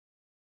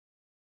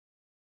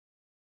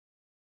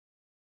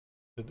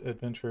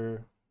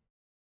 Adventure.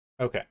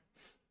 Okay.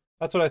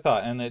 That's what I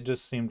thought, and it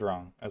just seemed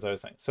wrong, as I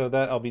was saying. So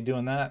that I'll be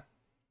doing that.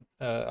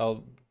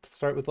 I'll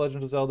start with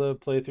Legend of Zelda,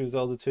 play through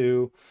Zelda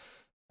 2,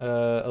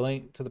 A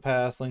Link to the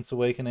Past, Link's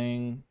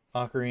Awakening,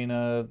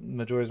 Ocarina,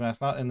 Majora's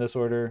Mask, not in this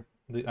order.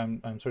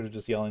 I'm sort of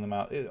just yelling them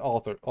out. All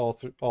of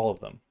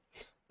them,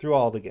 through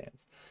all the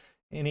games.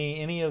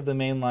 Any of the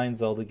mainline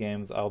Zelda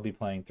games, I'll be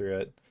playing through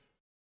it.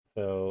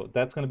 So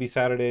that's going to be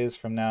Saturdays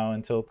from now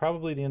until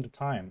probably the end of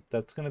time.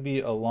 That's going to be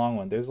a long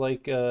one. There's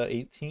like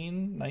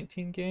 18,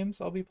 19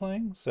 games I'll be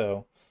playing.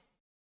 So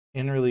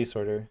in release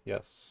order,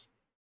 yes.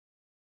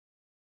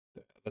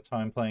 That's how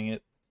I'm playing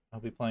it. I'll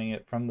be playing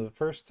it from the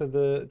first to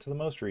the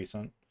most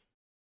recent.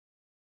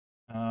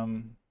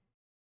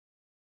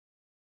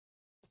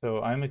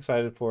 So I'm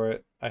excited for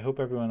it. I hope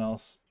everyone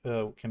else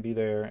can be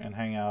there and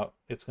hang out.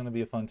 It's going to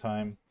be a fun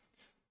time.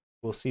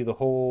 We'll see the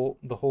whole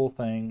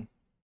thing,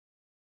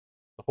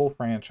 the whole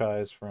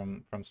franchise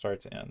from start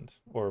to end,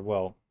 or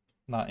well,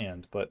 not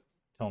end, but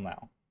till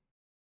now.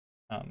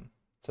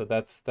 So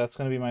that's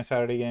going to be my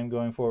Saturday game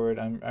going forward.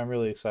 I'm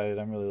really excited.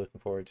 I'm really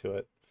looking forward to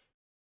it.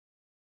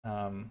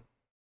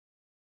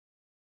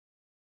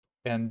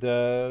 And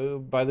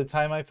by the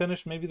time I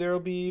finish, maybe there will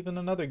be even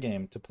another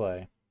game to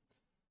play.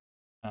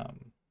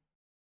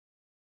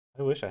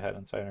 I wish I had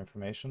insider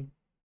information.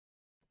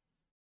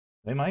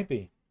 They might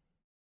be.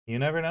 You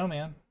never know,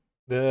 man.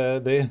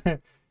 They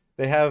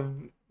they have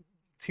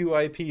 2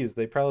 IPs.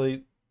 They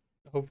probably,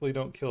 hopefully,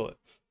 don't kill it.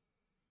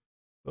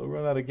 They'll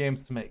run out of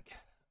games to make.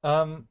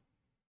 So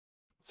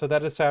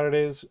that is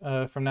Saturdays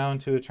from now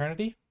into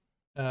eternity.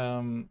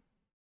 On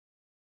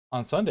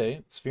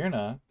Sunday,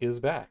 Sphyrna is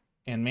back,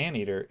 and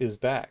Maneater is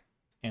back,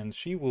 and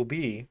she will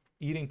be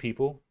eating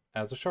people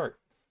as a shark.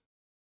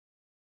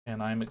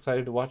 And I'm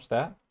excited to watch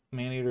that.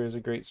 Maneater is a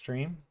great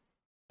stream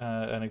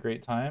and a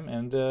great time,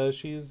 and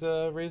she's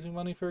raising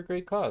money for a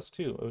great cause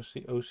too,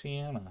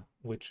 Oceana,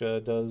 which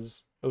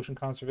does ocean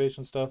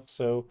conservation stuff.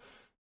 So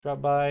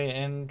drop by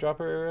and drop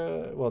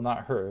her, well,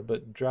 not her,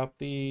 but drop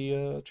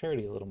the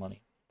charity a little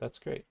money. That's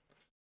great.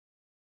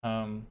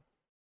 So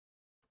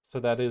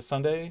that is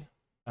Sunday.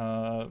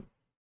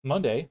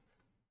 Monday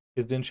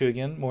is Dinshu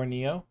again, more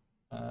Neo.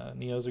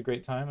 Neo's a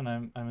great time, and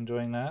I'm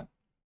enjoying that.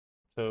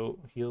 So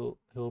he'll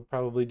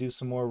probably do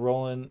some more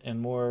rolling and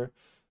more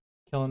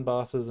killing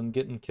bosses and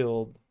getting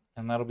killed,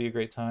 and that'll be a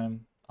great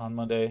time on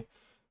Monday.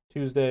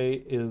 Tuesday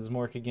is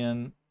Mork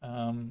again.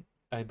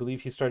 I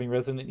believe he's starting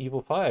Resident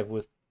Evil 5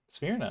 with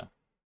Sphyrna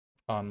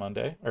on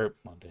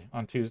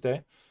on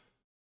Tuesday.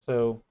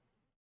 So,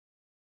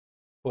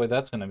 boy,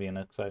 that's going to be an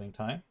exciting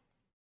time.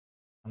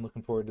 I'm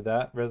looking forward to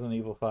that. Resident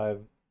Evil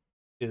 5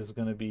 is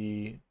going to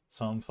be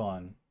some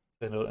fun.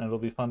 It'll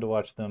be fun to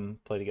watch them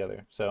play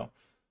together. So,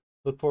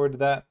 look forward to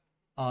that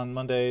on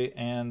Monday,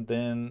 and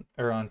then,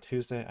 or on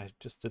Tuesday. I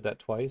just did that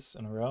twice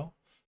in a row.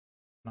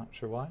 Not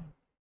sure why.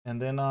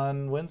 And then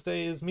on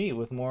Wednesday is me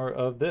with more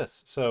of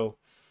this. So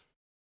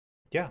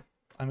yeah,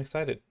 I'm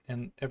excited,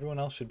 and everyone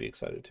else should be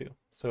excited too.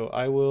 So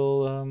I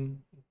will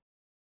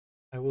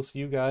see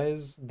you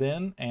guys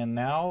then and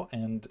now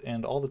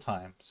and all the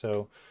time.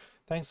 So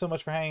thanks so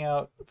much for hanging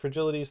out.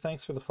 Fragilities,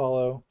 thanks for the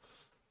follow.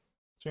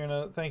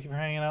 Serena, thank you for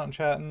hanging out and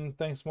chatting.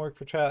 Thanks, Mork,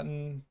 for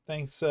chatting.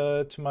 Thanks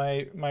to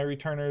my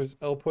returners,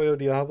 El Pollo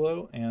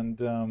Diablo and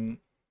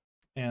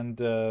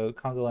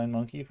Conga Line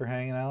Monkey for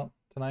hanging out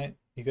tonight.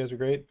 You guys are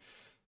great.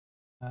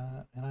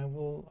 And I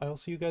will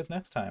see you guys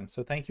next time.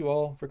 So thank you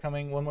all for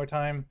coming one more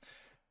time.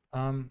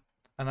 And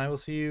I will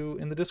see you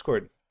in the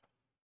Discord.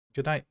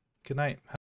 Good night. Good night.